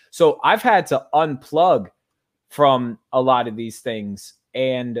 essentially. So I've had to unplug from a lot of these things,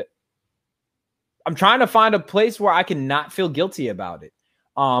 and I'm trying to find a place where I can not feel guilty about it.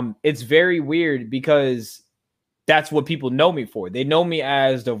 It's very weird because that's what people know me for. They know me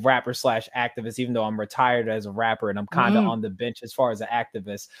as the rapper / activist, even though I'm retired as a rapper and I'm kind of on the bench as far as an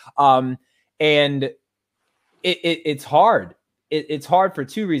activist. And it's hard. It's hard for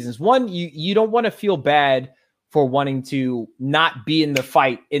two reasons. One, you don't want to feel bad for wanting to not be in the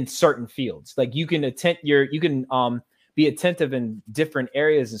fight in certain fields. Like you can be attentive in different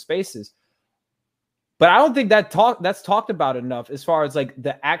areas and spaces. But I don't think that's talked about enough as far as like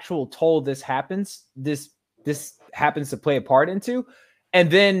the actual toll this happens to play a part into.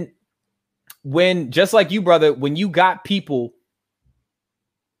 And then when, just like you, brother, when you got people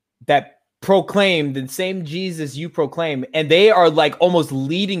that proclaim the same Jesus you proclaim, and they are like almost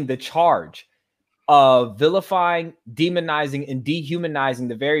leading the charge of vilifying, demonizing, and dehumanizing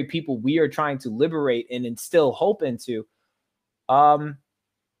the very people we are trying to liberate and instill hope into.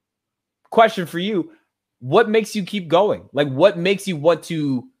 Question for you: what makes you keep going? Like, what makes you want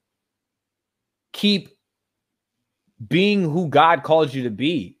to keep being who God calls you to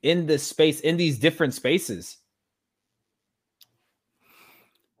be in this space, in these different spaces?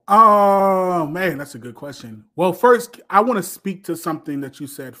 Oh man, that's a good question. Well, first, I want to speak to something that you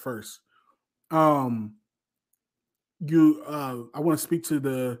said first. Um, I want to speak to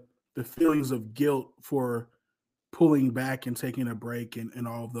the feelings of guilt for pulling back and taking a break and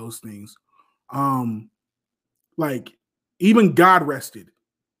all of those things. Um, like even God rested.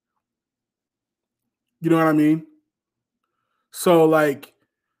 You know what I mean? So like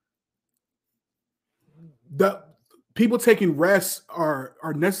the people taking rests are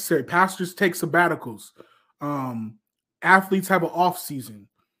necessary. Pastors take sabbaticals. Um, Athletes have an off season.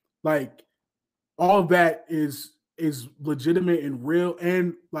 Like all of that is legitimate and real.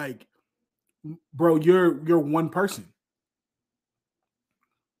 And like, bro, you're one person.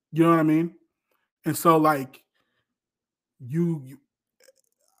 You know what I mean? And so like you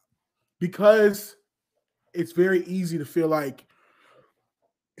because it's very easy to feel like,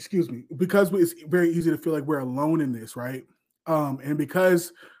 excuse me, because it's very easy to feel like we're alone in this, right? And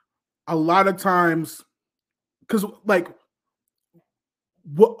because a lot of times, because like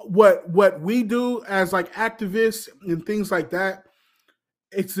what we do as like activists and things like that,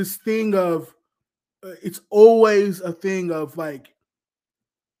 it's this thing of it's always a thing of like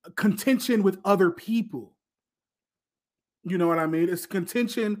contention with other people. You know what I mean? It's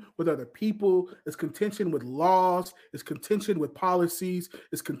contention with other people. It's contention with laws. It's contention with policies.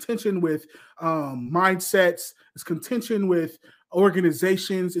 It's contention with mindsets. It's contention with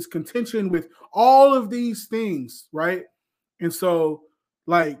organizations. It's contention with all of these things, right? And so,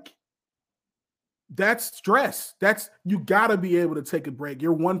 like, that's stress. That's you got to be able to take a break.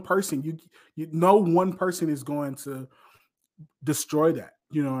 You're one person. You know one person is going to destroy that.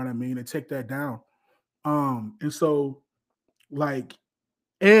 You know what I mean? And take that down. And so like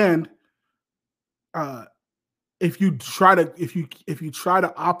and uh if you try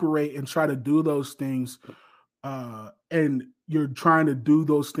to operate and try to do those things and you're trying to do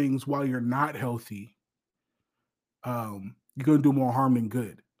those things while you're not healthy, you're going to do more harm than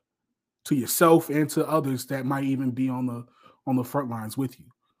good to yourself and to others that might even be on the front lines with you.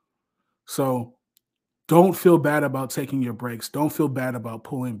 So don't feel bad about taking your breaks. Don't feel bad about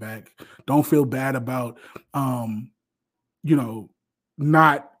pulling back. Don't feel bad about you know,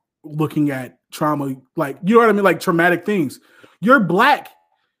 not looking at trauma, like, you know what I mean? Like traumatic things. You're black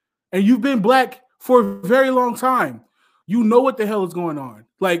and you've been black for a very long time. You know what the hell is going on.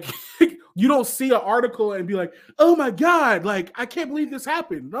 Like, you don't see an article and be like, oh my God, like, I can't believe this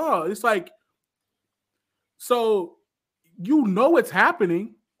happened. No, it's like, so you know it's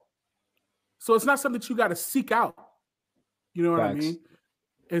happening. So it's not something that you got to seek out. You know what I Facts. mean?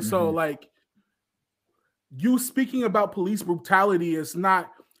 And so, like, you speaking about police brutality is not,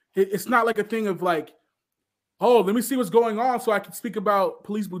 it's not like a thing of like, oh, let me see what's going on so I can speak about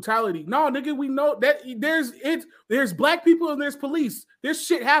police brutality. No, nigga, we know that there's black people and there's police. There's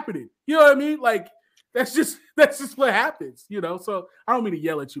shit happening. You know what I mean? Like that's just what happens, you know. So I don't mean to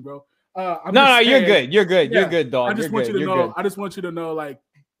yell at you, bro. No, saying, you're good. You're good. Yeah, You're good, dog. I just You're want good. you to You're know. good. I just want you to know, like,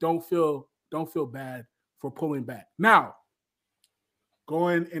 don't feel bad for pulling back. Now,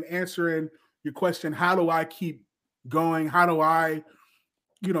 going and answering your question, how do I keep going? How do I,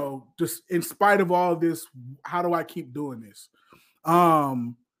 you know, just in spite of all of this, how do I keep doing this?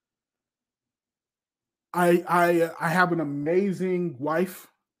 I have an amazing wife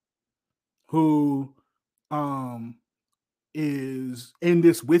who is in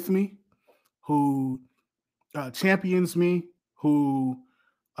this with me, who champions me, who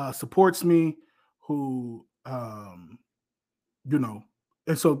supports me, who you know,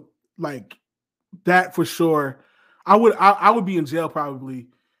 and so like that for sure. I would be in jail probably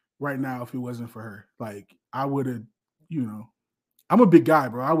right now if it wasn't for her. Like I would have, you know, I'm a big guy,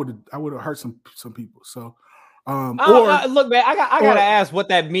 bro. I would have hurt some people. So Look, man, I gotta or ask what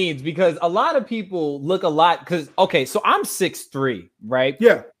that means because a lot of people look a lot because okay, so I'm 6'3", right?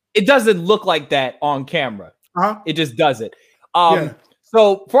 yeah. It doesn't look like that on camera. Uh-huh. It just doesn't. Yeah.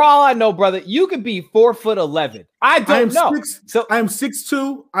 So for all I know, brother, you could be 4'11". I don't know. So I am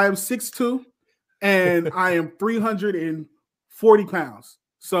 6'2". I am 6'2", and I am 340 pounds.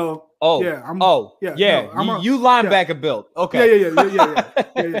 So yeah, you linebacker built. Okay.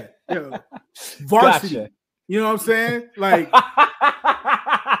 Yeah. Varsity. Gotcha. You know what I'm saying? Like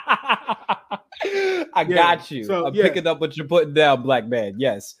I got you. So, I'm picking up what you're putting down, black man.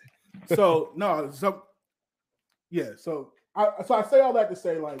 Yes. So no, yeah. So I say all that to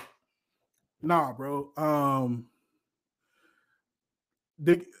say, like, nah, bro.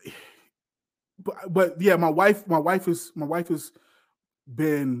 But yeah, my wife has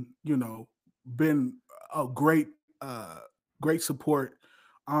been, you know, been a great support.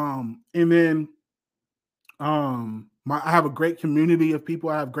 And then I have a great community of people.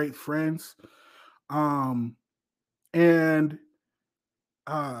 I have great friends. And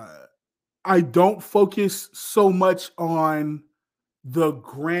I don't focus so much on the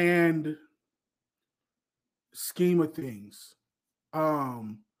grand scheme of things.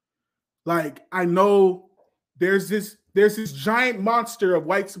 Like I know there's this giant monster of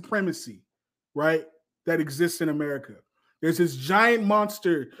white supremacy, right? That exists in America. There's this giant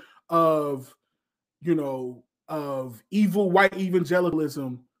monster of, of evil white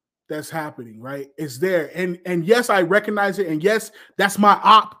evangelicalism that's happening, right? It's there. And yes, I recognize it. And yes, that's my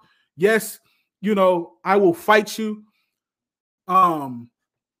op. Yes, I will fight you.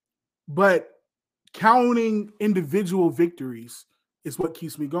 But counting individual victories is what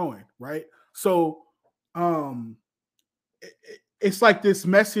keeps me going, right? So it's like this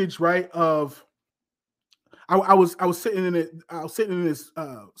message, right? Of I was sitting in it. I was sitting in this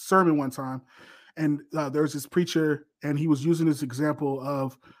sermon one time, and there was this preacher, and he was using this example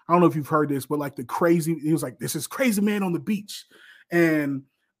of, I don't know if you've heard this, but like he was like, this is crazy man on the beach, and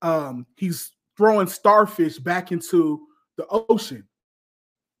he's throwing starfish back into the ocean,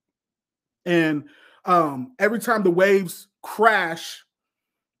 and every time the waves crash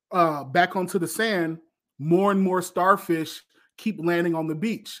back onto the sand, more and more starfish keep landing on the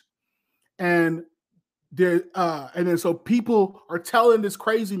beach, and then so people are telling this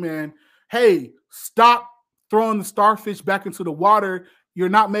crazy man, hey, stop throwing the starfish back into the water. You're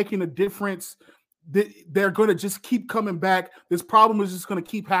not making a difference. They're going to just keep coming back. This problem is just going to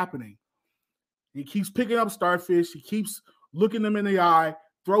keep happening. He keeps picking up starfish. He keeps looking them in the eye,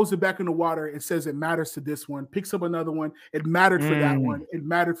 throws it back in the water, and says it matters to this one, picks up another one. It mattered for that one. It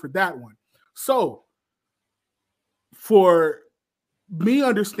mattered for that one. So for me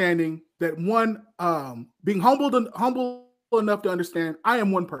understanding that, one, being humble enough to understand I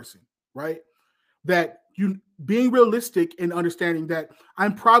am one person, right? That you being realistic and understanding that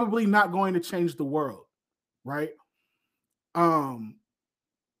I'm probably not going to change the world, right?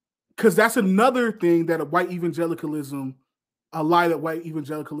 Because that's another thing that a lie that white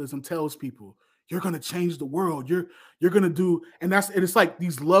evangelicalism tells people. You're going to change the world. You're going to do, and it's like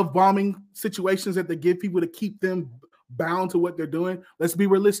these love bombing situations that they give people to keep them bound to what they're doing. Let's be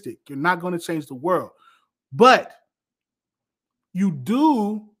realistic. You're not going to change the world, but you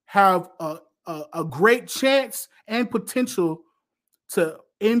do have a great chance and potential to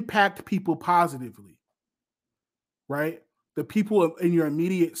impact people positively, right? The people in your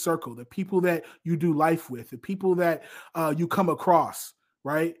immediate circle, the people that you do life with, the people that you come across,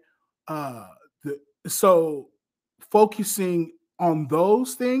 right? So focusing on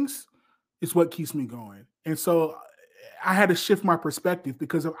those things is what keeps me going. And so I had to shift my perspective,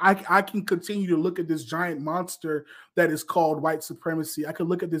 because if I can continue to look at this giant monster that is called white supremacy. I could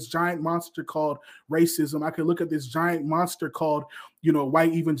look at this giant monster called racism. I could look at this giant monster called,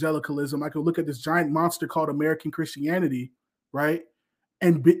 white evangelicalism. I could look at this giant monster called American Christianity, right?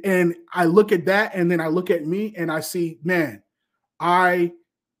 And I look at that, and then I look at me, and I see, man, I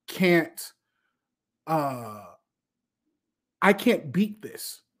can't beat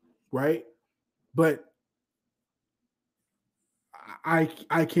this, right? But I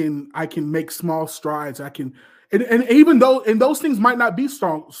can make small strides. I can, and even though, and those things might not be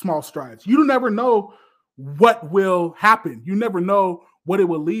small strides. You never know what will happen. You never know what it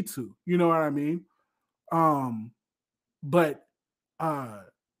will lead to. You know what I mean? But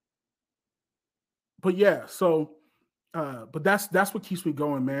yeah. So, but that's what keeps me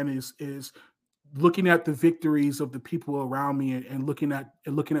going, man. Is looking at the victories of the people around me, and looking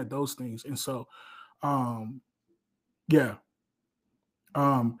at those things. And so, yeah.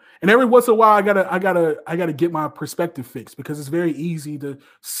 And every once in a while, I gotta get my perspective fixed, because it's very easy to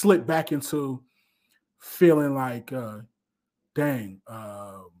slip back into feeling like, dang,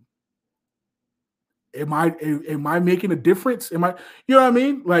 am I making a difference? Am I, you know what I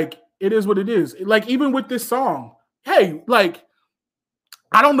mean? Like, it is what it is. Like, even with this song, hey, like,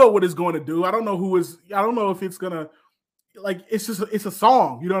 I don't know what it's going to do. I don't know if it's gonna, like, it's a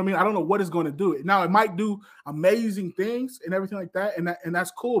song, you know what I mean? I don't know what it's going to do. Now, it might do amazing things and everything like that, and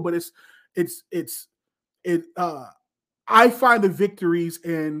that's cool. But I find the victories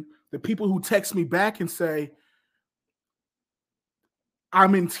in the people who text me back and say,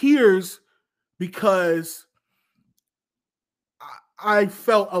 I'm in tears because I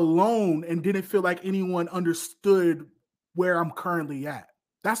felt alone and didn't feel like anyone understood where I'm currently at.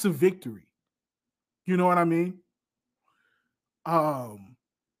 That's a victory. You know what I mean?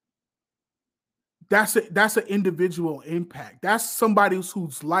 That's an individual impact. That's somebody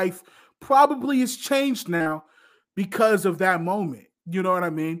whose life probably is changed now because of that moment. You know what I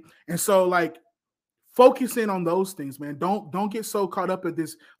mean? And so, like, focus in on those things, man. Don't get so caught up at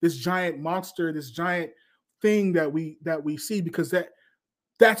this giant monster, this giant thing that we see, because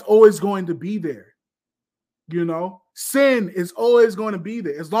that's always going to be there. You know, sin is always going to be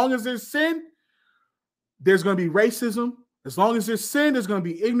there. As long as there's sin, there's going to be racism. As long as there's sin, there's going to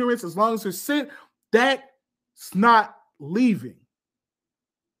be ignorance. As long as there's sin, that's not leaving.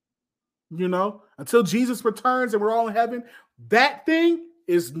 You know, until Jesus returns and we're all in heaven, that thing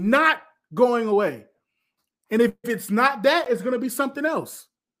is not going away. And if it's not that, it's going to be something else.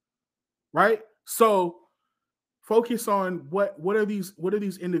 Right? So focus on what are these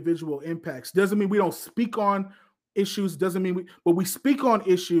individual impacts. Doesn't mean we don't speak on issues, doesn't mean but we speak on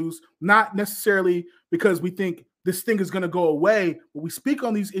issues not necessarily because we think this thing is going to go away, but we speak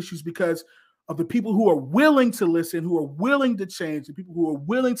on these issues because of the people who are willing to listen, who are willing to change, the people who are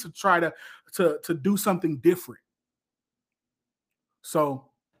willing to try to do something different. So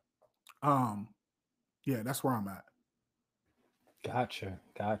yeah, that's where I'm at. Gotcha.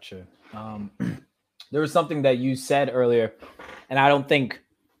 There was something that you said earlier, and I don't think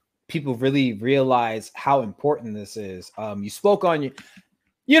people really realize how important this is. You spoke on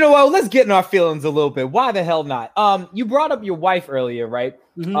you know what? Let's get in our feelings a little bit. Why the hell not? You brought up your wife earlier, right?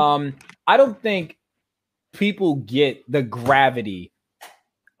 Mm-hmm. I don't think people get the gravity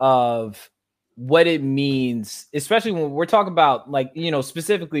of what it means, especially when we're talking about, like, you know,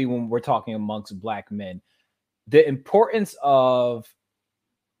 specifically when we're talking amongst Black men, the importance of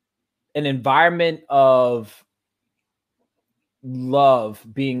an environment of love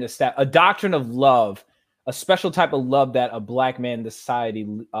being established, a doctrine of love, a special type of love that a Black man in the society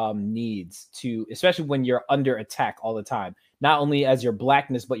needs to, especially when you're under attack all the time, not only as your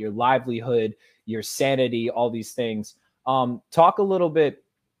Blackness, but your livelihood, your sanity, all these things. Talk to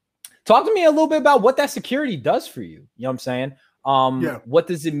me a little bit about what that security does for you. You know what I'm saying? What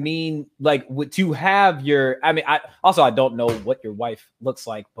does it mean, like, to have your, I mean, I don't know what your wife looks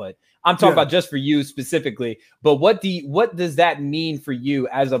like, but I'm talking about just for you specifically. But what does that mean for you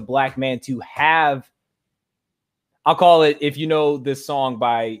as a Black man to have, I'll call it, if you know this song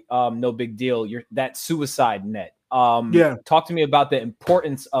by No Big Deal, that suicide net. Talk to me about the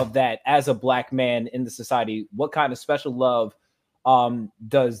importance of that as a Black man in the society. What kind of special love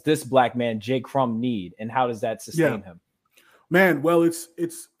does this Black man, Jay Crumb, need, and how does that sustain him? Man, well, it's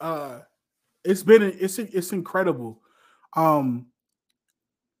incredible.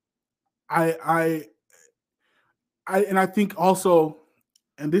 I think also,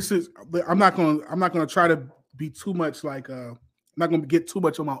 and this is, I'm not gonna try to be too much like I'm not gonna get too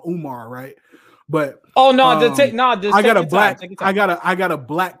much on my Umar, right? But I got a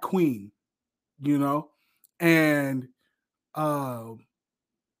Black queen, you know, and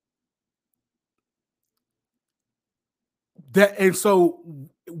so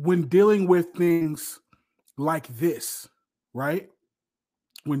when dealing with things like this, right?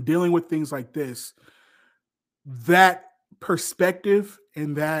 When dealing with things like this, that perspective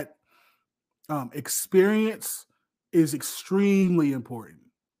and that experience is extremely important.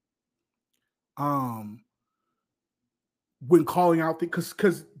 When calling out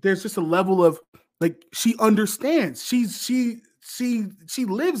because there's just a level of, like, she understands. She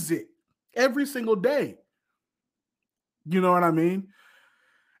lives it every single day. You know what I mean?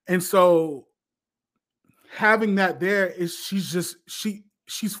 And so having that there is, she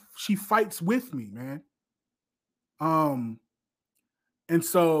fights with me, man. And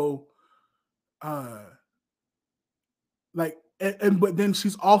so like, but then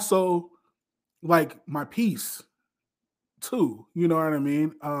she's also like my peace too, you know what I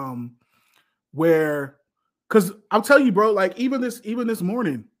mean? Where, because I'll tell you, bro, like, even this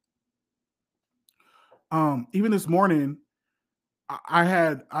morning, I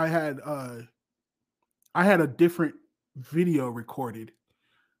had a different video recorded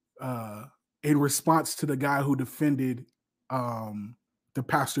in response to the guy who defended the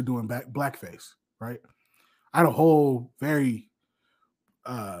pastor doing blackface, right? I had a whole very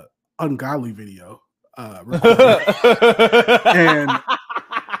ungodly video recorded. And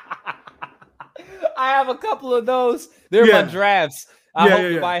I have a couple of those. They're my drafts. I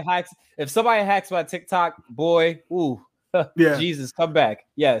hope if somebody hacks my TikTok, boy, Jesus, come back.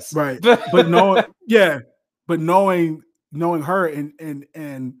 Yes. Right. But knowing her and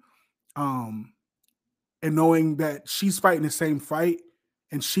knowing that she's fighting the same fight,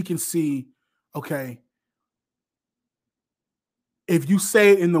 and she can see, okay, if you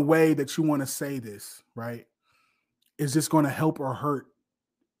say it in the way that you want to say this, right, is this going to help or hurt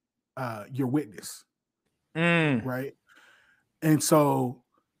your witness? Right. And so,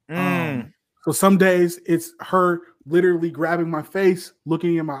 so some days it's her literally grabbing my face,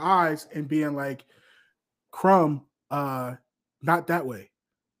 looking in my eyes, and being like, Crumb, not that way.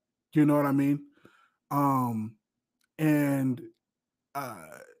 You know what I mean? And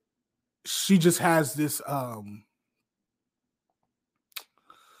she just has this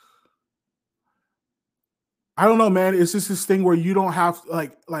I don't know, man. It's just this thing where you don't have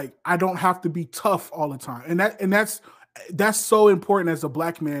like I don't have to be tough all the time, and that's so important as a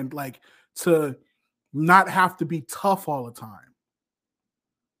black man, like to not have to be tough all the time.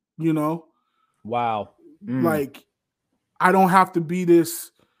 You know, Wow. Like I don't have to be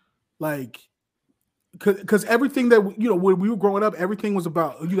this like because everything that when we were growing up, everything was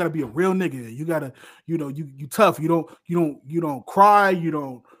about you got to be a real nigga. You got to you tough. You don't cry. You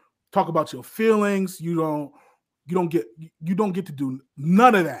don't talk about your feelings. You don't get to do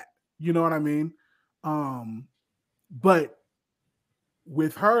none of that. You know what I mean? But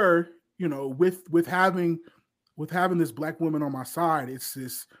with her, with having this black woman on my side, it's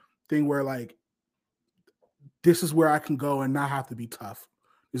this thing where like this is where I can go and not have to be tough.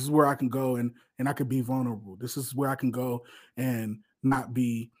 This is where I can go and I can be vulnerable. This is where I can go and not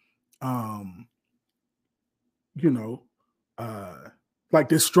be like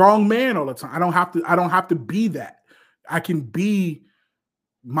this strong man all the time. I don't have to be that. I can be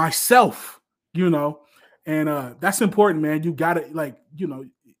myself, and that's important, man. You gotta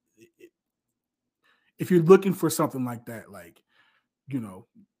if you're looking for something like that, like,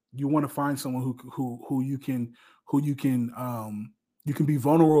 you want to find someone who you can be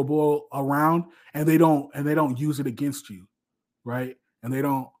vulnerable around, and they don't use it against you, right? And they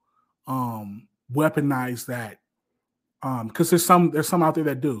don't weaponize that, because there's some out there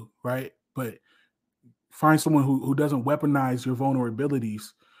that do, right? But find someone who doesn't weaponize your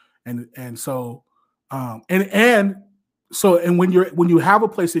vulnerabilities, and so when you have a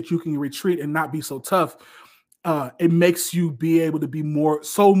place that you can retreat and not be so tough, it makes you be able to be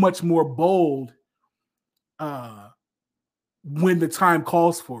so much more bold when the time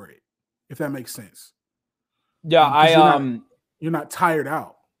calls for it, if that makes sense. Yeah, you're not tired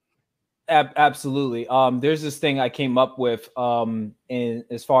out. Absolutely. There's this thing I came up with in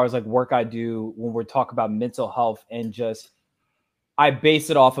as far as like work I do when we're talking about mental health, and just I base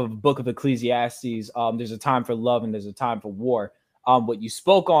it off of Book of Ecclesiastes. There's a time for love and there's a time for war. What you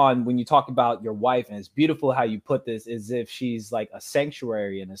spoke on when you talk about your wife, and it's beautiful how you put this, as if she's like a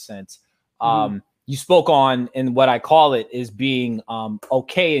sanctuary in a sense. You spoke on, and what I call it is being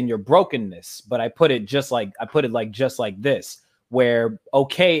okay in your brokenness, but I put it just like this, where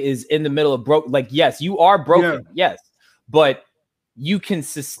okay is in the middle of broke. Like, yes, you are broken, yes, but you can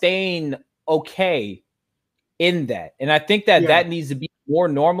sustain okay in that. And I think that needs to be more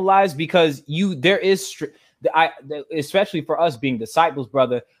normalized, because there is especially for us being disciples,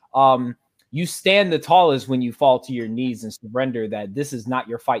 brother, you stand the tallest when you fall to your knees and surrender that this is not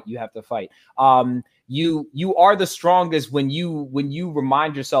your fight. You have to fight. You are the strongest when you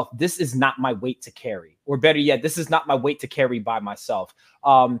remind yourself, this is not my weight to carry, or better yet, this is not my weight to carry by myself.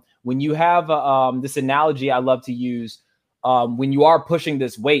 When you have this analogy I love to use, when you are pushing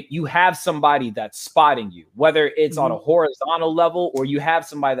this weight, you have somebody that's spotting you, whether it's on a horizontal level or you have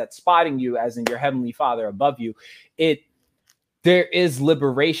somebody that's spotting you, as in your heavenly Father above you. There is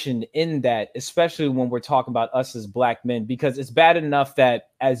liberation in that, especially when we're talking about us as black men, because it's bad enough that,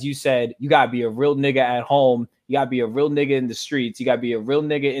 as you said, you got to be a real nigga at home. You got to be a real nigga in the streets. You got to be a real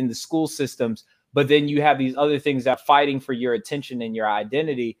nigga in the school systems. But then you have these other things that are fighting for your attention and your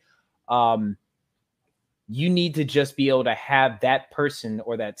identity. You need to just be able to have that person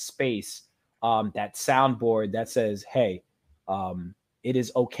or that space, that soundboard that says, hey, it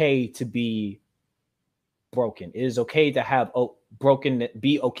is okay to be broken. It is okay to have broken,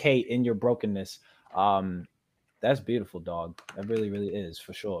 be okay in your brokenness. That's beautiful, dog. That really, really is,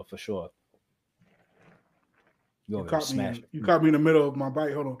 for sure, for sure. You caught me in the middle of my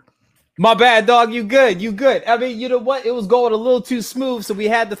bite. Hold on. My bad, dog. You good. You good. I mean, you know what? It was going a little too smooth, so we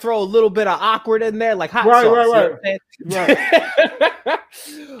had to throw a little bit of awkward in there, like hot sauce. Right.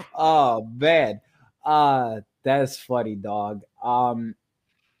 Oh, man. That's funny, dog.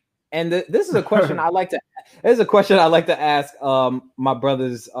 And this is a question I like to. This is a question I like to ask my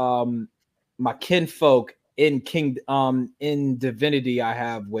brothers, my kinfolk in in divinity I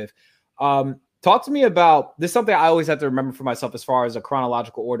have with. Talk to me about this. Something I always have to remember for myself, as far as a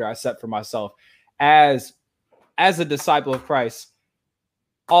chronological order I set for myself as a disciple of Christ,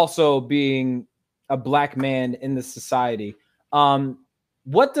 also being a black man in the society.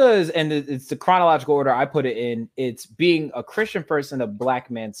 What does, and it's the chronological order I put it in, it's being a Christian first and a black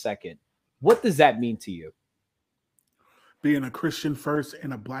man second. What does that mean to you? Being a Christian first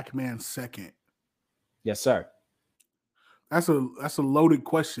and a black man second. Yes, sir. That's a loaded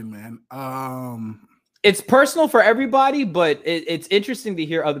question, man. it's personal for everybody, but it's interesting to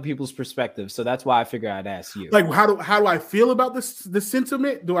hear other people's perspectives. So that's why I figured I'd ask you. Like, how do I feel about the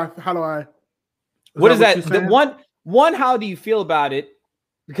sentiment? How do I? What is that? The one, how do you feel about it?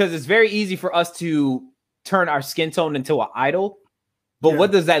 Because it's very easy for us to turn our skin tone into an idol. But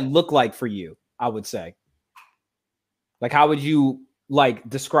what does that look like for you? I would say. Like, how would you like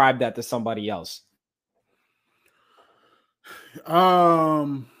describe that to somebody else?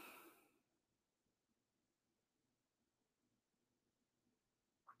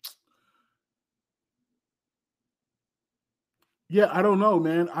 Yeah, I don't know,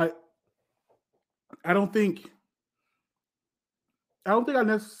 man. I don't think I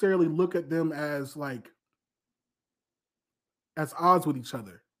necessarily look at them as like as odds with each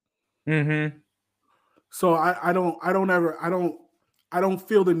other. Mm-hmm. So I don't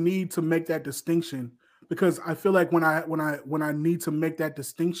feel the need to make that distinction, because I feel like when I need to make that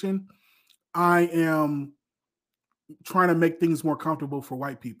distinction, I am trying to make things more comfortable for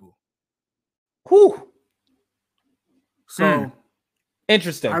white people. Whew. So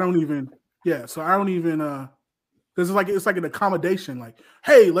interesting. So I don't even because it's like an accommodation. Like,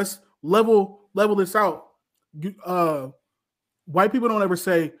 hey, let's level this out. White people don't ever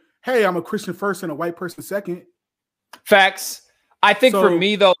say, hey, I'm a Christian first and a white person second. Facts. I think for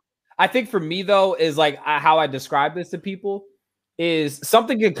me though is like how I describe this to people is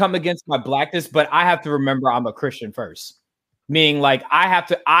something can come against my blackness, but I have to remember I'm a Christian first. Meaning like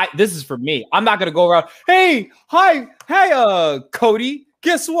this is for me. I'm not gonna go around, hey, Cody,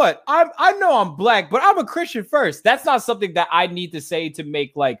 guess what? I know I'm black, but I'm a Christian first. That's not something that I need to say to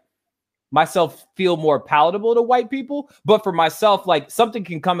make like myself feel more palatable to white people. But for myself, like something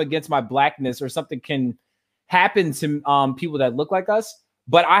can come against my blackness or something can happen to people that look like us.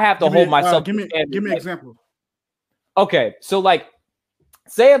 But I have to hold myself. Give me an example. Okay, so like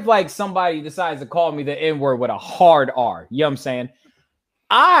say if like somebody decides to call me the N-word with a hard R, you know what I'm saying?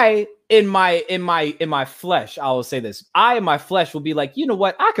 I in my flesh, I will say this. I in my flesh will be like, you know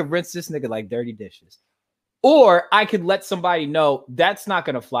what? I could rinse this nigga like dirty dishes. Or I could let somebody know that's not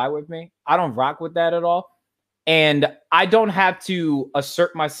gonna fly with me. I don't rock with that at all. And I don't have to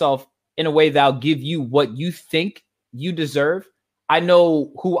assert myself in a way that'll give you what you think you deserve. I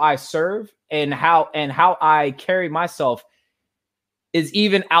know who I serve and how I carry myself is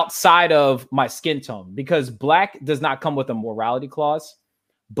even outside of my skin tone, because black does not come with a morality clause.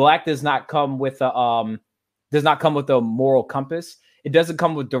 Black does not come with a moral compass. It doesn't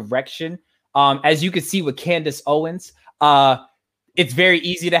come with direction. As you can see with Candace Owens, it's very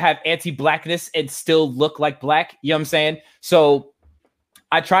easy to have anti-blackness and still look like black. You know what I'm saying? So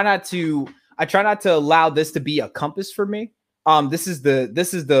I try not to allow this to be a compass for me. This is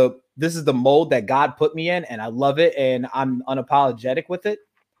the mold that God put me in, and I love it, and I'm unapologetic with it.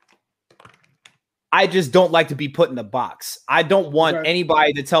 I just don't like to be put in a box. I don't want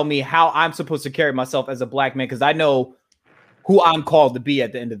anybody to tell me how I'm supposed to carry myself as a black man, because I know who I'm called to be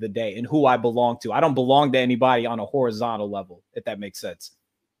at the end of the day and who I belong to. I don't belong to anybody on a horizontal level, if that makes sense.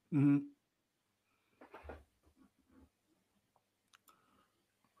 Mm-hmm.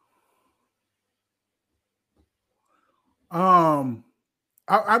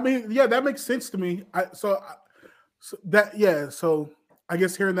 I mean, yeah, that makes sense to me. So I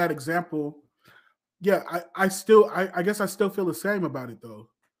guess hearing that example, yeah, I guess I still feel the same about it though.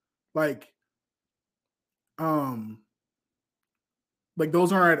 Like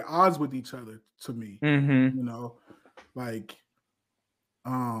those aren't at odds with each other to me. Mm-hmm. You know, like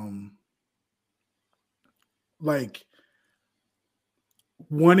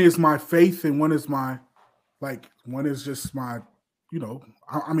one is my faith and one is just my, you know,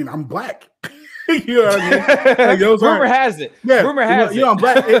 I mean, I'm black. You know what I mean? Like Rumor has it. Yeah, rumor has it. You know, I'm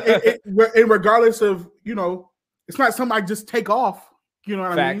black. And regardless of, you know, it's not something I just take off. You know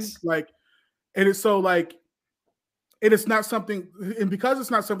what I mean? Like, and it's so like, it is not something, and because it's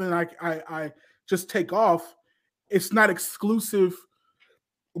not something I just take off, it's not exclusive.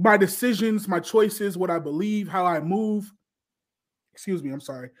 My decisions, my choices, what I believe, how I move. Excuse me, I'm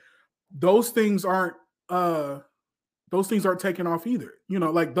sorry. Those things aren't taken off either. You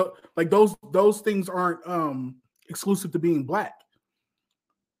know, like those things aren't exclusive to being black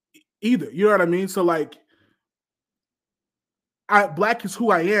either. You know what I mean? So like, black is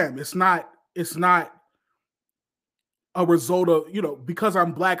who I am. It's not a result of, you know, because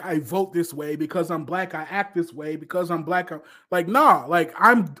I'm black, I vote this way. Because I'm black, I act this way. Because I'm black, I'm like, nah, like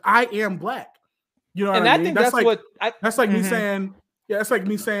I am black. You know what I mean? I think that's like, that's like me saying, yeah, that's like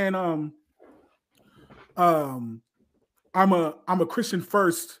me saying, I'm a Christian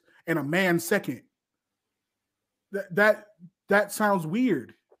first and a man second. That sounds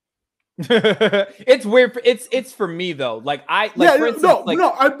weird. It's weird. It's for me though. Like for instance,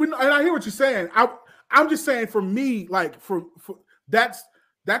 I hear what you're saying. I'm just saying for me, like for that's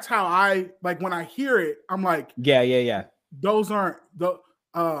how I like when I hear it. I'm like, yeah. Those aren't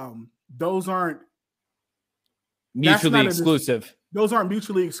mutually exclusive. Those aren't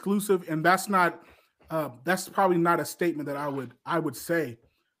mutually exclusive, and that's probably not a statement that I would say,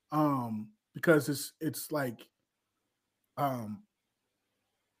 because it's like, and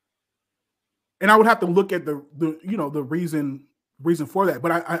I would have to look at the reason for that.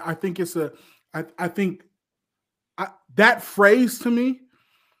 But I think it's that phrase to me,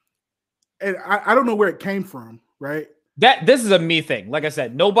 and I don't know where it came from, right? This is a me thing. Like I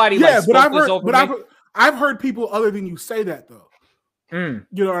said, nobody I've heard people other than you say that though. You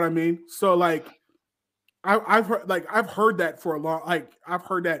know what I mean? So like I've heard that for a while. I've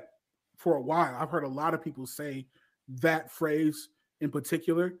heard a lot of people say that phrase in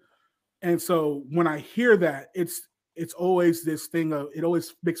particular. And so when I hear that, it's always this thing of, it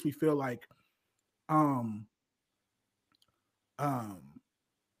always makes me feel like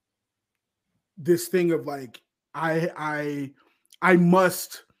this thing of like I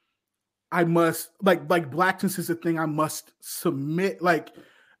must like blackness is a thing I must submit. Like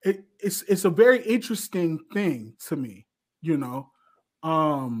it's a very interesting thing to me,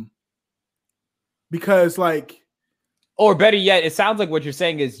 because like, or better yet, it sounds like what you're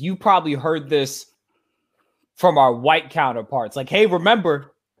saying is you probably heard this from our white counterparts. Like, hey,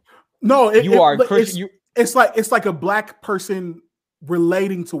 remember? No, are Christian. It's like a black person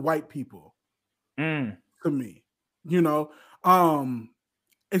relating to white people to me,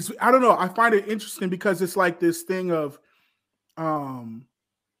 It's, I don't know. I find it interesting because it's like this thing of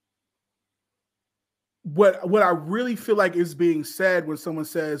what I really feel like is being said when someone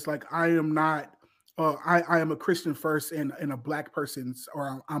says like, I am not, I am a Christian first and a black person,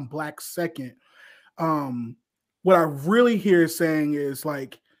 or I'm black second. What I really hear saying is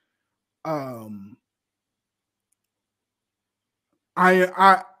like, I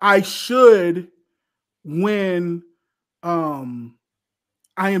should, when I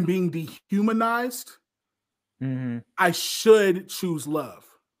am being dehumanized, I should choose love.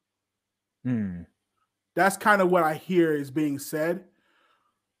 That's kind of what I hear is being said.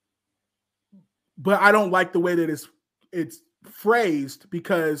 But I don't like the way that it's phrased,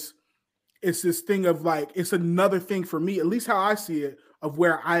 because it's this thing of like, it's another thing for me, at least how I see it, of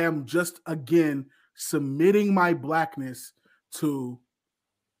where I am just again submitting my blackness to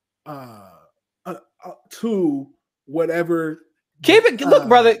whatever. Look,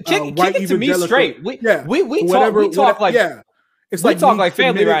 brother, keep it to me straight. We talk like it's like talk like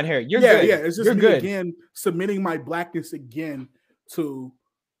family around here. You're good. Yeah, it's just me again submitting my blackness again to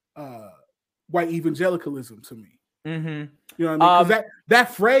white evangelicalism to me. You know what I mean? Because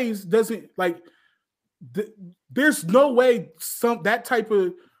that phrase doesn't like. There's no way that type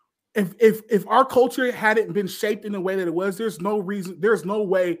of if our culture hadn't been shaped in the way that it was, there's no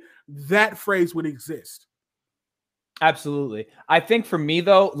way that phrase would exist. Absolutely. I think for me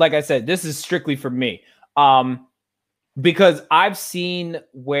though, like I said, this is strictly for me. Because I've seen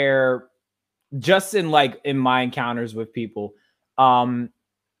where just in my encounters with people,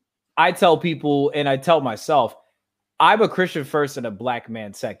 I tell people and I tell myself, I'm a Christian first and a black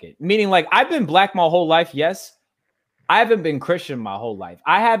man second. Meaning like I've been black my whole life, yes. I haven't been Christian my whole life.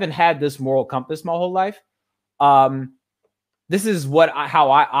 I haven't had this moral compass my whole life. This is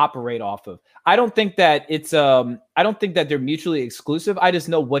how I operate off of. I don't think that I don't think that they're mutually exclusive. I just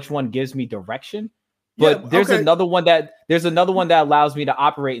know which one gives me direction. But there's another one that allows me to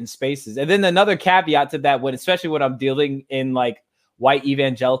operate in spaces. And then another caveat to that, especially when I'm dealing in like white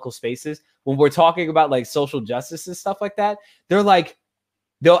evangelical spaces, when we're talking about like social justice and stuff like that,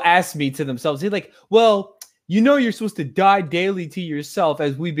 they'll ask me to themselves, they're like, well, you're supposed to die daily to yourself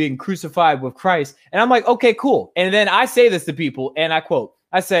as we've been crucified with Christ. And I'm like, okay, cool. And then I say this to people and I quote,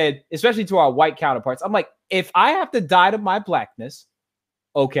 I said, especially to our white counterparts, I'm like, if I have to die to my blackness,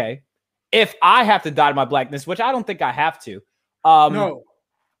 okay. If I have to die to my blackness, which I don't think I have to, no.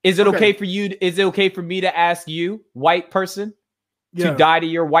 Is it okay for you? Is it okay for me to ask you, white person, to die to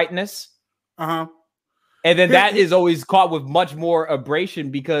your whiteness? And then that is always caught with much more abrasion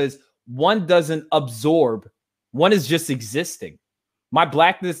because one doesn't absorb. One is just existing. My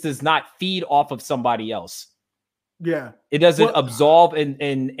blackness does not feed off of somebody else. Yeah. It doesn't absolve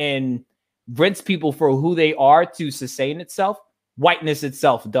and rinse people for who they are to sustain itself. Whiteness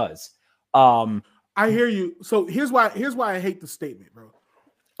itself does. I hear you. So here's why I hate the statement, bro.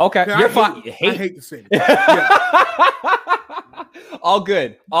 Okay. You're fine. I hate the statement. Yeah. All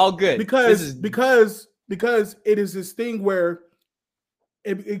good. Because it is this thing where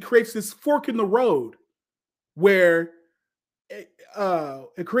it creates this fork in the road where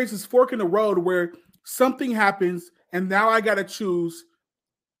it creates this fork in the road where something happens, and now I got to choose.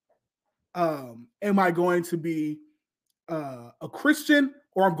 Am I going to be a Christian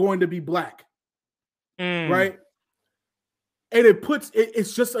or I'm going to be black? Right? And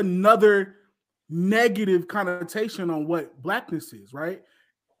it's just another negative connotation on what blackness is, right?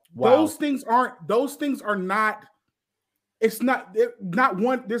 Wow. Those things are not, it's not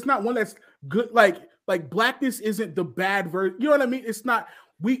one, there's not one that's good. Like blackness isn't the bad version. You know what I mean? It's not,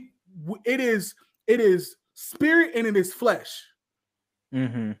 it is spirit and it is flesh.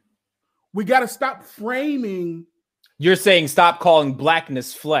 Mm-hmm. We got to stop framing. You're saying stop calling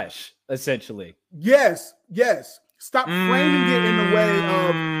blackness flesh, essentially. Yes. Stop framing it in the way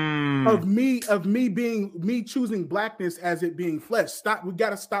of me choosing blackness as it being flesh. We got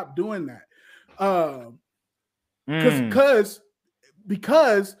to stop doing that.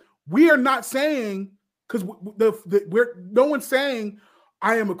 Because we are not saying, because no one's saying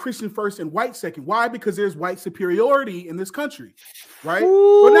I am a Christian first and white second. Why? Because there's white superiority in this country, right?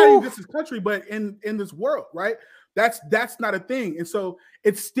 Well, not even just this country, but in this world, right? That's not a thing. And so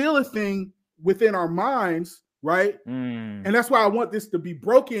it's still a thing within our minds, right? And that's why I want this to be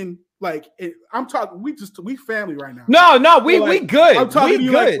broken. Like I'm talking, we family right now. No, we good. I'm talking to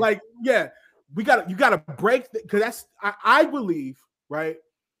you like yeah, you gotta break because that's I believe, right,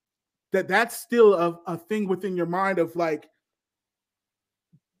 that's still a thing within your mind of like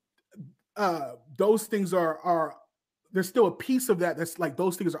those things are there's still a piece of that that's like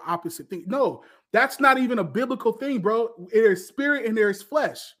those things are opposite things. No, that's not even a biblical thing, bro. There's spirit and there's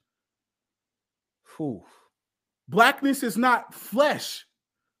flesh. Whew. Blackness is not flesh.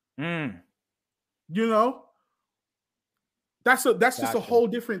 You know, that's just a whole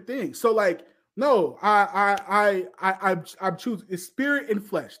different thing. So like, no, I'm choosing it's spirit and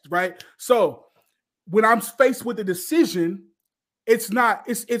flesh, right? So when I'm faced with a decision, it's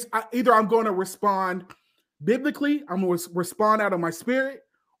either I'm going to respond biblically, I'm going to respond out of my spirit,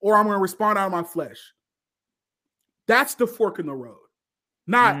 or I'm going to respond out of my flesh. That's the fork in the road,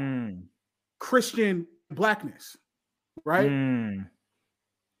 not Christian blackness, right?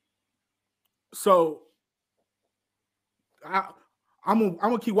 So I'm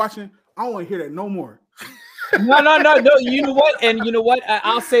gonna keep watching. I don't want to hear that no more. No. You know what? And you know what?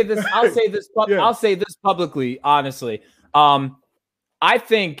 I'll say this. I'll say this publicly. Honestly, I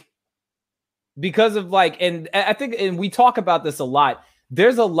think because of and I think, and we talk about this a lot.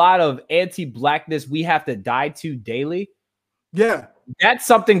 There's a lot of anti-blackness we have to die to daily. Yeah. That's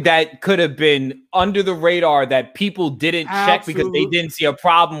something that could have been under the radar that people didn't check because they didn't see a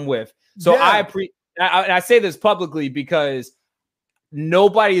problem with. So yeah. I say this publicly because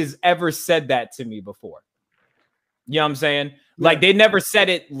nobody has ever said that to me before. You know what I'm saying? Yeah. Like they never said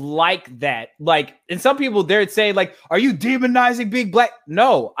it like that. Like, and some people they'd say like, are you demonizing being black?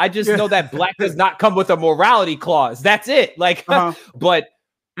 No, I just know that black does not come with a morality clause. That's it. Like, but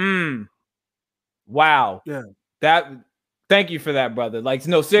wow. Yeah. Thank you for that, brother. Like,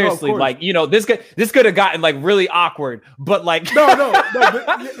 no, seriously, like, you know, this could have gotten like really awkward, but like, no.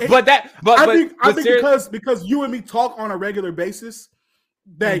 But I think because you and me talk on a regular basis,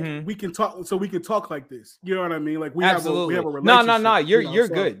 that we can talk, so we can talk like this. You know what I mean? Like we have a relationship. No. You're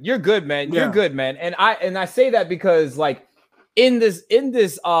good. You're good, man. Yeah. You're good, man. And I say that because like in this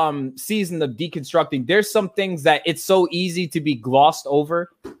season of deconstructing, there's some things that it's so easy to be glossed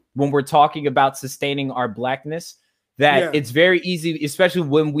over when we're talking about sustaining our blackness. That it's very easy, especially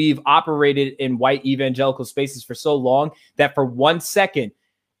when we've operated in white evangelical spaces for so long, that for 1 second,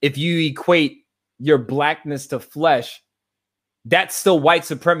 if you equate your blackness to flesh, that's still white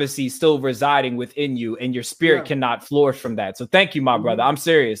supremacy still residing within you, and your spirit cannot flourish from that. So thank you, my brother. I'm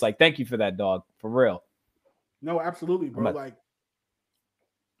serious. Like, thank you for that, dog. For real. No, absolutely, bro. Like,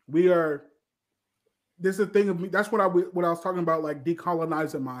 this is a thing of me. That's what I was talking about, like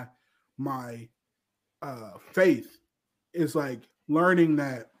decolonizing my faith. Is like learning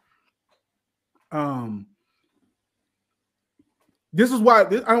that this is why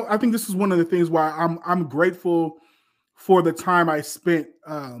I think this is one of the things why I'm grateful for the time I spent,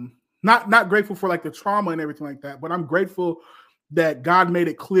 not grateful for like the trauma and everything like that, but I'm grateful that God made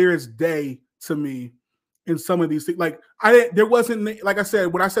it clear as day to me in some of these things. Like there wasn't, like I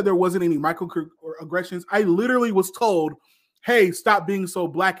said, when I said there wasn't any microaggressions, I literally was told, hey, stop being so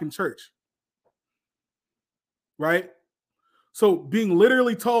black in church. Right? So being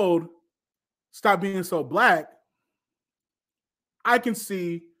literally told, stop being so black, I can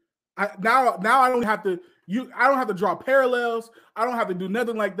see now I don't have to, I don't have to draw parallels. I don't have to do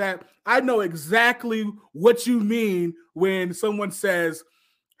nothing like that. I know exactly what you mean when someone says,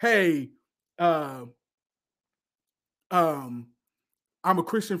 "Hey, I'm a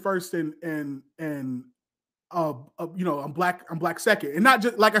Christian first, and I'm black second." And not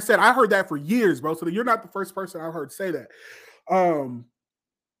just like I said, I heard that for years, bro. So you're not the first person I've heard say that.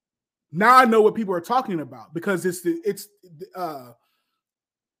 Now I know what people are talking about because it's the subtleties.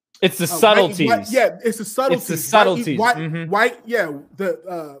 It's the subtleties. It's the subtleties. White.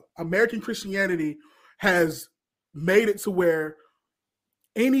 The American Christianity has made it to where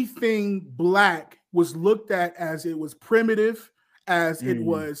anything black was looked at as it was primitive, as it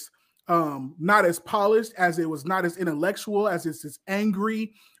was not as polished, as it was not as intellectual, as it's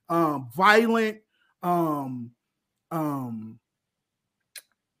angry, violent,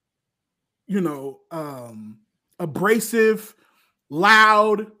 abrasive,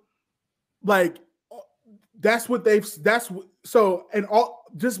 loud. Like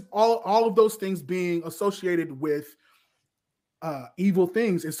all of those things being associated with evil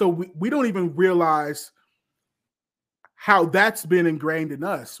things. And so we don't even realize how that's been ingrained in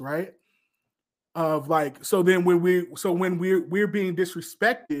us, right? Of like, so then when we're being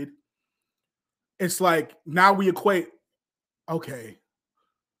disrespected, it's like now we equate, okay,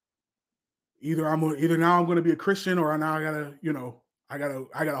 either now I'm going to be a Christian, or now I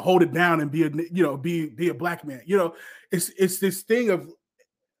gotta hold it down and be a black man. It's this thing of,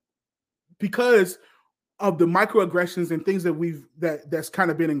 because of the microaggressions and things that's kind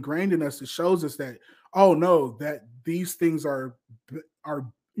of been ingrained in us. It shows us that, oh no, that these things are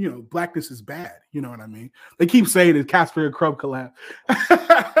blackness is bad. You know what I mean? They keep saying it, Casper and Crumb collab.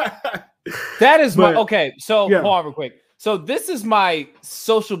 That is okay. So hold on real quick. So this is my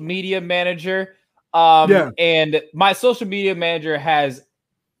social media manager. And my social media manager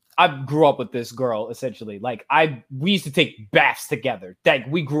I grew up with this girl essentially. Like we used to take baths together. Like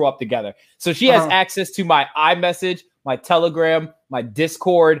we grew up together. So she has access to my iMessage, my Telegram, my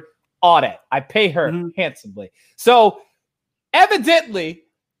Discord, all that. I pay her handsomely. So evidently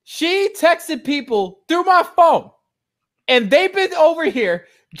she texted people through my phone, and they've been over here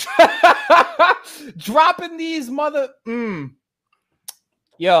dropping these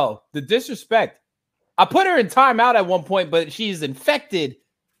Yo, the disrespect. I put her in timeout at one point, but she's infected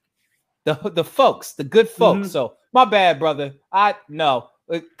the folks, the good folks. So my bad, brother. No.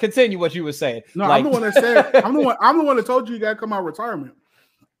 Continue what you were saying. No, I'm the one that said I'm the one that told you gotta come out of retirement.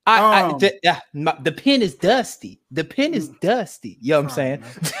 The pen is dusty. The pen is dusty. You know what I'm saying?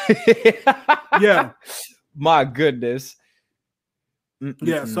 Yeah. My goodness.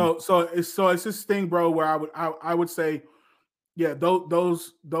 Yeah. So it's this thing, bro, where I would say, yeah,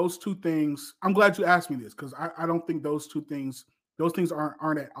 those two things. I'm glad you asked me this, because I don't think those things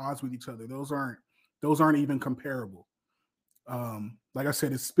aren't at odds with each other. Those aren't even comparable. Like I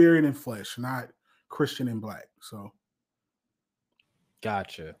said, it's spirit and flesh, not Christian and black. So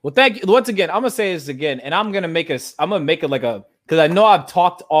gotcha. Well, thank you once again. I'm gonna say this again, and I'm gonna make it like a, because I know I've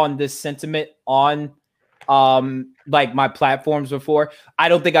talked on this sentiment on like my platforms before. I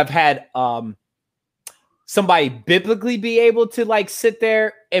don't think I've had somebody biblically be able to like sit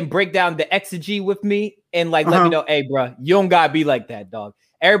there and break down the exegy with me and like let me know, hey, bro, you don't gotta be like that, dog.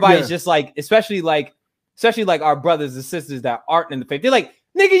 Everybody's just like, especially like our brothers and sisters that aren't in the faith. They're like,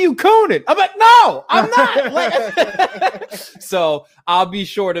 nigga, you cooning. I'm like, no, I'm not. Like, so I'll be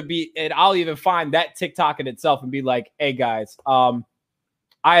sure to be, and I'll even find that TikTok in itself and be like, hey guys, I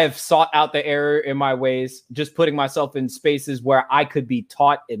have sought out the error in my ways, just putting myself in spaces where I could be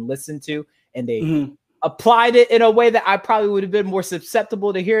taught and listened to, and they applied it in a way that I probably would have been more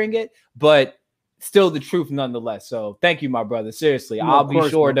susceptible to hearing it, but still the truth nonetheless. So thank you, my brother. Seriously, no, I'll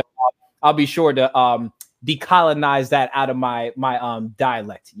be sure to decolonize that out of my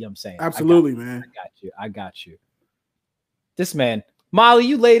dialect. You know what I'm saying? Absolutely, man. I got you. This man, Molly,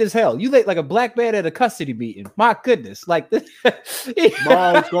 you late as hell. You late like a black man at a custody meeting. My goodness, like this.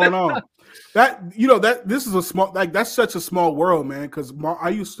 What's going on? This is a small, like, that's such a small world, man. Because I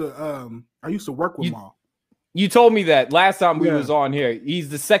used to work with Maul. You told me that last time we was on here. He's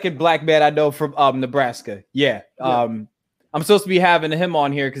the second black man I know from Nebraska. Yeah. I'm supposed to be having him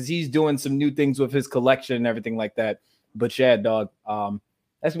on here because he's doing some new things with his collection and everything like that. But yeah, dog. What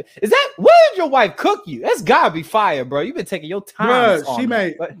did your wife cook you? That's gotta be fire, bro. You've been taking your time. Hold on,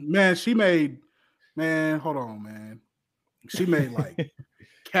 man. She made like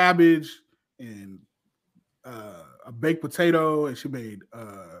cabbage and a baked potato, and she made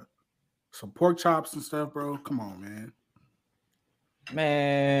some pork chops and stuff, bro. Come on, man.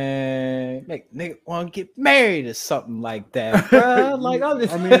 Man, make nigga want to get married or something like that, bro. Like I'm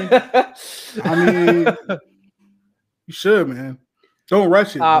just... I mean, you should, man. Don't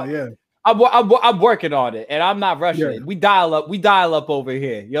rush it, but yeah. I'm working on it, and I'm not rushing it. We dial up over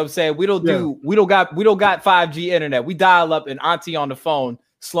here. You know what I'm saying? We don't got 5G internet. We dial up and auntie on the phone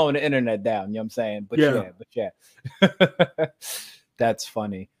slowing the internet down. You know what I'm saying? But yeah. That's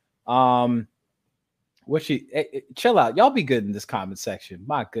funny. Chill out. Y'all be good in this comment section.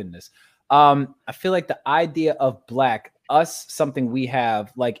 My goodness. I feel like the idea of black, us, something we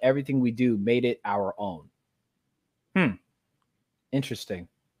have, like everything we do, made it our own. Interesting.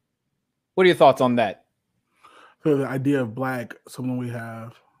 What are your thoughts on that? So the idea of black, something we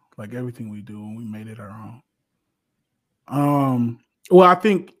have, like everything we do, and we made it our own. Well, I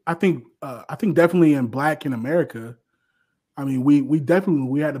think definitely in black in America, I mean, we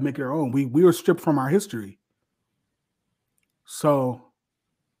definitely had to make it our own. We were stripped from our history. So,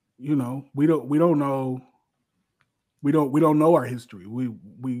 you know, we don't know our history. We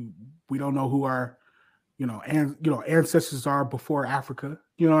don't know who our ancestors are before Africa.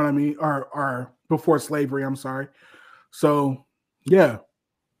 You know what I mean? Or before slavery. I'm sorry. So yeah,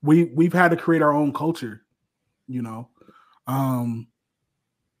 we've had to create our own culture. You know,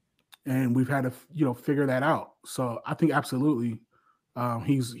 and we've had to figure that out. So I think absolutely,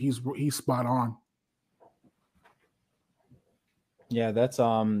 he's spot on. Yeah, that's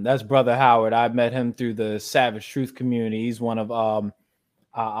Brother Howard. I met him through the Savage Truth community. He's one of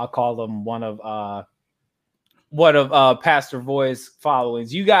I'll call him one of Pastor Roy's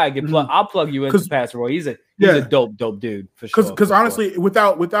followings. You gotta get plugged. I'll plug you into Pastor Roy. He's a dope dude for sure. Because honestly,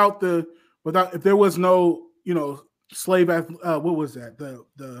 without if there was no slave, what was that,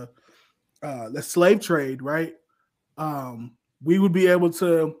 the slave trade, right? We would be able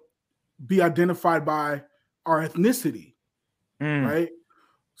to be identified by our ethnicity, right?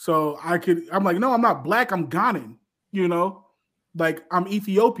 So I'm like, no, I'm not black. I'm Ghanaian. Like I'm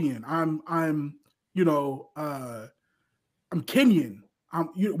Ethiopian. I'm Kenyan.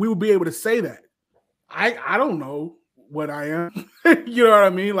 We would be able to say that. I don't know what I am. You know what I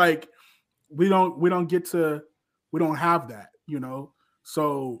mean? Like we don't have that,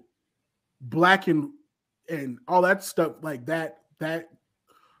 So black and all that stuff like that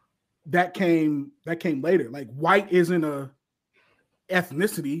came later. Like white isn't a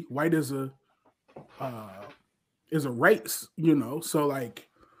ethnicity. White is a race, So like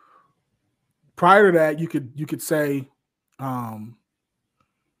prior to that, you could say, and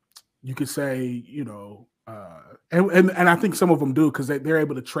I think some of them do because they're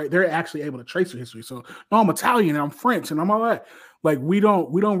able to trace. They're actually able to trace their history. So, no, I'm Italian and I'm French and I'm all that. Like we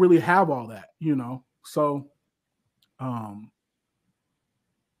don't really have all that, So,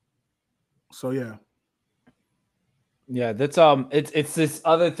 yeah. Yeah, that's it's this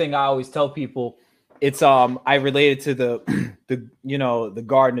other thing I always tell people. It's I related to the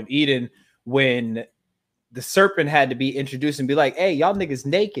Garden of Eden when the serpent had to be introduced and be like, hey, y'all niggas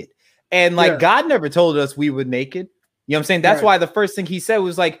naked. And like God never told us we were naked. You know what I'm saying? That's why the first thing he said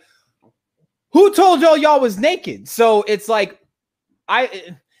was like, who told y'all was naked? So it's like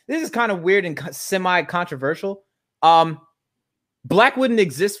this is kind of weird and semi-controversial. Black wouldn't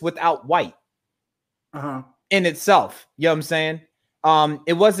exist without white in itself. You know what I'm saying?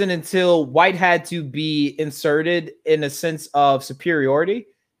 It wasn't until white had to be inserted in a sense of superiority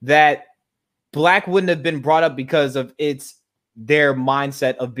that black wouldn't have been brought up because of their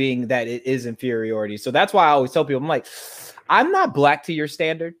mindset of being that it is inferiority. So that's why I always tell people, I'm like, I'm not black to your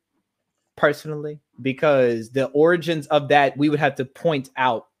standard personally, because the origins of that we would have to point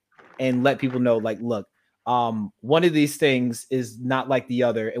out and let people know, like, look, one of these things is not like the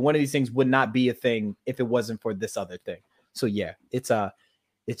other, and one of these things would not be a thing if it wasn't for this other thing. So yeah, it's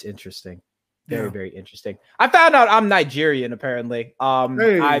interesting. Very, very interesting. I found out I'm Nigerian apparently.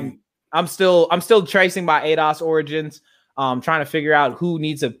 Hey. I'm still tracing my ADOS origins. Trying to figure out who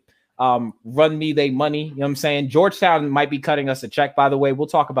needs to run me their money. You know what I'm saying? Georgetown might be cutting us a check, by the way. We'll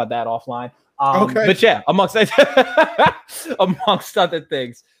talk about that offline. Okay. But yeah, amongst other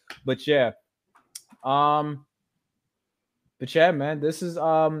things. But yeah. Man, this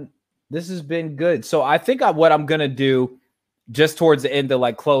has been good. So I think what I'm gonna do just towards the end to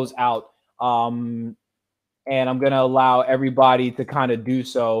like close out, and I'm gonna allow everybody to kind of do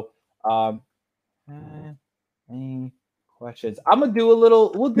so. Any questions? I'm gonna do a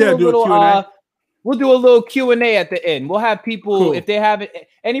little. We'll do a little Q&A at the end. We'll have people if they have it.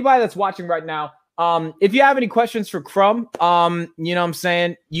 Anybody that's watching right now, if you have any questions for Crumb, you know what I'm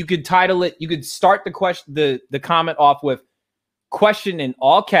saying, you could title it. You could start the question, the comment off with question in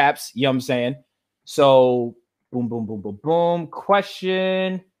all caps. You know what I'm saying? So boom, boom, boom, boom, boom.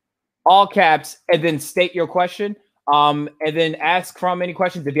 Question. all caps, and then state your question. And then ask Crumb any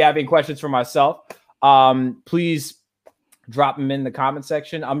questions. If you have any questions for myself, please drop them in the comment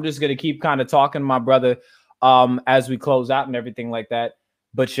section. I'm just gonna keep kind of talking to my brother as we close out and everything like that.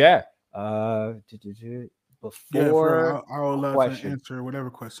 But yeah, before I'll love to answer whatever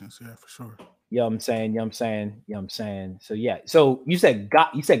questions. Yeah, for sure. Yeah, I'm saying. So yeah. So you said God.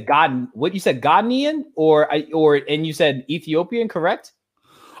 You said God. What you said? Ghanaian or and you said Ethiopian, correct?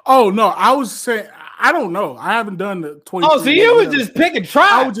 Oh no, I was saying I don't know. I haven't done the 20. Oh, so you were just picking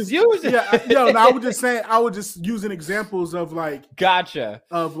tribes. I was just I was just saying I was just using examples of like gotcha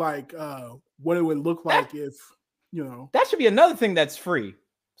of like what it would look like if that should be another thing that's free.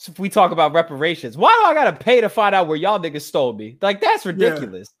 So if we talk about reparations, why do I gotta pay to find out where y'all niggas stole me? Like that's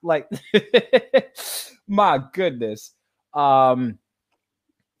ridiculous. Yeah. Like my goodness. For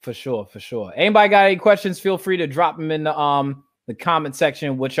sure. Anybody got any questions? Feel free to drop them in the comment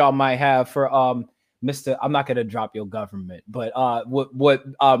section, which y'all might have for Mr. I'm not gonna drop your government, but what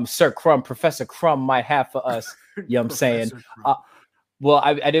Sir Crumb, Professor Crumb might have for us. You know what I'm saying? Well,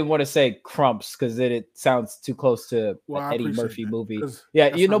 I didn't want to say Crumps because it sounds too close to Eddie Murphy movie. Yeah,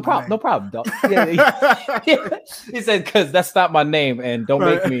 no problem, dog. He said because that's not my name, and don't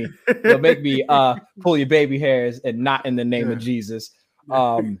make me pull your baby hairs and not in the name of Jesus.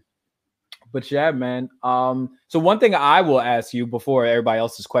 But yeah, man. So one thing I will ask you before everybody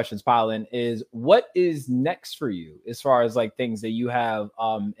else's questions pile in is what is next for you as far as like things that you have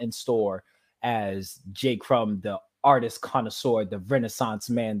in store as J. Crumb, the artist connoisseur, the Renaissance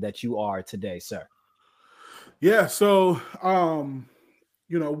man that you are today, sir? Yeah, so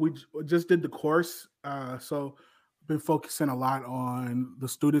we just did the course. So I've been focusing a lot on the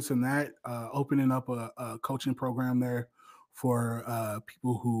students in that, opening up a coaching program there for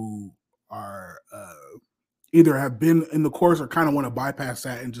people who are either have been in the course or kind of want to bypass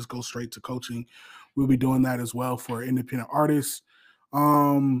that and just go straight to coaching. We'll be doing that as well for independent artists.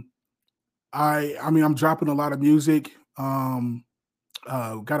 I'm dropping a lot of music. Got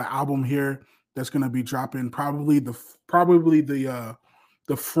an album here that's going to be dropping probably the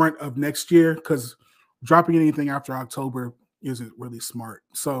front of next year, because dropping anything after October isn't really smart.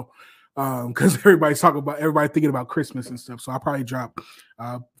 So because everybody thinking about Christmas and stuff. So I'll probably drop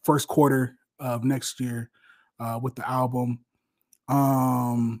first quarter of next year with the album.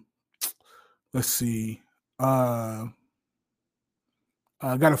 Let's see. Got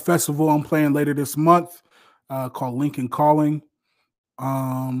a festival I'm playing later this month called Lincoln Calling.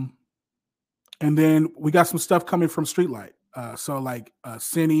 And then we got some stuff coming from Streetlight. So like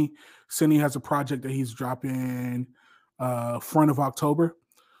Cinny has a project that he's dropping front of October.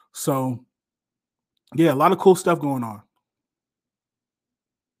 So yeah, a lot of cool stuff going on.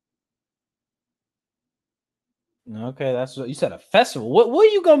 Okay, that's what you said. A festival. What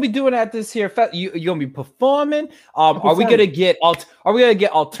are you gonna be doing at this here? You gonna be performing? Are we gonna get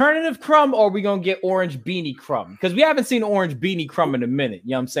alternative Crumb, or are we gonna get Orange Beanie Crumb? Because we haven't seen Orange Beanie Crumb in a minute. You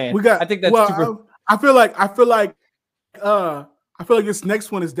know what I'm saying? I think that's super. I feel like this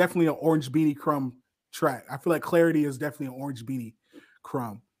next one is definitely an Orange Beanie Crumb track. I feel like Clarity is definitely an Orange Beanie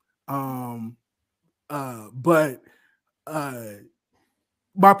Crumb. But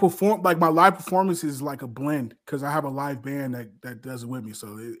my live performance is like a blend, because I have a live band that does it with me.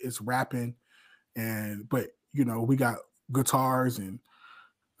 So it's rapping, but we got guitars and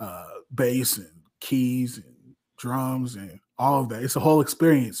bass and keys and drums and all of that. It's a whole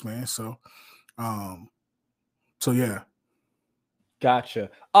experience, man. So yeah. Gotcha.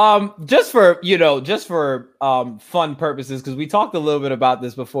 Just for fun purposes, because we talked a little bit about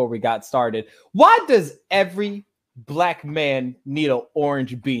this before we got started. Why does every Black man need an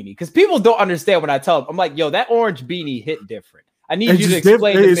orange beanie? Because people don't understand when I tell them. I'm like, yo, that orange beanie hit different. I need you to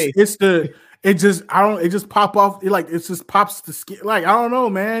explain to me. It just pop off. It just pops the skin. Like, I don't know,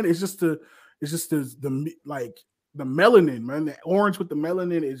 man. It's just the melanin, man. The orange with the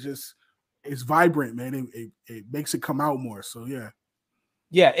melanin it's vibrant, man. It makes it come out more. So yeah.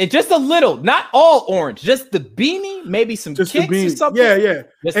 Yeah, it's just a little, not all orange, just the beanie, maybe some kicks or something. Yeah.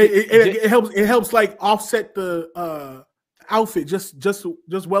 It helps like offset the outfit just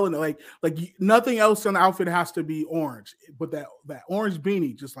well enough. Like nothing else on the outfit has to be orange, but that orange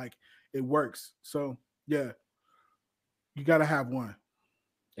beanie just like it works. So yeah, you gotta have one.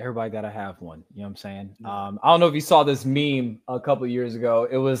 Everybody gotta have one. You know what I'm saying? I don't know if you saw this meme a couple of years ago.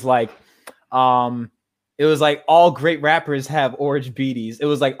 It was like all great rappers have orange beanies. It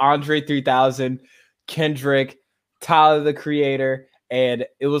was like Andre 3000, Kendrick, Tyler the Creator, and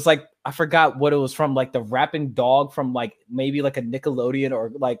it was like I forgot what it was from, like the rapping dog from like maybe like a Nickelodeon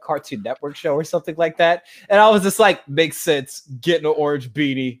or like Cartoon Network show or something like that. And I was just like, makes sense. Getting an orange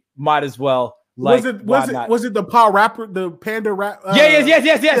beanie, might as well. Like, was it the panda rap?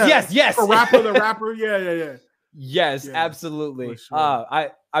 Yes. The rapper. Yeah. Yes, absolutely. Sure.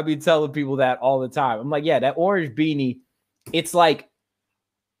 I be telling people that all the time. I'm like, yeah, that orange beanie, it's like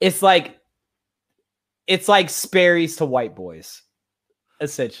Sperry's to white boys.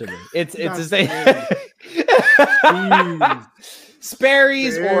 Essentially, it's the same.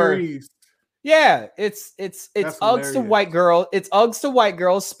 Sperry's or yeah, it's Uggs to white girl. It's Uggs to white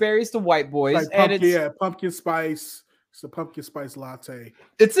girls, Sperry's to white boys, like and it's pumpkin spice. It's a pumpkin spice latte.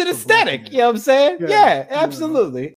 It's an aesthetic. You know what I'm saying? Yeah, absolutely.